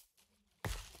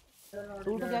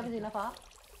 2 to cap is enough, huh?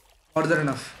 More than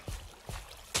enough.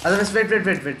 Otherwise, wait.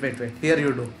 Here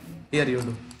you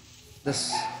do.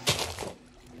 This.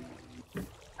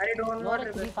 I don't No, want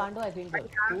Ray, to. 3 can't do, I think.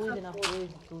 2 is enough. 2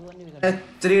 only we can do.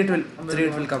 3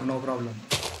 it will come. No problem.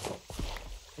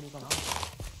 3 come out.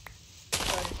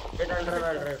 Get under the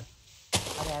drive. Arey,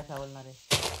 I have shovel, na Ray.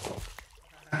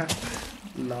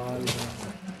 Lol.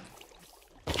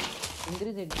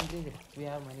 Increase it. We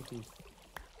have many keys.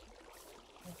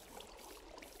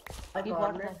 I Keep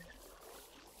got water. it.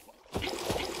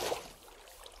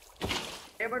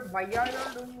 Hey, but why are you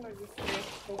all doing like this place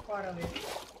so far away?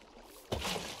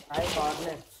 I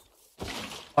coordinates.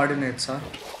 Coordinates, huh?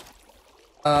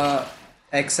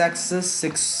 X-axis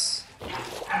 6.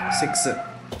 6.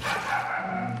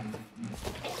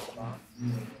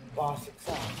 Wow, 6.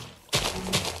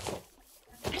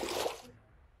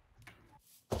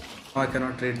 Oh, I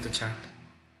cannot read the chat.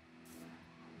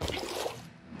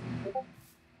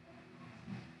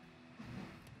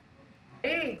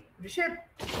 Hey, Rishit.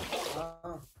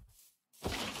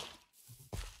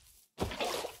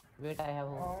 Wait, I have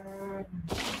hope.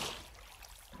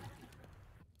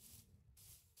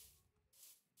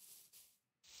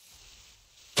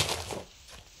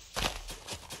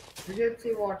 Rishit, see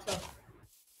what's up.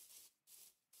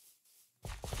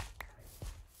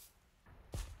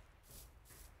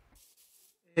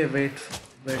 Hey, wait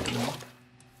a minute.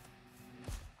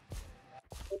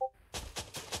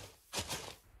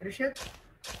 Rishit.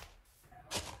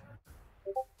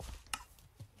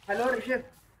 Hello, Rishit.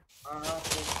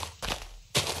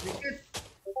 Rishit.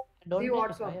 Don't See take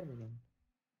what's a up. fire balloon.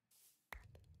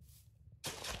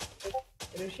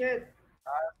 Rishit.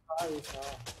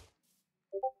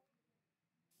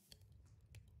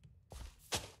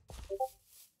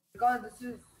 Because this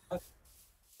is.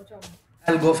 What's up?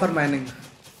 I'll go for mining.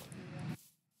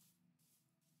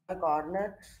 The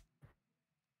coordinates.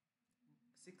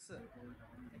 6.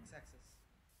 X-axis.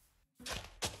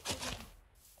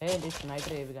 Hey, this night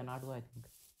ray we cannot go, I think.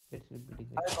 It's will be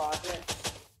The coordinates.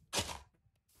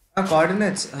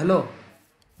 Coordinates. Hello.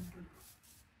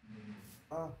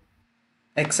 Ah,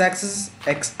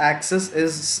 X-axis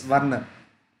is 1.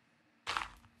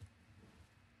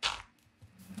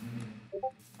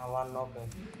 one, okay.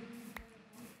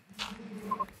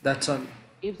 That's all.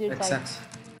 Keep seed side. X-axis.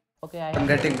 Okay, I'm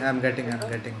getting. I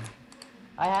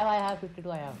have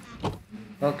 52, I have.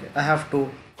 Okay, I have 2.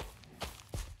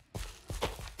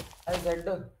 I get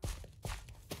the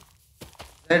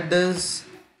Z is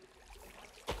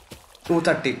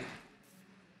 230.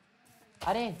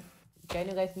 Arey, can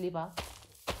you guys sleep, huh?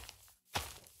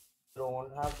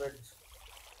 don't have beds.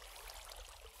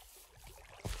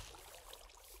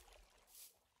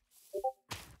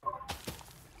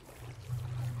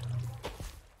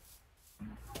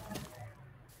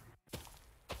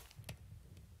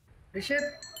 Rishit.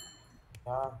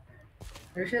 Yeah.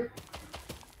 Rishit.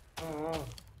 Mm-hmm.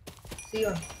 See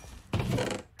you.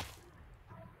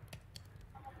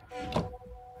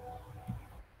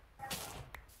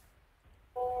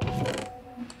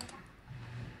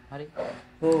 Hurry,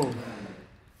 Oh,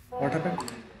 what happened?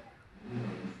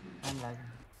 I'm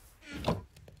lagging.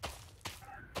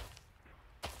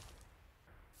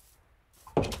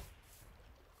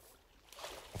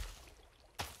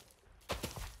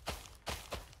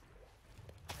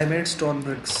 I made stone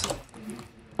bricks.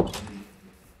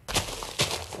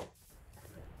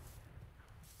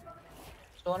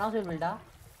 Stone house will build,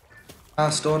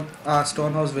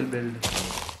 Stone house will build.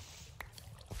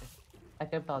 I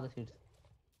kept all the seeds.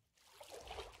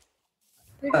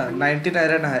 19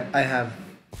 iron I have.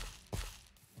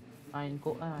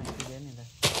 इनको इधर नहीं था.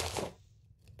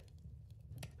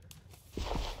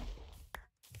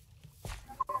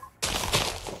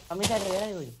 कमी side वगैरह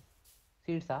है कोई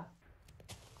seeds था.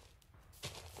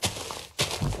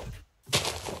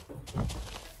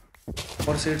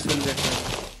 More seeds will get done.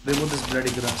 Remove this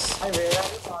bloody grass. Hey, where are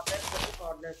the coordinates? Where are the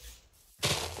coordinates?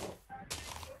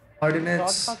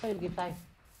 Coordinates. Short will give side.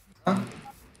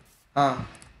 Huh?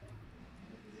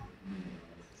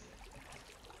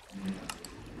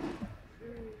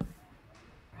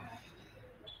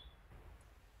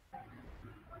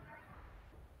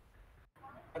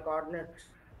 The coordinates.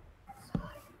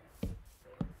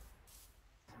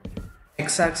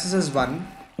 X-axis is 1.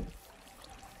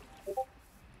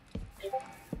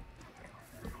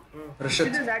 Rishit,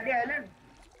 Rishit. is that the island?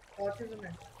 What is it?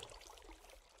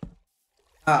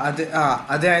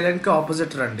 అదే island కి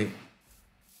opposite రండి.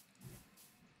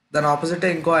 దాని opposite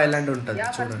ఇంకో island ఉంటుంది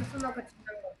Yeah, చూడండి. కనిపిస్తుంది ఒక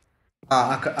చిన్నగా.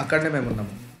 అక్కడనే మేము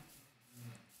ఉన్నాము.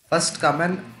 First come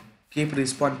and keep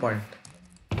రిస్పాన్ point.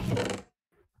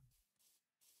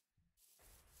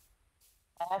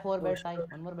 I have 4 beds.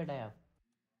 One more bed I have.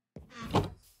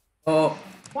 Oh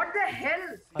What the hell?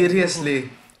 Seriously,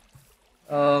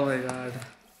 oh my God.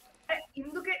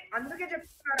 అందుకే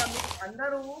చెప్తున్నారా మీరు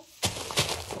అందరూ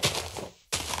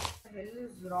hell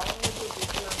is wrong with you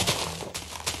people అన్నారు.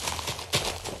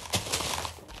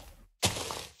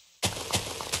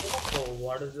 So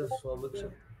what is this Swabik?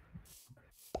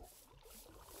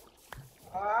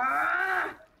 Ah!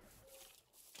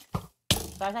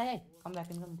 Sai, come back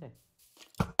in, come inside.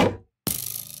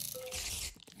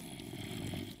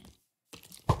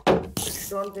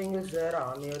 Stone thing is there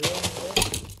on your end.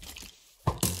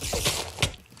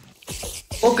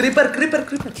 Oh creeper.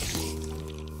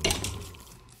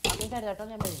 Coming inside that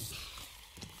only I'm ready.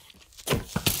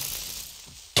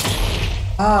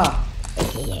 Ah!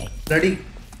 Ready.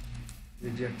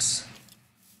 Idiots.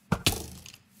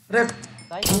 Rep.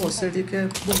 Oh, city ke.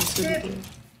 City ke.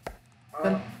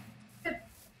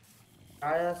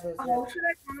 How should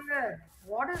I come there?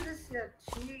 What is this here?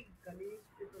 Chili gullies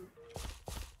people.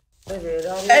 Where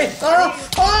are you? Hey! Ah!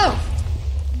 Ah!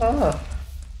 Ah!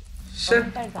 Shit.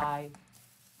 Inside side.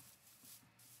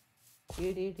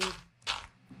 Eat.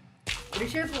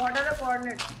 Rishit, what are the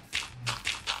coordinates?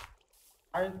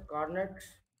 Coordinates.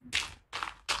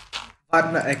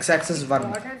 One. X-axis 1.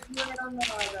 Coordinates you are on the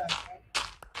other.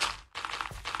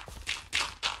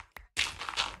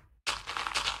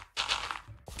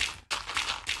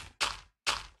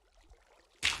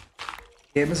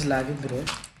 Game is lagging, bro.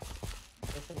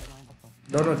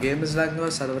 No, game is lagging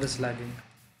or server is lagging.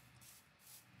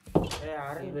 Hey,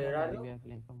 Aaron, where are you?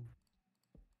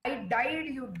 I died,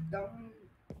 you dumb.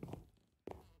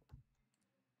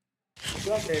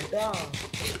 You are dead.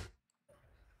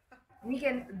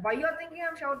 Why you are thinking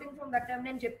I'm shouting from that time?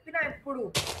 నేను చెప్పినా ఎప్పుడు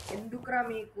ఎందుకురా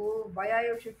మీకు why are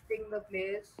you shifting the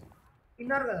place?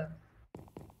 విన్నారు కదా.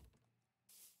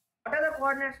 What are the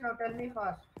coordinates now? Tell me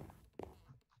fast.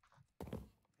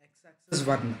 X-axis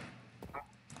 1.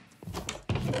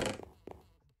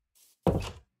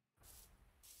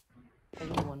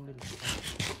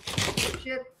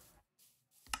 Shit.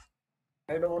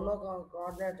 I don't know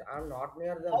coordinates. I'm not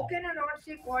near them. How can I not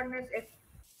see coordinates?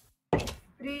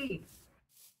 X3.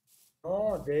 No,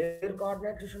 their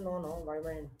coordinates you should know, no? Why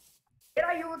mine? Where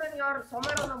are you then? You're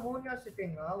somewhere on the moon you're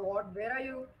sitting. What? Where are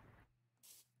you?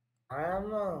 I am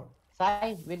Sai,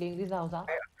 will increase the house, huh?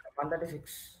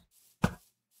 136.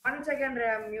 1 second, Ray.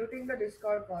 I'm muting the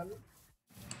Discord call.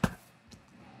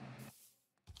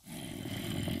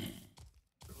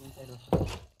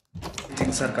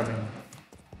 Things are coming.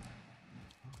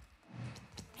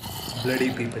 Bloody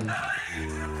people.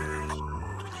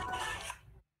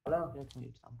 Hello? Let me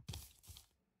eat some.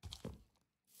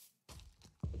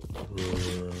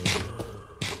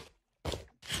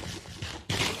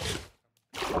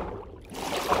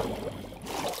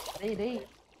 Ray.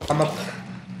 Come up.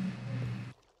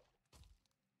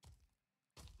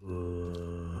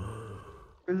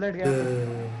 Fill that gap.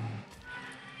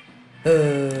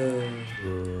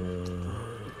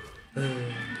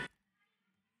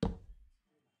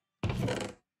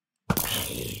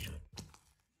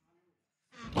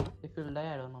 If you'll die,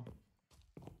 I don't know.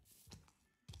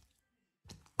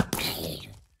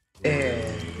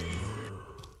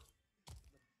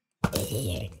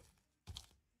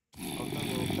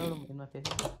 In my face.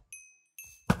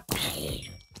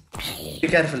 Be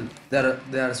careful. There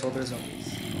are so many zombies.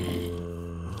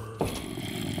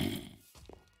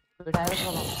 Wait, I was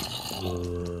wrong.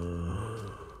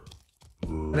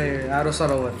 Hey, arrows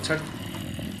are over. Chut.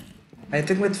 I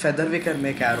think with feather we can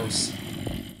make arrows.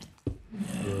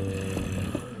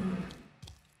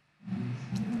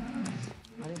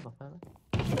 Arey bappa.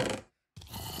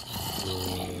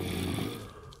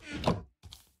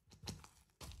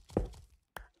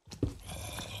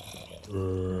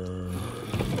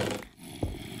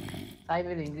 I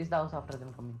will increase the house after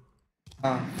them coming.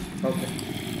 Okay.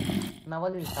 Now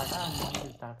will start, and then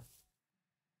will start.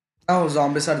 Now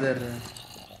zombies are there.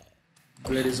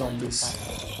 Bloody zombies.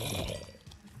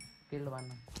 Killed one.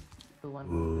 2-1.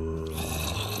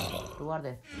 2 are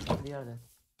there. 3 are there.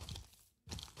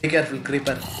 Be careful,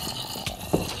 creeper.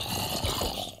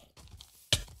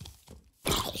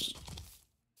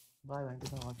 Bye, went to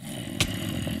the house.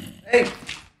 Hey!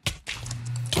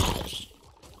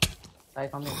 I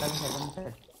come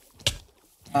inside.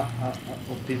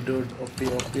 OP dude. OP,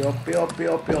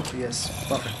 yes.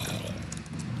 Perfect.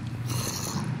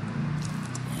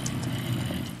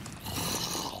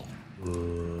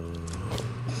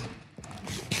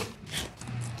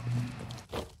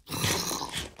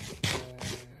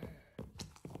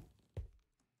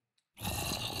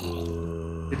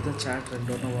 Read the chat and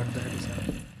don't know what the hell is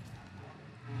happening.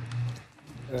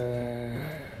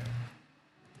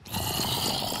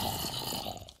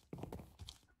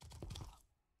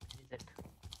 Is it?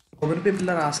 So many people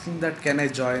are asking that can I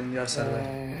join your server?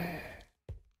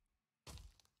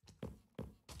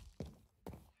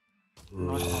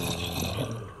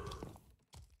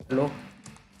 Hello?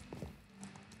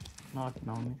 Not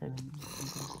now.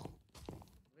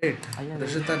 Wait, Aya,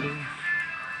 Rishitan.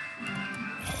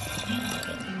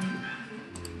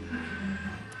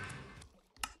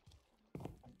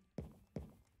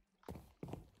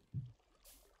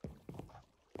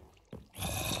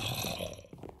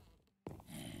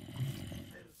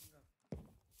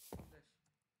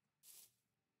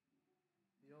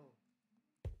 Yo,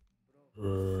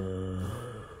 bro.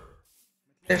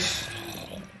 Mitlesh.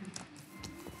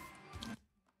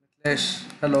 Mitlesh.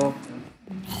 Hello.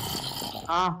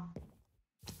 Ah.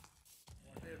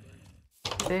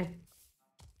 Hey.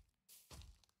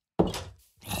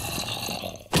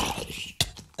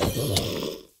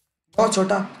 No,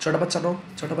 छोटा बच्चा no,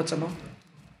 छोटा बच्चा no.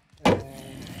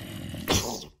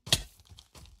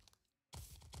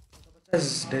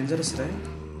 It's dangerous, right?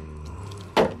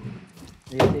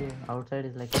 Really, outside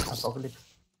is like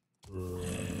apocalypse.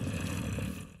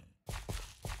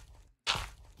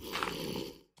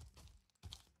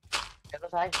 Hello,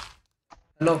 Sai.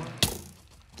 Hello.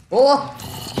 Oh,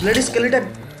 bloody skeleton.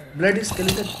 Bloody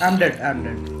skeleton. I'm dead.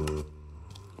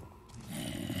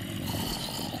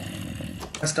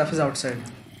 My stuff is outside.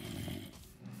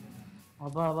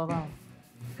 Abba.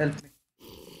 Help me.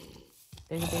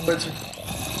 Take it. What's it?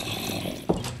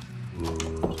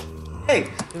 Hey.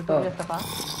 You took your stuff,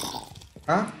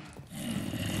 Huh?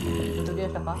 You took your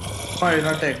stuff, No, I did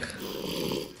not take.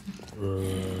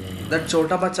 That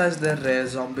chota bacha is their rare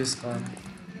zombies car.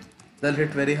 They'll hit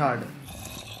very hard.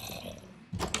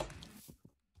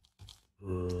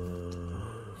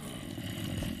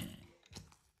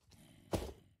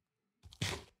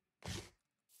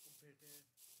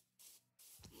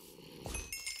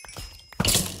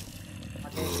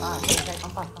 Okay,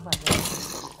 come fast.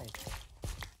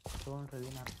 Don't really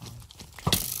not sound.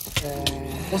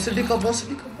 Bossy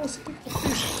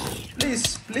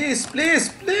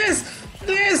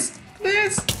please.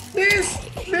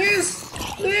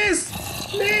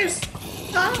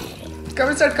 Ah. Come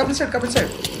inside.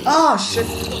 Ah, shit.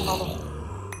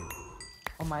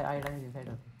 Oh, my item is inside.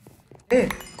 Hey,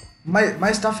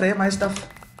 my stuff, Ray, my stuff.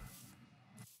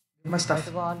 My Let's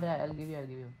stuff. go all there. I'll give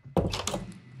you.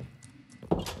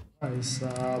 Bhai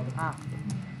Saab.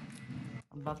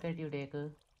 Bucket you take.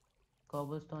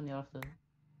 Cobblestone yours.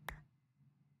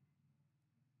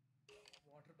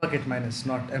 Bucket minus,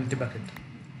 not empty bucket.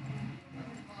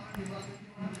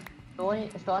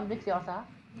 Stone bricks yours,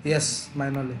 Yes,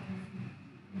 mine only.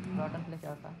 Rotten flesh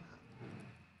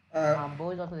yours. Bow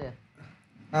is also there.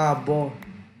 Bow.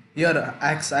 Your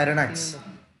axe, iron axe. Shield.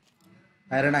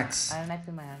 Iron axe. Iron axe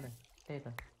in my hand. Take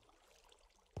it.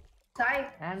 Sai,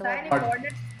 And Sai, what?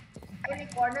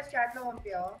 coordinates chat lo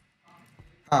పంపియా?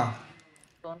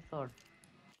 Stone sword.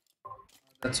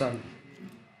 That's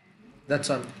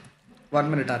all. 1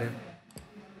 minute, Aryan.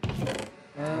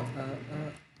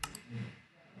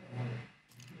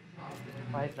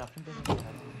 5 crafting tables.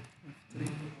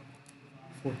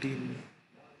 14.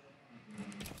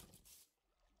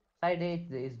 Side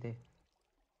is day.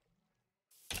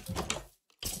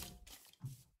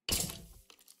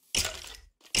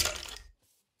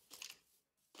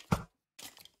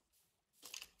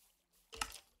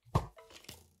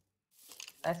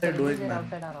 They're doing, They're man.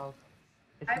 outside our house.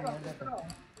 It's Sai near the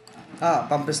పంపిస్తున్నావు?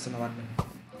 పంపిస్తున్నా 1 minute.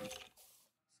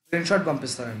 Screenshot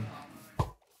పంపిస్తానండి.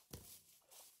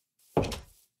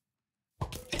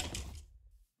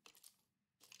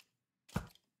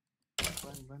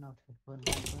 burn outside.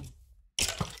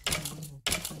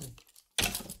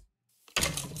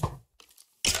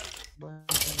 Burn.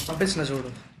 పంపించిన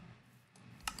చూడు.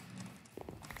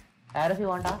 Arrows you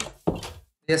want?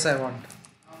 Yes, I want.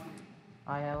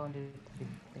 I have only 3.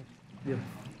 Yeah.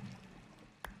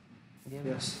 Give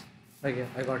Yes. Okay,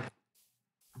 I got it.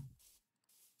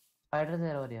 Spiders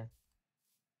are over here.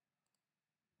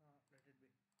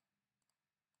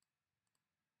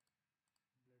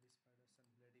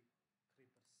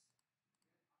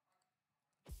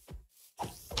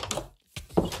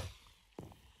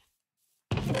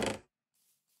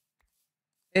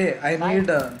 Hey, I need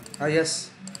yes.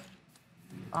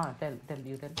 Tell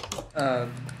you.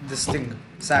 This thing.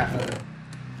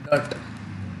 Dirt.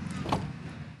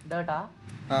 Dirt,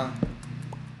 Uh,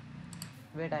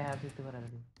 Wait, I have 54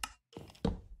 already.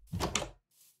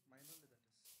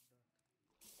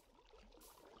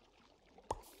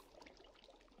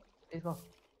 Please go.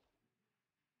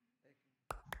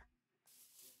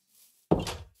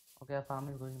 Okay, our farm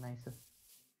is going nice.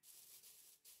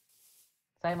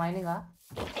 Sai mining,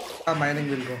 mining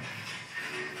will go.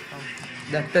 Come.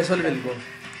 That place only will go.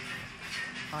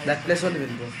 Yes, That place only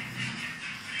will go.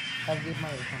 I'll give my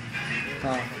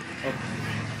phone. Okay.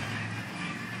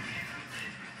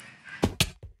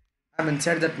 I'm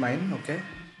inside that mine, okay?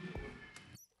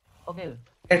 Okay,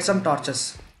 Get some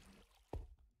torches.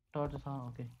 torches,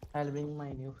 okay. I'll bring my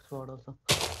new sword also.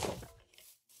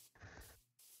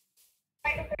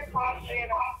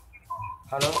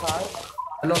 Hello sir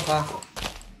Hello,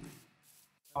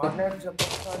 coordinate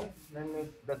చెప్పండి sir నేను మీ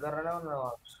దగ్గరనే ఉన్నా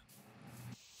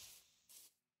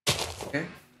Okay.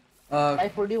 Sai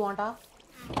food you want,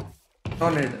 No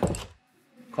need.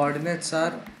 Coordinates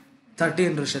are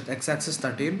 13, Rishit. X-axis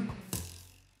 13.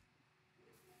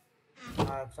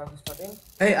 X-axis 13.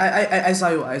 Hey, I saw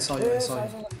you. I saw you. I Yes, saw I you.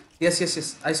 saw that. Yes, yes,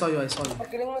 yes. I saw you. I saw you. They're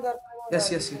killing me there.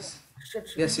 Yes, yes, yes. Shit,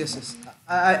 shit. Yes, yes, yes.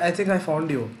 I think I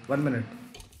found you. 1 minute.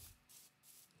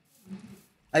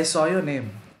 I saw your name.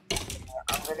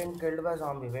 I'm getting killed by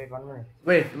zombie. Wait 1 minute.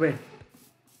 Wait, wait.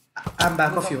 I'm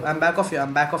back of you. I'm back of you.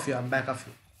 I'm back of you. I'm back of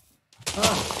you.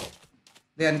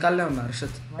 నీ వెనకాలనే ఉన్నా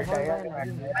Harshad. My God, why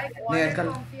lagging? Like, Nee, order uncle.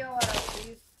 పంపియవరా,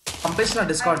 please. పంపించిన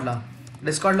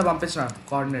డిస్కార్డ్లో పంపించిన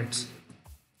coordinates.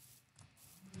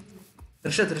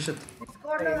 రిషత్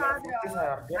Discord లో కాదురా.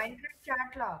 Minecraft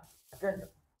chat law. Again.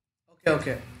 Okay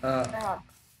okay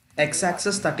X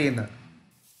access 13.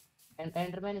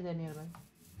 Enderman is there nearby.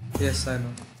 Yes I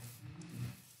know.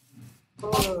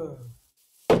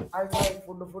 I saw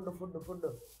food.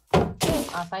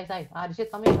 Sai. Rishit,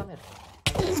 come here.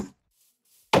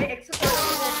 X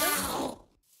కొట్టండి.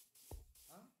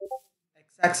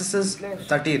 X access is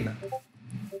 13.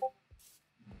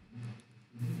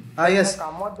 Yes,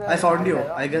 I found you.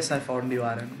 I guess I found you,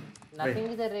 Aaron. Nothing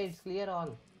is there, it's clear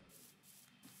all.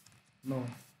 No.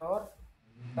 Or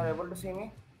you're able to see me?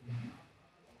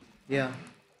 Yeah.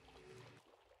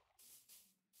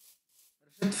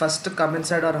 First come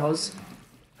inside our house.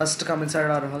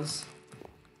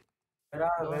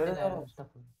 Where is our Stuff.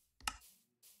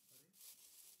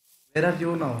 Where are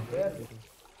you now? Where?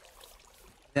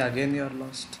 Yeah, again you are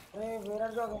lost. Hey, where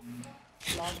are you again?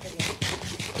 Lost again.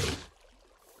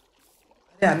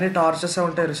 అరే అన్ని torches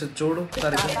ఉంటాయి రిషత్ చూడు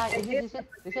సరిగ్గా.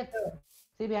 Rishit,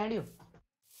 see behind you.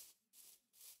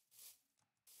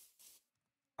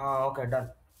 Okay, done.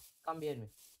 Come behind me.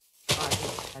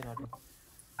 I got it.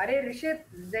 అరే Rishith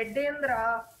Z ఏంద్రా?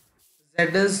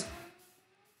 Z is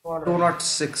 400.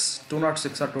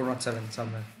 206 or 207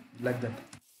 somewhere like that.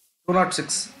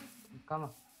 206. Come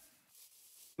on.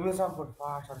 Give me some food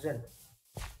fast, urgent.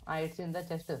 It's in the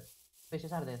chest.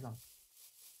 Fishes are there now.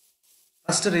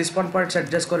 First respawn point set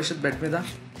చేసుకో రిషత్ bed మీద.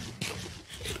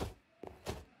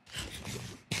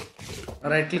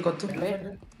 Right click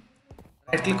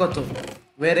వద్దు.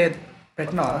 వేరే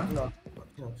పెట్టినావా?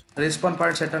 Respawn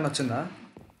point set అని వచ్చిందా?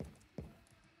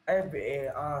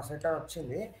 Set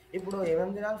వచ్చింది. ఇప్పుడు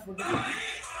ఏమేమి తినాలి food?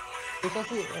 Fishes,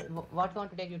 what you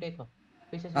want to take, you take off.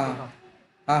 Fishes, you take off.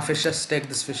 Fishes take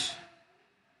this fish.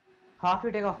 Half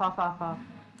you take off, half.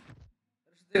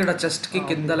 ఇక్కడ చెస్ట్ కి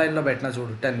కింద లైన్ లో పెట్టినా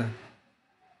చూడు 10.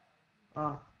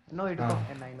 No, it is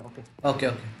 9, okay. Okay.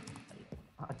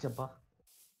 Achappa.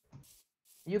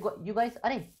 You guys,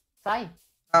 Are, Sai,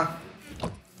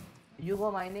 you go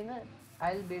mining,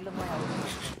 I'll build my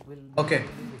house. Okay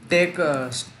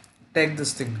take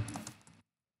this thing.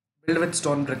 Build with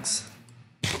stone bricks.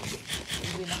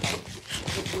 Will be enough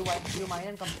house. You mine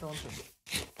and come stone too.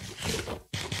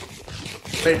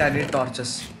 Wait, I need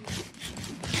torches.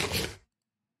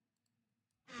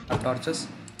 Torches?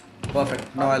 Perfect.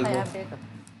 Now I'll I go. have taken.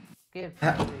 Cave.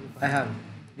 I have.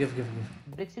 Give.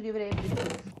 Bricks you give it 8 bricks.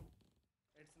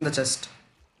 It's in the chest.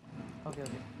 Okay.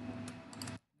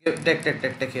 Take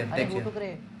here. Are Take who here. took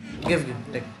Ray? Give.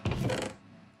 Take.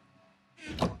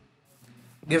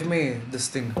 Give me this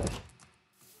thing.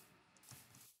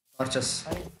 Torches.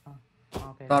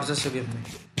 Okay. Torches you give me.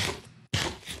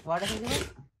 What does he give it?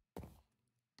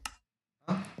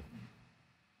 Huh?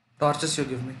 Torches you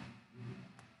give me.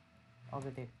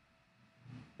 Okay, take.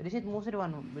 Rishit, move it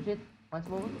one. Rishit, once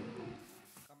move.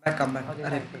 Come back. Okay,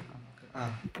 Arre. take.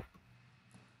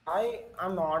 I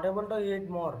am not able to eat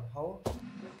more. How?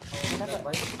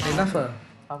 Enough.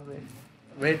 Half wait.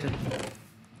 Wait.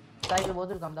 Sai, we both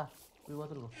will come da. We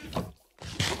both will go.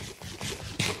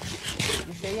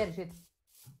 You stay here, Rishit.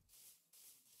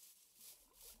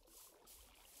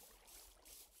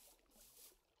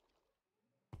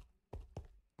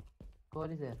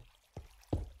 Cole is there.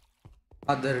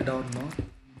 They're down, no?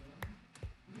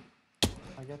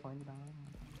 Ajay, point down.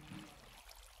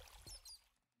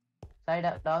 Side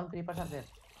down, creepers are there.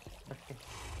 Okay.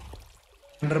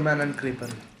 Enderman and creeper.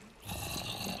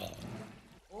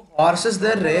 Horse is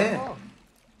there, Ray. Oh,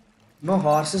 No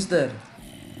horse is there.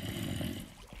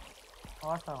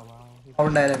 what a wow.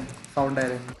 Found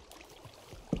iron.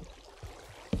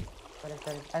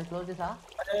 Correct. I'll close this,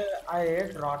 I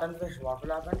ate rotten fish. What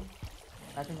will happen?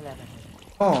 Nothing will happen.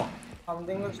 Oh,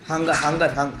 Something will. hunger. I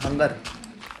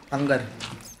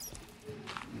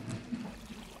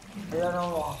don't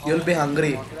know. You'll be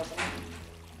hungry. What will happen?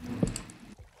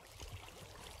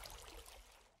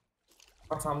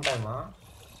 For some time,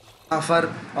 For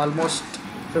almost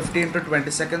 15 to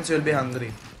 20 seconds, you'll be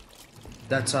hungry.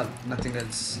 That's all. Nothing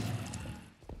else.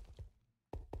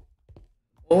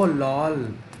 Oh, lol.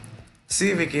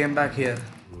 See, we came back here.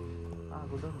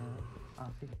 good one.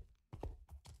 See.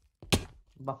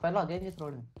 Buffalo again just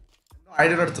throwed me. No, I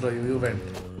did not throw you. You went.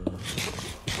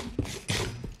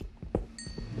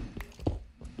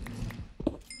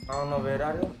 Oh no, where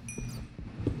are you?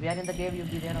 We are in the cave. You'll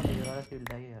be there only. Or else you'll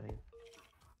die here.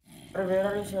 Where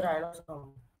are you, sir? I don't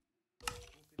know.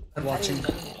 I'm watching.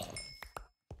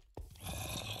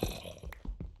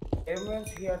 It means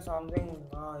he had something.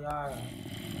 Yeah.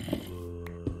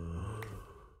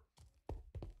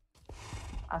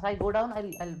 As I go down,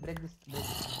 I'll break this.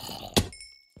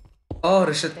 Oh,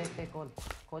 Rishit. Take call.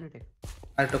 Call you take.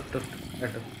 I took.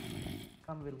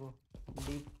 Come, we'll go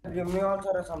deep. Give me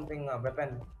also something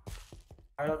weapon.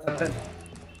 I don't know. Weapon.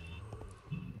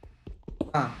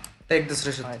 Take this,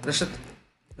 Rishit. Alright. Rishit.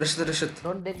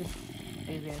 Don't take this.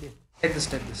 Take behind you. Take this.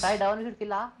 Try down. You should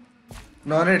kill.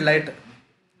 No need light.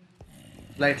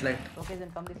 Light. Okay,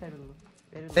 then come this side. We'll go.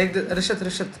 Where will Take the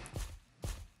Rishit.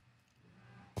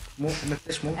 Move,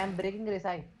 Mitesh, move. I'm breaking race.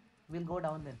 We'll go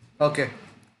down then. Okay.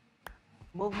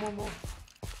 Move.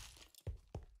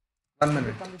 1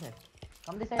 minute. Come this side.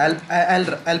 Come this side.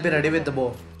 I'll be ready with the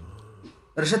bow.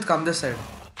 Rishit, come this side.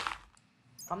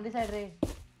 Come this side, Ray.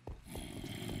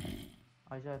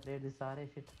 I should play this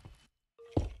shit.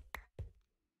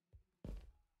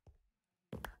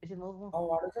 Rishit, move. Oh,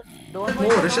 what is it? Don't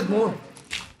Move, Rishit, move.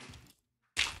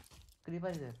 Creeper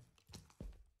is there.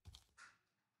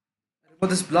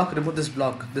 Remove this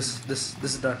block. This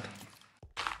dirt.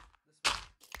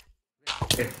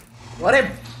 Okay. What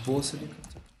a boss.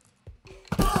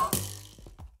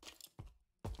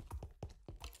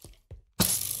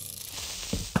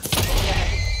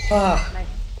 Nice.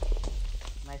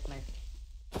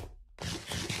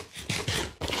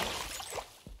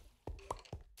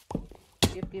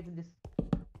 Keep this.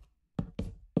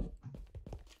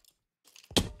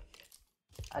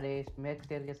 Arey, make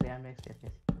staircase. Make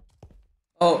staircase.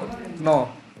 Oh no.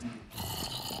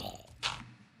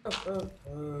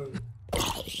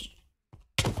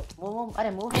 Move.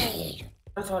 Arey, move.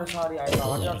 Sorry. I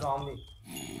thought you're zombie.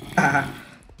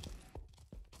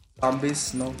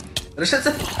 Zombies, no. Rishit,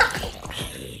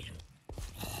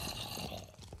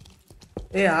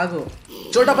 ए आगो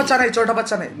छोटा बच्चा नहीं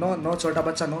no छोटा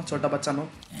बच्चा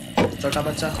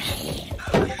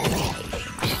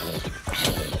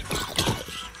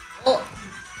oh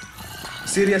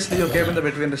seriously you came in the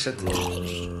between Rishit.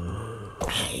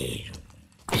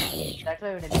 That's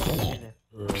why we didn't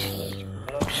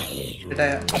get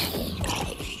there.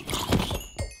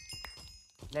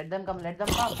 Let them come.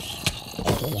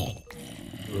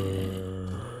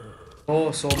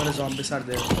 Oh, so many zombies are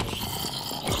there.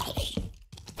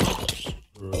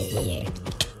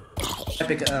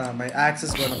 My axe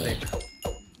is gonna break.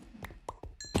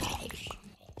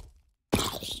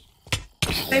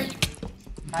 Hey.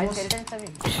 Hi, skeletons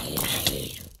coming.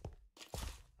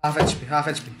 Half HP.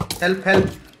 Help.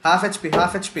 Half HP.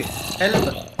 Help.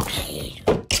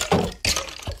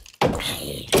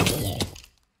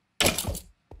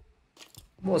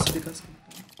 Boss, because.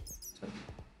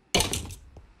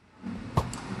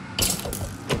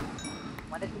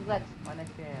 One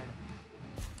HP add.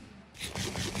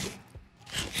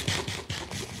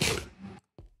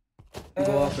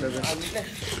 Go after it.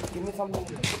 Give me something.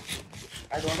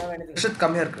 I don't have anything. Rishit,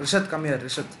 come here.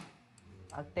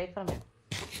 I'll take from him.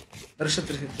 Rishit.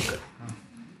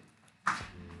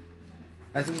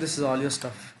 I think this is all your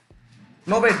stuff.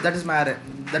 No, wait, that is my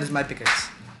pickaxe.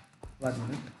 1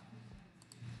 minute.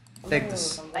 Take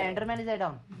this. The Enderman is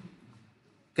down.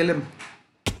 Kill him.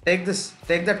 Take this.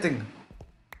 Take that thing.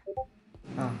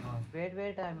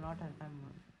 Wait, I'm not.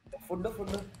 Food.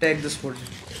 Take this food.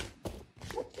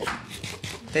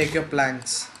 Take your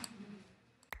planks.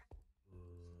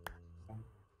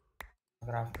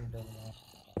 Crafting table.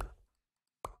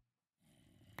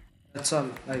 That's all,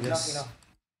 I guess. Enough.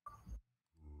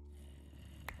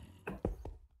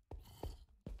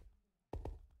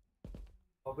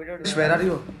 Where are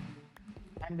you?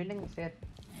 I'm building stair.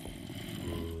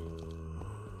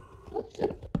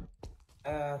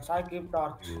 So I keep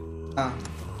torch. I'll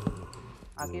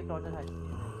keep torches high.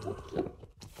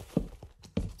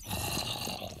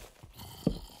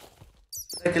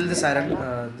 I kill this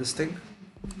iron, this thing.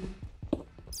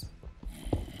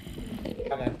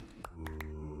 Okay.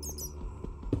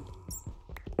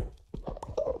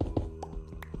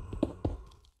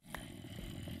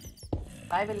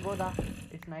 I will go down.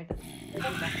 It's night.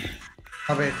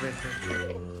 Oh, wait.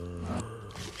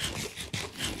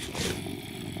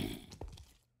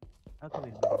 Okay,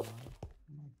 we'll go.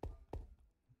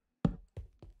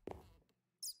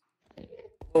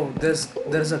 Oh,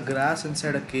 there's a grass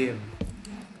inside a cave.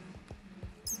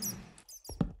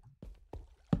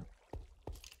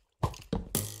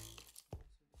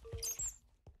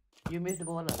 You missed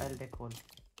goal. I'll take goal.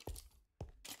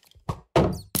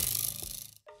 Don't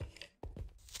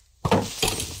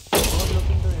look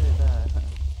into the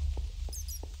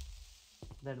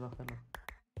that buffalo.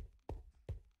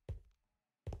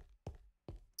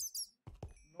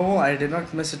 No, I did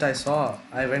not miss it. I saw.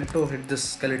 I went to hit this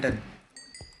skeleton.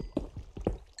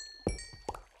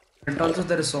 And also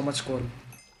there is so much coal.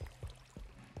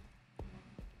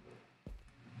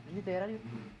 Is there are you?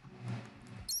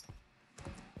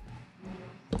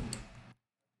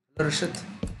 Hello, Rishit.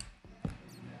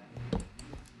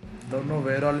 Don't know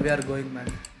where all we are going,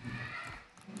 man.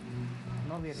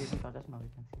 No, we are reaching just now. We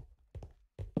can see.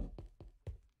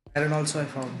 Iron also I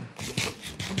found.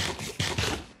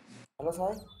 Hello,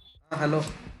 Sai. Hello.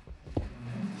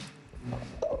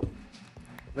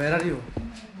 Where are you?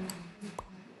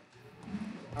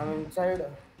 I'm inside,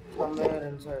 somewhere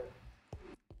inside.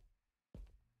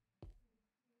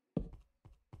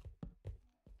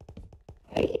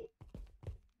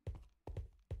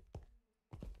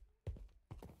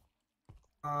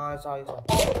 Sorry. Do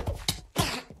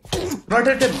not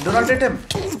hit him. Do not hit him.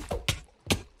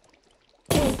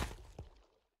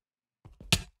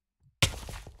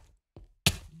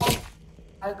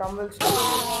 I come will see.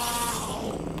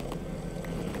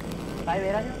 Sai,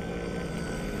 where are you?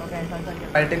 Okay, sorry.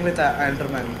 Fighting with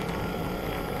Enderman.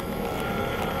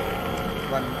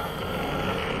 One.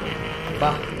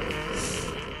 Bah. Oh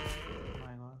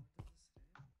my god.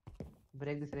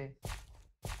 Break this ray.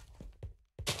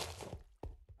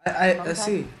 I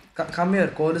see. Come here.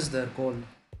 Coal is there. Coal.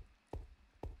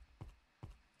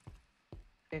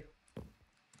 Take.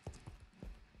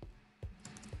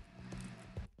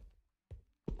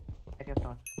 Take your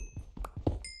torch.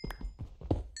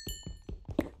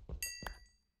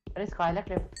 There is Skylark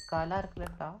left. Skylark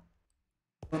left. Huh?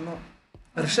 Oh no.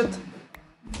 Rishit.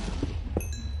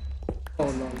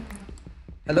 Oh no.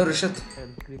 Hello, Rishit.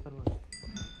 Creeper was.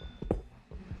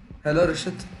 Hello,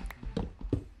 Rishit.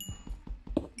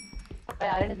 Hey,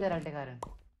 iron is there. I'll take iron.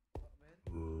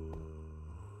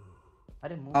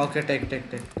 Arey, move. Okay, take.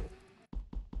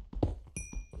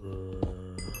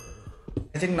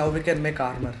 I think now we can make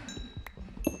armor.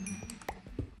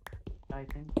 I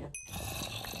think, yeah.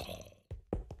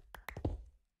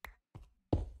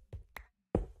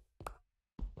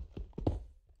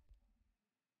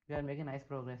 We are making nice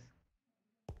progress.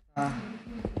 I'll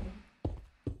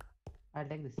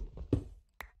take this.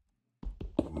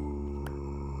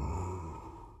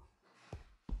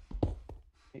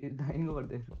 He's dying over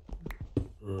there.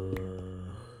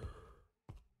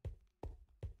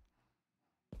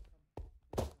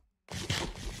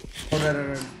 Oh,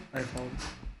 right. I found.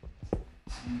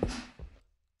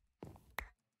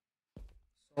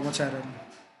 So much iron.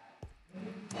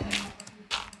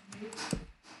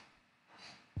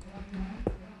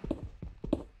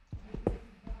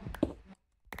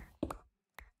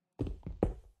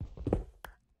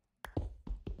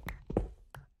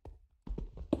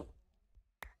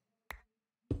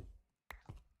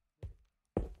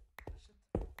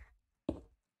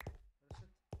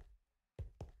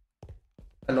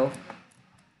 Hello.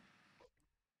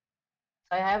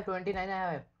 I have 29. I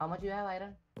have. How much you have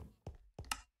iron?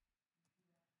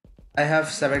 I have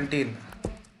 17.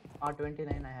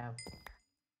 29 I have.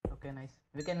 Okay, nice.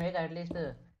 We can make at least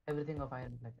everything of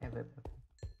iron, like everything.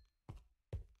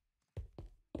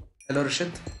 Hello,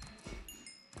 Rishit.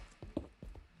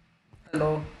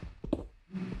 Hello.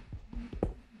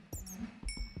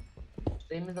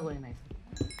 Stream is going nice.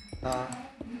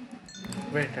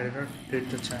 Wait, I did not read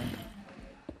the chat.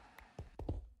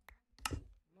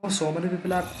 No, so many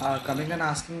people are coming and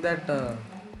asking that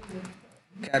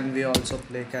can we also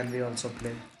play? Can we also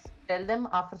play? Tell them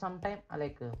after some time,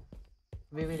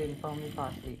 we will inform you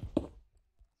fastly.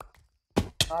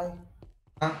 Hi.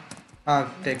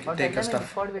 Take Or your tell them stuff.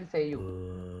 Discord will say you.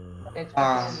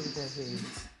 Ah. Will say you.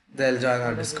 They'll join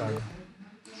our Discord.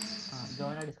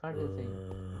 Join our Discord will say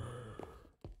you.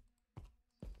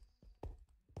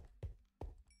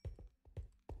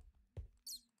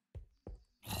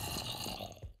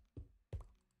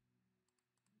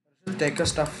 Take your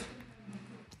stuff.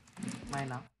 Mine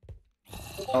now.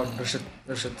 Oh,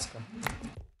 Rishit's come.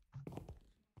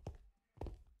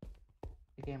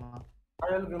 He came out.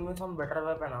 I will give me some better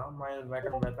weapon. My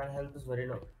weapon health is very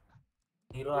low.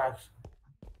 0 axe.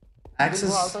 Axe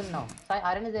We'll go out is... on now. Sai,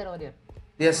 iron is there over here.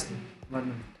 Yes. 1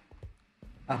 minute.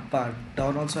 Up,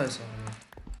 down also I saw.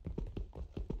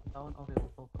 Down, okay,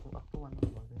 up to 1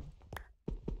 minute was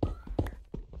there.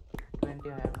 20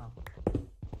 I have now.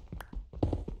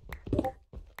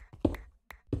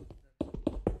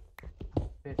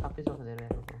 Wait, up is also there. Where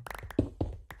to go?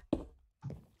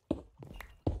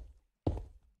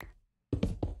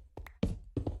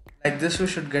 Like this, we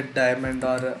should get diamond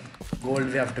or gold.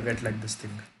 We have to get like this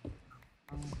thing.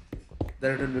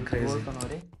 Then it will be crazy. Gold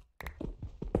Kanore.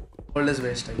 Gold is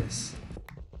waste, I guess.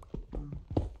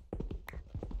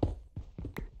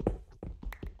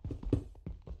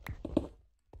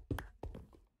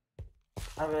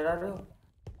 Where are you?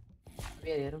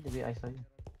 We are here only. I saw you.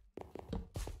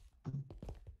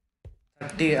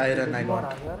 30 iron I More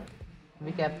got. are here.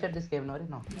 We captured this cave, Nori.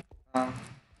 No. Uh,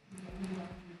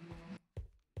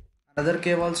 Another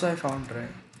cave also I found, right?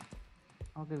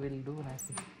 Okay, we'll do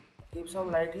nicely. Keep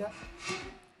some light here.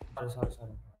 Sorry.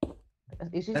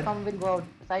 Ishi's come, we'll go out.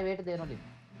 Sai, wait there only.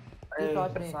 Keep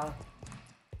torch there.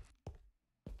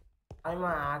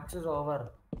 My axe is over.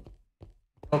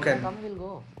 Okay, Come, we'll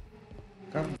go.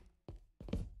 come.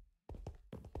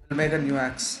 We'll make a new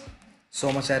axe.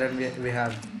 So much iron we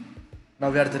have. Now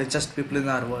we are the richest people in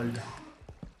our world.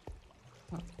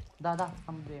 Dada,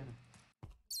 come there.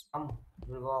 Come,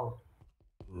 we'll go out.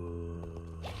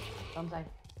 Come, Sai.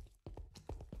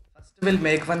 First we'll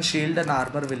make one shield and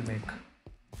armor we'll make.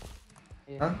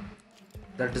 Yeah. Huh?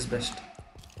 That is best.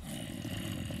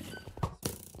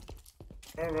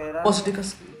 Hey, where are Oh, you?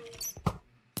 stickers.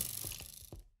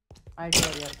 I do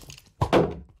it, yeah.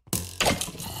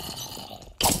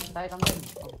 Sai, come then.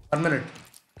 Oh, 1 minute.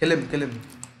 Kill him. kill them.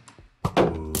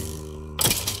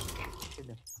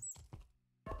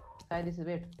 Sai, this is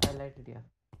wait. I'll light it here.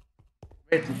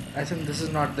 Wait, I think this is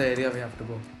not the area we have to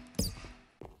go.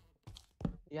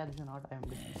 Yeah, this is not. I am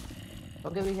listening.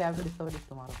 Okay, we have to discover this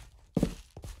tomorrow.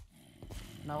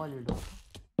 Now I will do.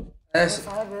 Yes.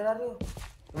 Sai, where are you?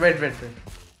 Wait.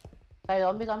 Sai,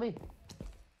 zombie.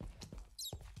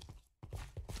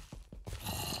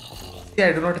 Yeah,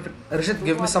 I do not. Rishit,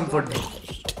 give me some food.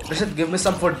 Rishit, give me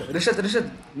some food. Rishit.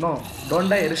 No, don't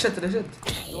die. Rishit.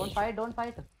 Don't fight.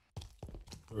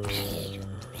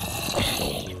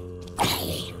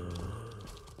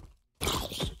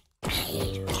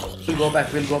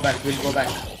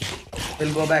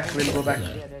 We'll go back.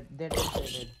 Yeah, dead.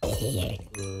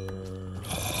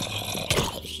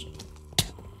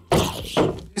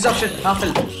 Piece of shit. Half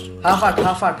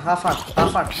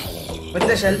heart. With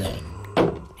the shell.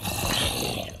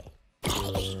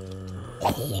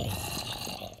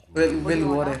 We'll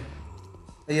go there.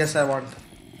 Yes, I want.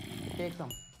 Take some.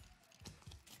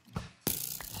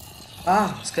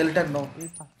 Skeleton, no.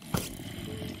 Eat fast.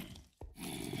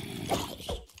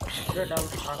 Wait, I'm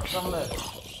stuck somewhere.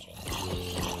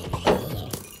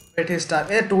 Wait, he's stuck.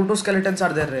 Hey, two skeletons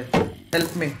are there. Ray.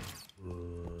 Help me.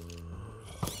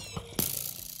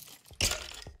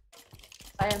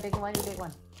 I am taking one, you take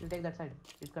one. You take that side.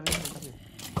 It's coming from here.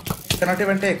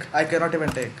 I cannot even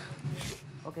take.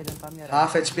 Okay, then come here.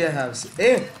 Half HP I have.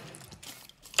 Hey!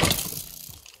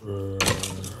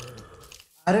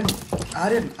 Aryan.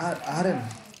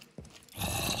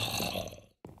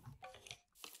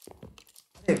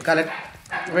 Hey, collect.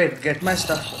 Wait, get my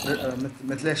stuff.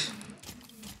 Mithlesh.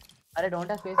 Arey, don't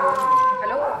have space.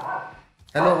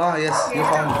 Hello, yes, you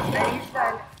found. I reached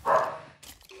the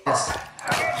Yes.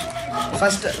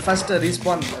 First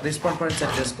respawn point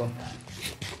set, just go.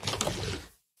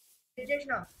 Ritesh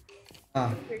now.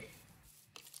 Are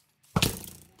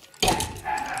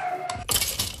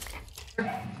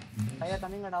you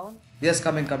coming down? Yes,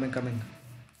 coming. Coming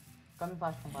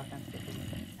fast. And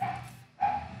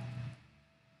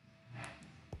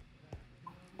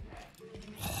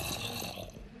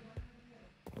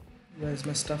Where's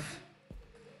my stuff?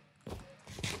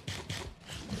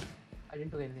 I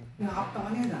didn't do anything.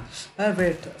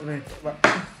 Wait.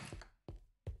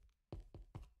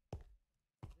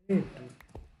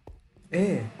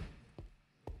 Hey,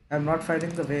 I'm not finding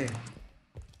the way.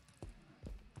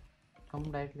 Come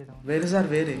directly down. Where is our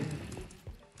way?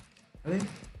 Hey?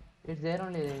 It's there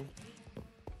only.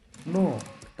 No,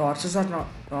 torches are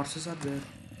there.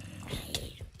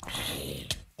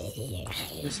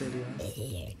 This area.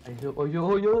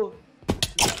 Yo.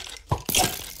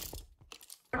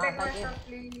 Take my stuff,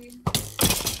 please.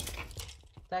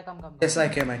 Sai, come. Yes, I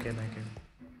came. Okay.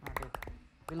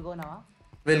 We'll go now. Huh?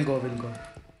 We'll go.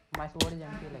 My sword is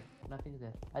empty, like nothing is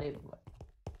there. Arey,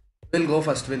 We'll go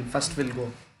first. We'll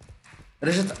go.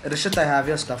 Rishit, I have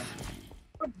your stuff.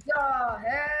 What the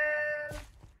hell?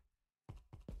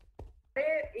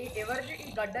 Hey,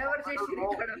 gadda ever chesiri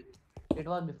ikkada? it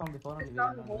was before only. It's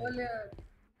some hole here.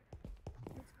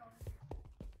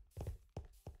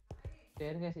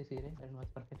 Staircase is here. That was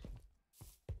perfection.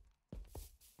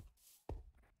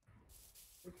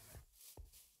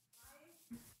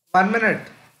 One minute.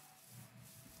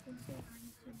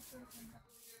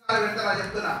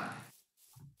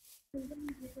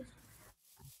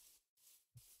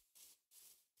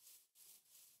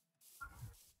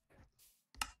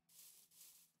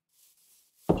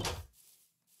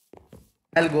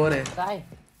 I'll go, Ray. Sai,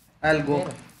 I'll go.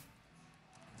 where?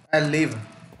 I'll leave.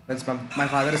 That's my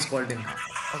father is called in.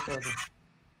 Okay, okay.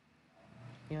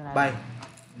 Even I- Bye.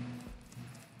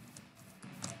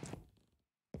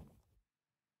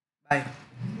 Bye.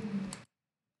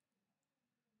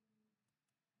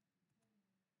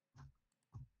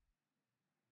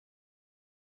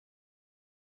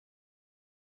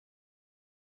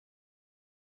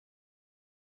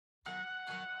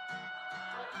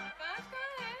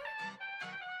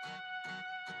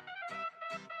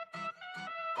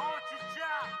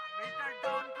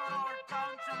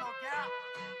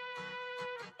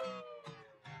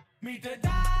 Meter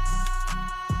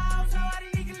down सवारी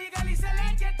निकली गली से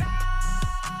लेके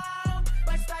town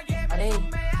बचता game अरे।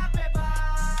 में यहाँ पे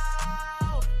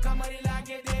बाव कमर हिला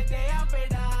के देते यहाँ पे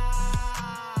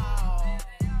डाउन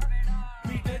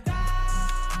मीटर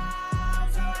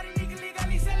डाउन सवारी निकली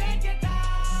गली से लेके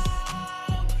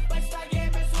टाउन बचता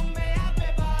गेम में यहाँ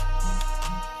पे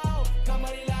बाव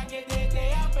कमर हिला के देते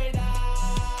यहाँ पे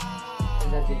डाउन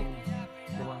इधर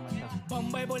चलेंगे। जवान मत।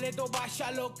 बम्बई बोले तो बादशाह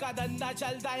लोग का धंधा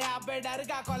चलता है यहाँ पे डर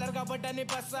का कॉलर का बटन ही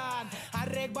पसंद हर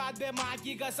एक बात पे माँ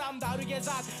की कसम दारू के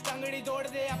साथ टंगड़ी तोड़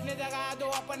दे अपने जगह दो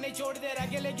अपन नहीं छोड़ दे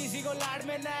रखेले किसी को लाड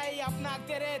में नहीं अपना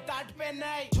तेरे ताट में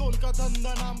नहीं झोल का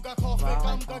धंधा नाम का खौफ है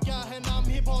काम का क्या है नाम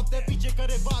ही बहुत है पीछे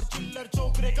करे बार चिल्लर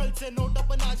चोकरे कल से नोट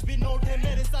अपन आज भी नोट है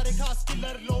मेरे सारे खास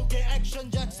किलर लोग है एक्शन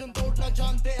जैक्सन तोड़ना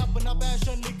जानते अपना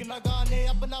पैशन लिखना गाने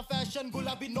अपना फैशन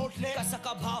गुलाबी नोट ले कसा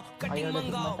का भाव कटिंग आयो,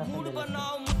 मंगाओ देखो, मूड देखो,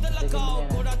 बनाओ देखो, मुद्द लगाओ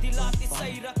देखो, घोड़ा दिलाती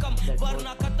सही रकम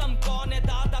वरना खत्म कौन है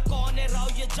दादा कौन है राव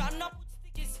ये जानना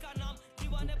पूछती किसका नाम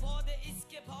दीवाने बहुत है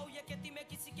इसके भाव ये कहती मैं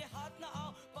किसी के हाथ ना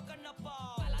आओ पकड़ ना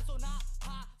पाओ पहला सोना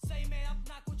हाँ सही में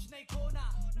अपना कुछ नहीं खोना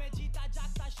मैं जीता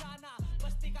जागता शाना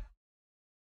बस्ती का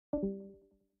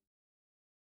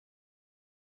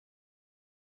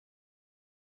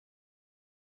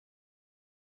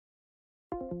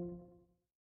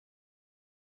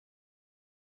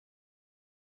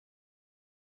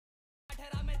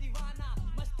ठहरा मैं दीवाना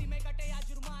मस्ती में कटे या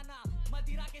जुर्माना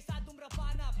मदिरा के साथ तुम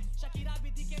रफाना शकीरा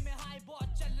भी दिखे में हाई बहुत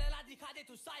चल लला दिखा दे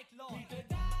तू साइक्लोन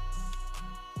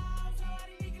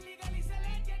सवारी निकली गली से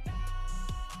लेके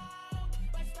टाउन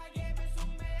बचता गेम में सुम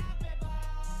में यहाँ पे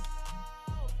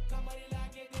बाव कमर हिला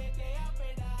के देते यहाँ पे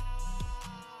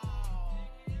डाउन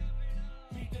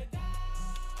मीटर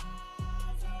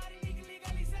डाउन सवारी निकली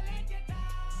गली से लेके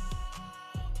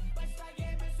टाउन बचता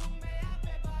गेम में सुम में यहाँ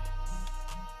पे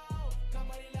बाव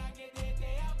कमर हिला के देते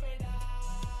यहाँ पे डाउन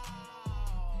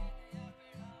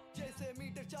जैसे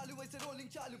मीटर चालू वैसे रोलिंग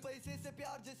चालू पैसे से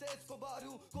प्यार जैसे इसको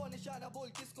बारू कौन निशाना बोल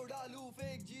किसको डालू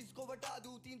फेक जीज को बता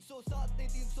दूं 307 नहीं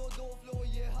 302 फ्लो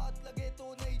ये हाथ लगे तो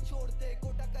नहीं छोड़ते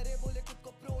कोटा करे बोले खुद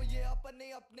को प्रो ये अपन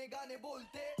नहीं अपने गाने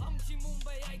बोलते आमची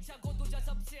मुंबई आईच्या गो तुझ्या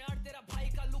सबसे आड तेरा भाई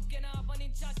का लुक के ना अपन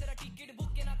इच्छा तेरा टिकट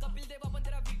बुक के ना कपिल देव अपन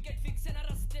तेरा विकेट फिक्स है ना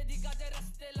रस्ते दिखाते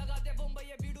रस्ते लगा दे मुंबई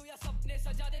ये बीडू या सपने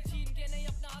सजा दे छीन के नहीं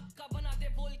अपना हक का बना दे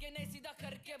बोल के नहीं सीधा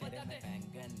करके बता दे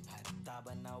बैंगन भरता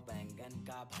बनाओ बैंगन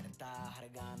का भरता हर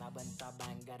गाना बनता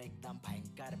बैंगर एकदम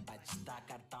भयंकर बजता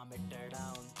करता मीटर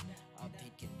डाउन अभी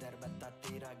किधर बता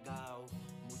तेरा गाँव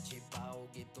मुझे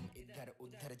पाओगे तुम इधर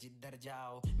उधर जिधर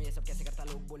जाओ मैं ये सब कैसे करता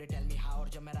लोग बोले टेल मी हाउ और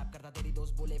जब मैं रैप करता तेरी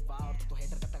दोस्त बोले वाह और तो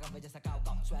हेटर करता कब जैसा काव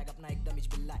काव स्वैग अपना एकदम इच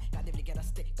बिल्ला है कादेवली के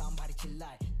रस्ते काम भारी चिल्ला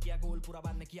है किया गोल पूरा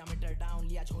बाद में किया मीटर डाउन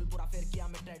लिया झोल पूरा फिर किया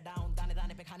मीटर डाउन दाने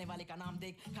दाने पे खाने वाले का नाम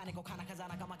देख खाने को खाना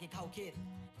खजाना कमा के खाओ खेत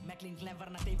मैं क्लीन क्लेवर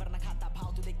ना तेवर ना खाता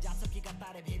भाव तू देख जा सबकी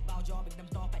करता रे भेदभाव जॉब एकदम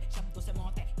टॉप है शब्दों से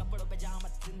मौत है कपड़ों पे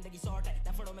जामत जिंदगी शॉर्ट है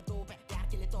दफड़ों में तोप है प्यार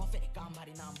के लिए तोहफे काम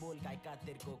भारी नाम बोल का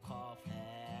तेरे को खौफ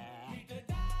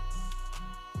है